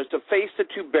manner as to face the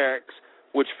two barracks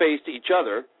which faced each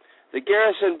other. The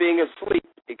garrison being asleep,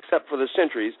 except for the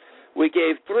sentries, we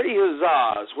gave 3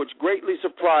 huzzas, which greatly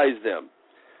surprised them.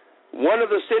 One of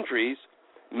the sentries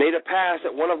made a pass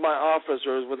at one of my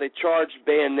officers with a charged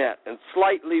bayonet and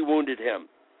slightly wounded him.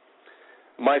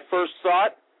 My first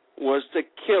thought was to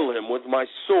kill him with my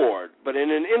sword, but in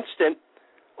an instant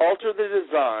altered the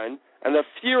design and the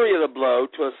fury of the blow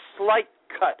to a slight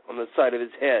cut on the side of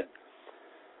his head,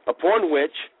 upon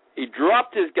which he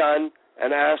dropped his gun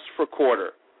and asked for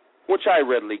quarter, which I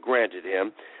readily granted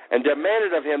him, and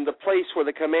demanded of him the place where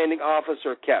the commanding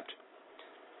officer kept.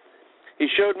 He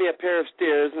showed me a pair of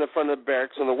stairs in the front of the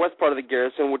barracks on the west part of the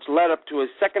garrison, which led up to a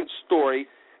second story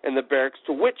in the barracks,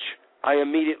 to which I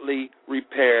immediately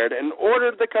repaired and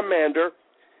ordered the commander,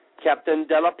 Captain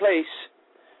de la Place,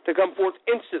 to come forth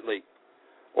instantly,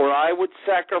 or I would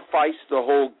sacrifice the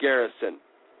whole garrison.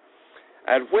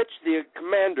 At which the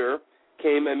commander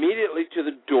came immediately to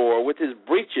the door with his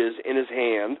breeches in his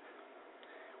hand.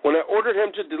 When I ordered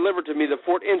him to deliver to me the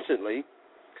fort instantly,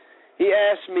 he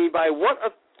asked me by what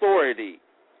authority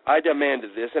I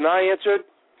demanded this, and I answered,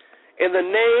 in the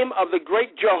name of the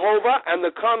great Jehovah and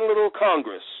the Continental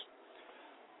Congress.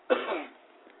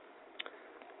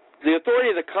 The authority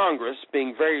of the Congress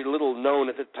being very little known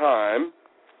at the time,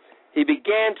 he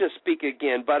began to speak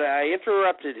again, but I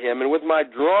interrupted him, and with my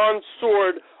drawn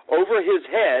sword over his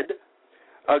head,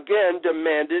 again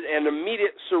demanded an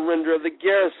immediate surrender of the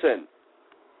garrison,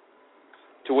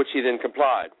 to which he then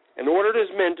complied, and ordered his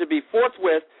men to be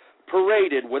forthwith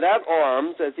paraded without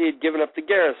arms as he had given up the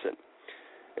garrison.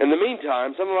 In the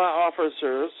meantime, some of my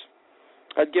officers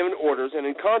had given orders, and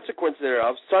in consequence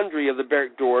thereof, sundry of the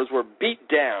barrack doors were beat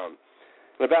down,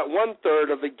 and about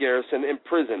 1/3 of the garrison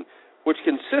imprisoned, which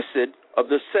consisted of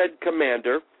the said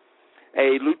commander,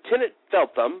 a Lieutenant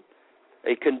Feltham,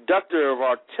 a conductor of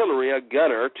artillery, a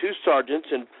gunner, 2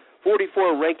 sergeants, and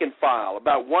 44 rank and file,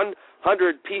 about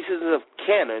 100 pieces of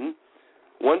cannon,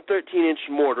 1 13-inch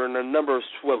mortar, and a number of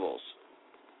swivels.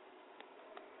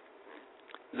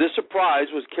 This surprise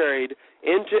was carried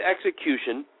into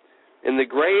execution in the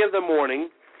gray of the morning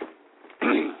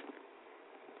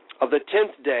of the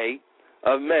 10th day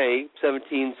of May,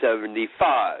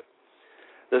 1775.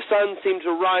 The sun seemed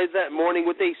to rise that morning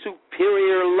with a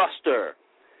superior luster,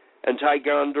 and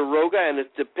Ticonderoga and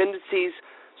its dependencies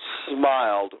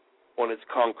smiled on its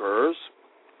conquerors,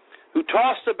 who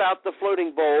tossed about the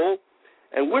floating bowl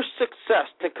and wished success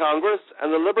to Congress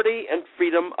and the liberty and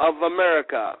freedom of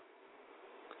America.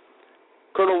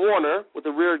 Colonel Warner, with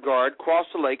the rear guard,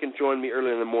 crossed the lake and joined me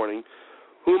early in the morning,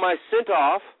 whom I sent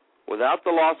off, without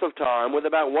the loss of time, with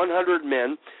about 100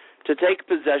 men, to take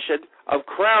possession of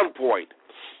Crown Point,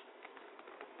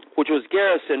 which was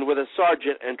garrisoned with a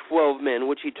sergeant and 12 men,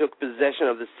 which he took possession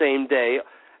of the same day,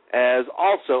 as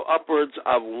also upwards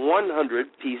of 100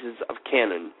 pieces of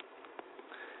cannon.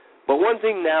 But one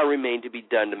thing now remained to be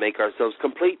done to make ourselves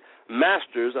complete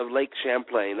masters of Lake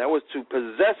Champlain. That was to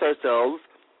possess ourselves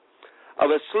of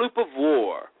a sloop of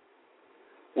war,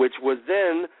 which was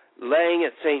then laying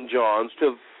at St. John's,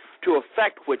 to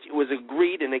effect which it was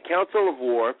agreed in a council of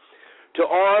war to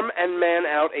arm and man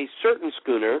out a certain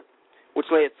schooner which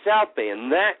lay at South Bay,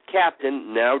 and that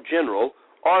Captain, now General,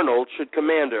 Arnold, should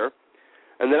command her,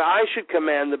 and that I should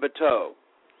command the bateau.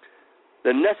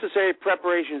 The necessary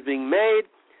preparations being made,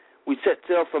 we set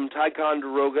sail from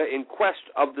Ticonderoga in quest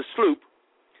of the sloop,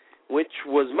 which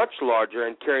was much larger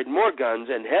and carried more guns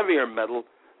and heavier metal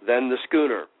than the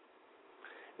schooner.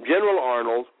 General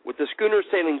Arnold, with the schooner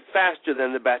sailing faster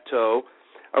than the bateau,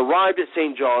 arrived at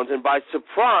St. John's, and by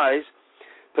surprise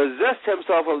possessed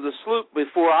himself of the sloop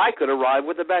before I could arrive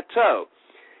with the bateau.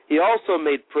 He also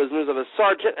made prisoners of a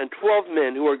sergeant and 12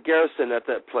 men who were garrisoned at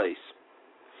that place.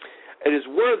 It is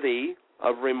worthy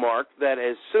of remark that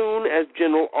as soon as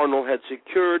General Arnold had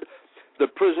secured the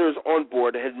prisoners on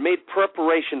board and had made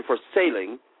preparation for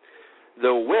sailing,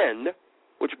 the wind,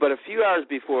 which but a few hours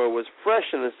before was fresh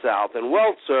in the south and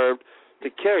well served to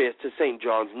carry us to St.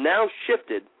 John's, now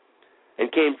shifted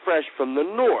and came fresh from the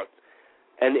north.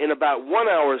 And in about 1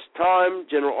 hour's time,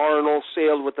 General Arnold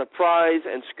sailed with the prize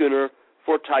and schooner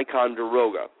for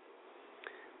Ticonderoga.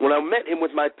 When I met him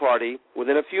with my party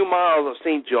within a few miles of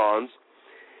St. John's,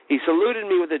 he saluted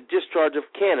me with a discharge of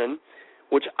cannon,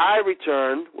 which I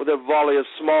returned with a volley of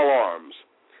small arms.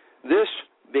 This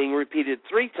being repeated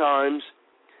 3 times,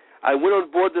 I went on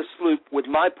board the sloop with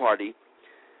my party,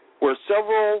 where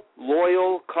several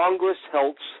loyal Congress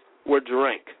healths were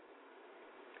drank.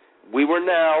 We were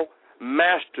now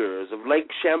masters of Lake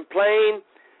Champlain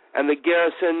and the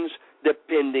garrisons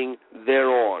depending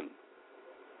thereon.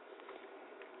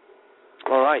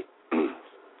 All right.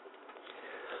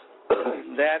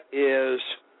 That is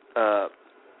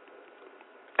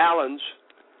Allen's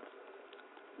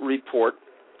report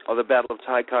of the Battle of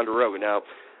Ticonderoga. Now,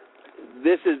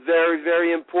 this is very,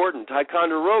 very important.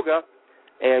 Ticonderoga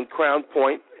and Crown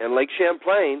Point and Lake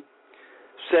Champlain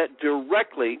set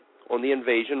directly on the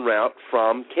invasion route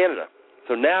from Canada.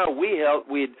 So now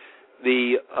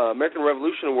the American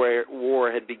Revolutionary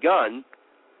War had begun,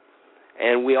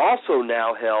 and we also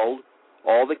now held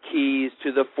all the keys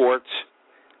to the forts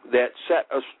that set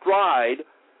astride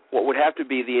what would have to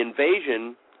be the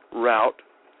invasion route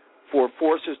for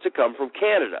forces to come from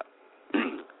Canada.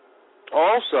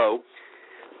 Also,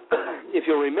 if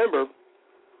you'll remember,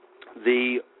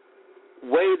 the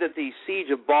way that the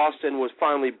siege of Boston was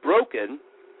finally broken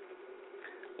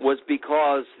was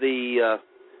because the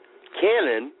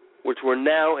cannon, which were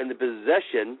now in the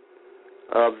possession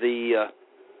of the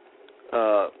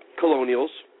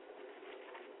colonials,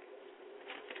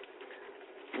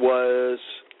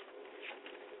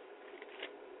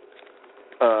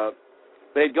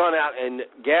 they had gone out and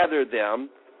gathered them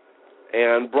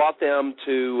and brought them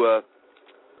to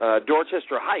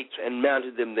Dorchester Heights and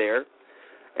mounted them there.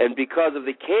 And because of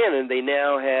the cannon, they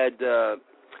now had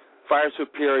fire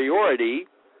superiority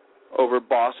over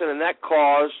Boston, and that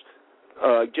caused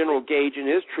General Gage and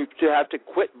his troops to have to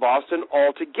quit Boston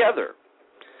altogether.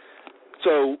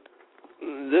 So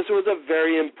this was a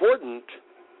very important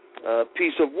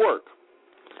piece of work.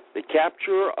 The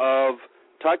capture of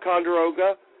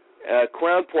Ticonderoga,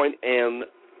 Crown Point, and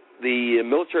the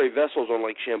military vessels on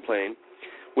Lake Champlain,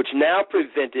 which now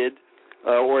prevented,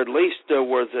 or at least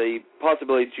was a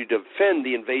possibility to defend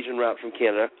the invasion route from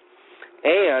Canada,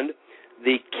 and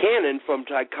the cannon from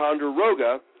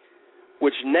Ticonderoga,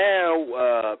 which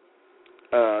now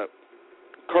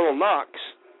Colonel Knox,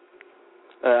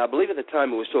 I believe at the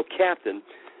time it was still captain,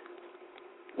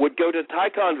 would go to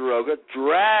Ticonderoga,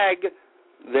 drag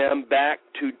them back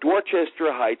to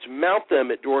Dorchester Heights, mount them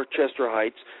at Dorchester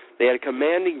Heights. They had a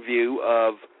commanding view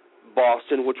of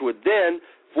Boston, which would then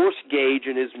force Gage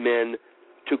and his men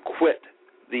to quit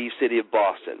the city of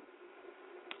Boston.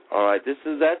 All right, that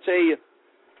is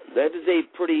a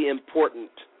pretty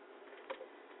important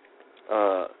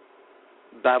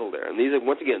battle there. And these are,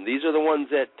 once again, these are the ones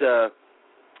that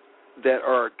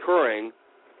are occurring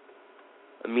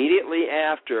immediately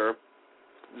after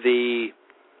the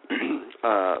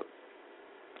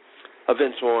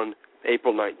events on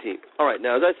April 19th. All right,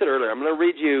 now, as I said earlier, I'm going to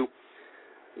read you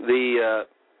the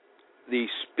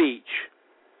speech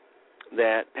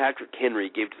that Patrick Henry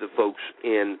gave to the folks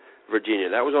in Virginia.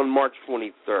 That was on March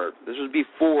 23rd. This was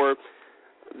before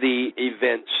the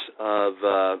events of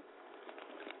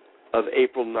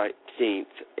April 19th.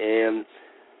 And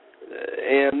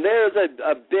there's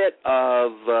a bit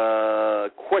of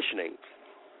questioning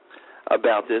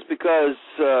about this because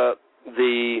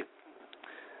the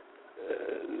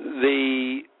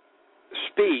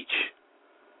speech,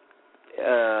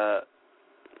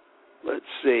 let's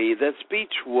see, that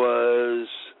speech was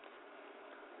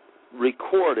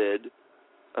recorded.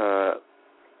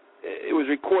 It was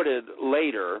recorded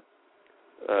later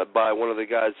by one of the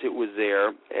guys who was there,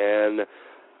 and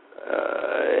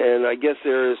I guess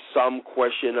there is some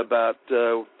question about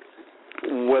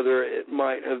whether it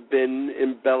might have been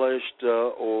embellished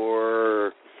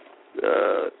or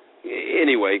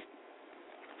anyway.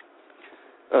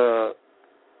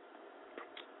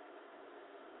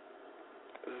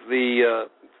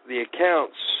 The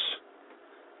accounts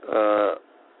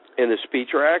in the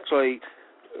speech are actually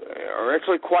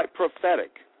quite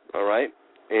prophetic. All right,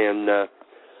 and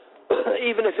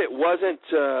even if it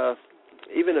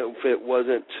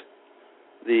wasn't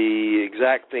the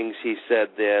exact things he said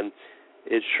then,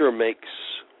 it sure makes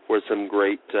for some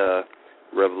great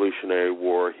Revolutionary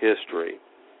War history.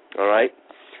 All right.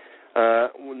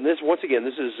 Once again,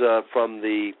 this is from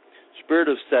the Spirit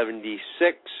of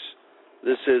 76.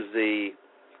 This is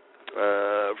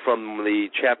from the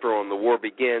chapter on The War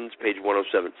Begins, page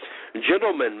 107.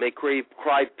 Gentlemen may cry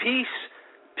peace,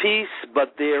 peace,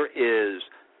 but there is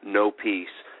no peace.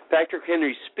 Patrick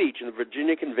Henry's speech in the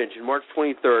Virginia Convention, March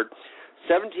 23rd,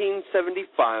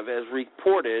 1775, as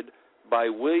reported by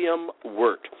William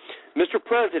Wirt. Mr.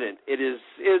 President, it is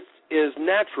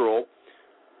natural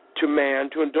to man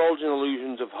to indulge in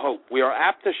illusions of hope. We are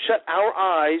apt to shut our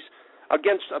eyes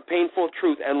against a painful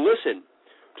truth and listen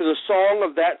to the song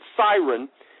of that siren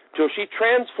till she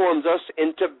transforms us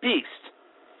into beast.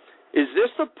 Is this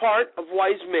the part of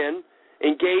wise men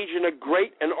engaged in a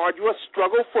great and arduous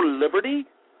struggle for liberty?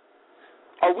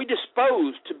 Are we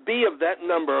disposed to be of that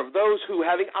number of those who,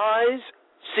 having eyes,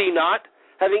 see not,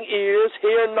 having ears,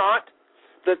 hear not,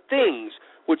 the things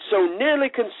which so nearly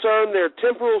concern their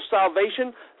temporal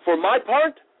salvation. For my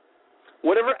part,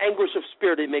 whatever anguish of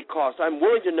spirit it may cost, I'm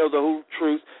willing to know the whole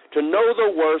truth, to know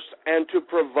the worst, and to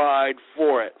provide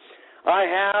for it. I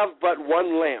have but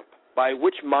one lamp by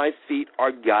which my feet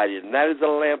are guided, and that is the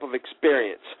lamp of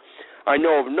experience. I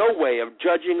know of no way of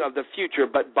judging of the future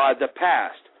but by the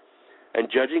past. And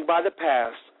judging by the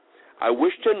past, I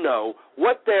wish to know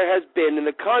what there has been in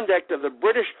the conduct of the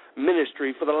British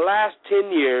ministry for the last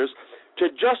 10 years to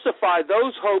justify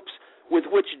those hopes with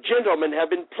which gentlemen have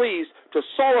been pleased to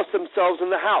solace themselves in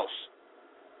the House.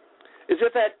 Is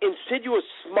it that insidious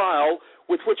smile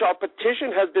with which our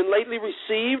petition has been lately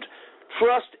received?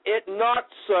 Trust it not,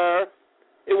 sir.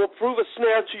 It will prove a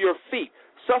snare to your feet.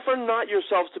 Suffer not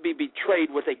yourselves to be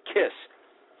betrayed with a kiss.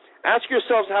 Ask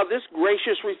yourselves how this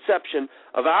gracious reception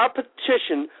of our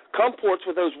petition comports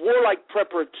with those warlike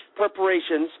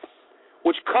preparations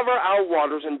which cover our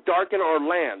waters and darken our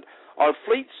land. Are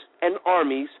fleets and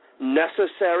armies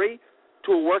necessary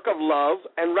to a work of love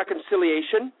and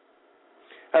reconciliation?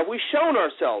 Have we shown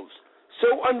ourselves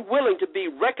so unwilling to be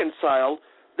reconciled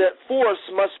that force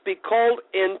must be called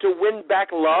in to win back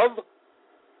love?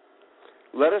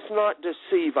 Let us not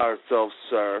deceive ourselves,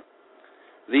 sir.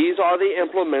 These are the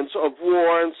implements of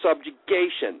war and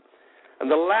subjugation, and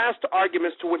the last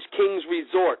arguments to which kings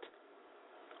resort.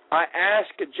 I ask,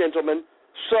 gentlemen,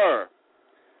 sir,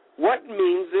 what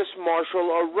means this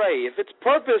martial array, if its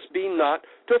purpose be not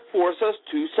to force us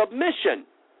to submission?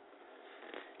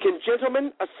 Can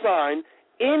gentlemen assign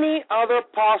any other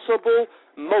possible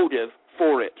motive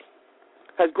for it?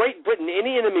 Has Great Britain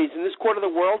any enemies in this quarter of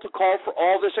the world to call for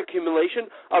all this accumulation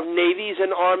of navies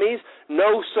and armies?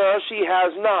 No, sir, she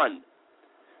has none.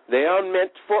 They are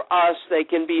meant for us. They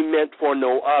can be meant for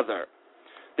no other.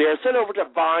 They are sent over to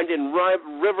bind and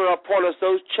river upon us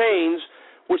those chains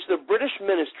which the British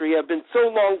ministry have been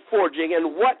so long forging,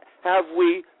 and what have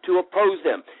we to oppose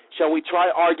them? Shall we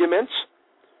try arguments?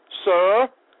 Sir,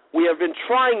 we have been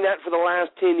trying that for the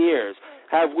last 10 years.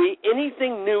 Have we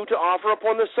anything new to offer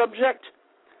upon the subject?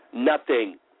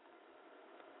 Nothing.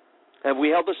 Have we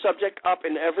held the subject up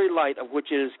in every light of which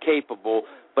it is capable,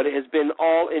 but it has been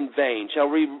all in vain? Shall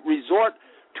we resort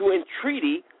to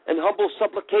entreaty and humble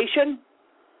supplication?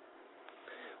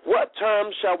 What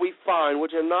terms shall we find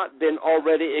which have not been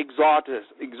already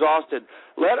exhausted?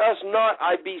 Let us not,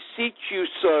 I beseech you,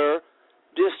 sir,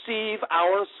 deceive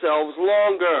ourselves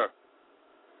longer.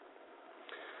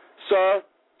 Sir,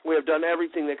 we have done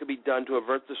everything that could be done to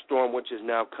avert the storm which is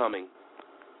now coming.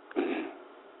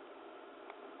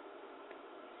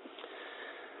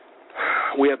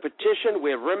 We have petitioned,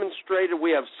 we have remonstrated,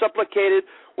 we have supplicated,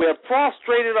 we have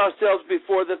prostrated ourselves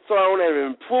before the throne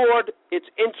and implored its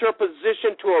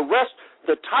interposition to arrest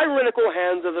the tyrannical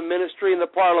hands of the ministry and the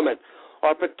Parliament.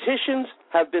 Our petitions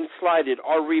have been slighted.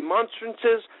 Our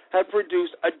remonstrances have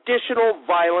produced additional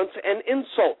violence and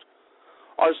insult.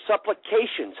 Our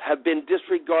supplications have been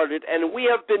disregarded, and we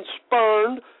have been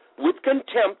spurned with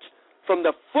contempt from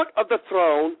the foot of the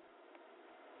throne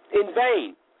in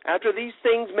vain. After these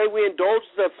things, may we indulge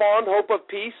the fond hope of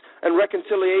peace and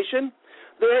reconciliation?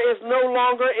 There is no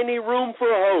longer any room for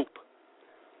hope.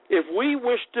 If we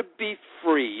wish to be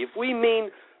free, if we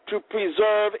mean to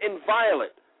preserve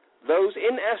inviolate those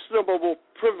inestimable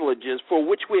privileges for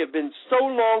which we have been so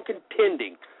long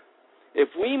contending, if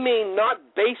we mean not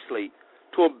basely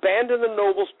to abandon the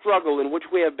noble struggle in which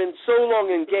we have been so long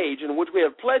engaged, in which we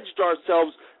have pledged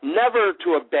ourselves never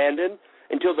to abandon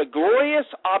until the glorious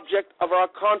object of our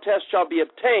contest shall be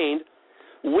obtained,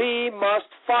 we must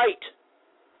fight.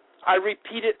 I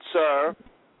repeat it, sir.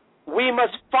 We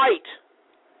must fight.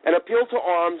 An appeal to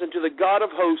arms and to the God of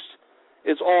hosts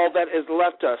is all that is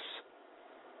left us.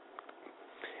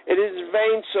 It is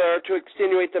vain, sir, to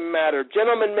extenuate the matter.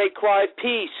 Gentlemen may cry,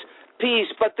 peace, peace,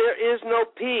 but there is no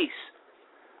peace.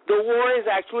 The war has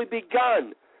actually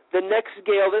begun. The next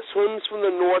gale that swims from the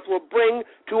north will bring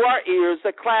to our ears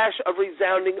the clash of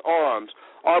resounding arms.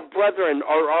 Our brethren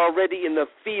are already in the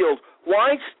field.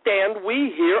 Why stand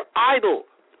we here idle?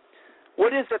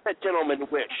 What is it that gentlemen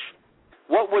wish?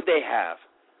 What would they have?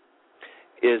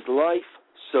 Is life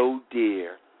so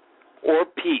dear, or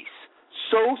peace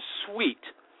so sweet,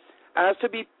 as to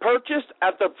be purchased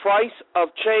at the price of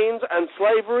chains and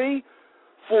slavery?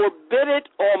 Forbid it,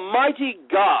 Almighty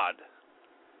God.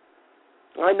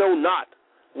 I know not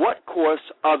what course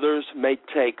others may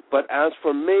take, but as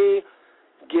for me,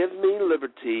 give me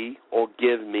liberty or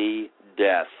give me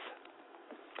death.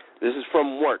 This is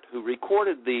from Wirt, who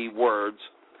recorded the words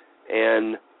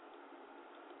and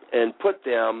put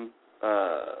them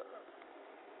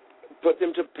put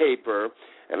them to paper.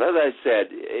 And as I said,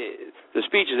 the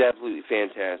speech is absolutely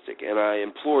fantastic, and I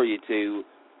implore you to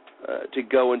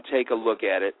go and take a look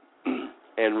at it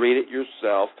and read it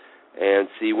yourself and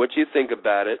see what you think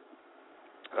about it.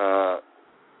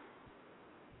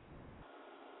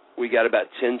 We got about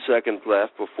 10 seconds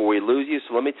left before we lose you,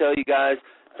 so let me tell you guys,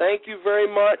 thank you very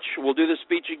much. We'll do the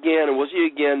speech again, and we'll see you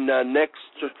again next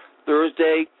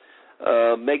Thursday.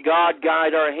 May God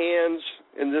guide our hands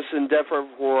in this endeavor,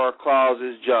 for our cause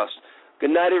is just. Good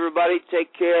night, everybody.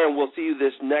 Take care, and we'll see you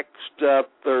this next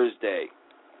Thursday.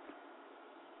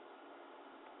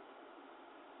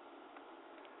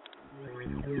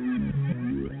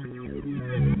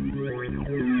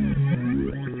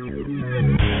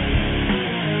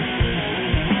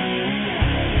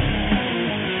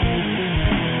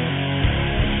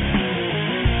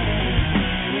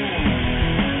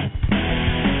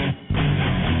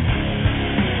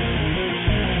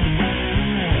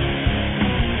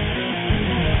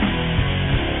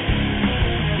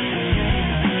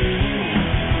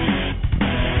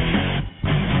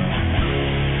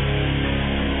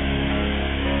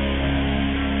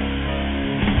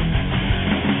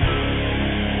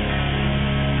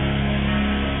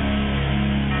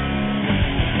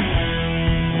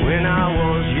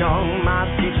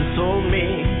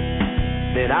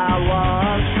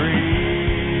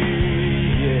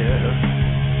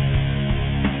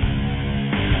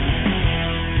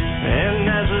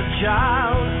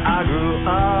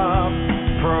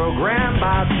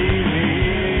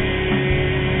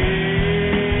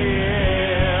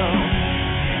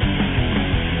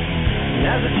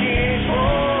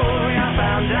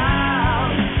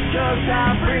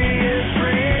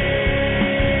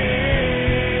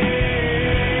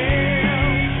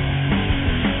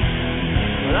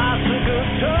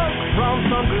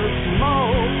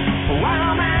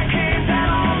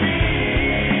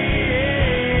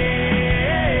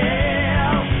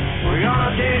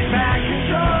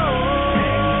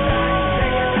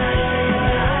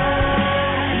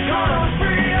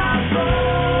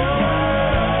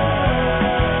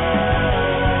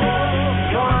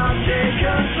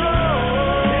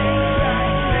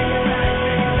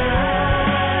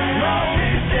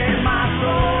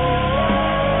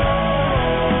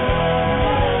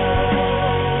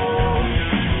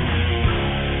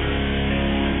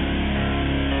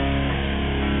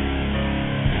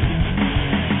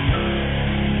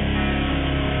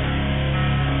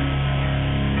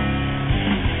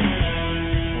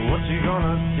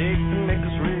 Take to make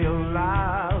us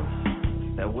realize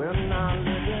that we're not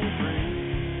living free.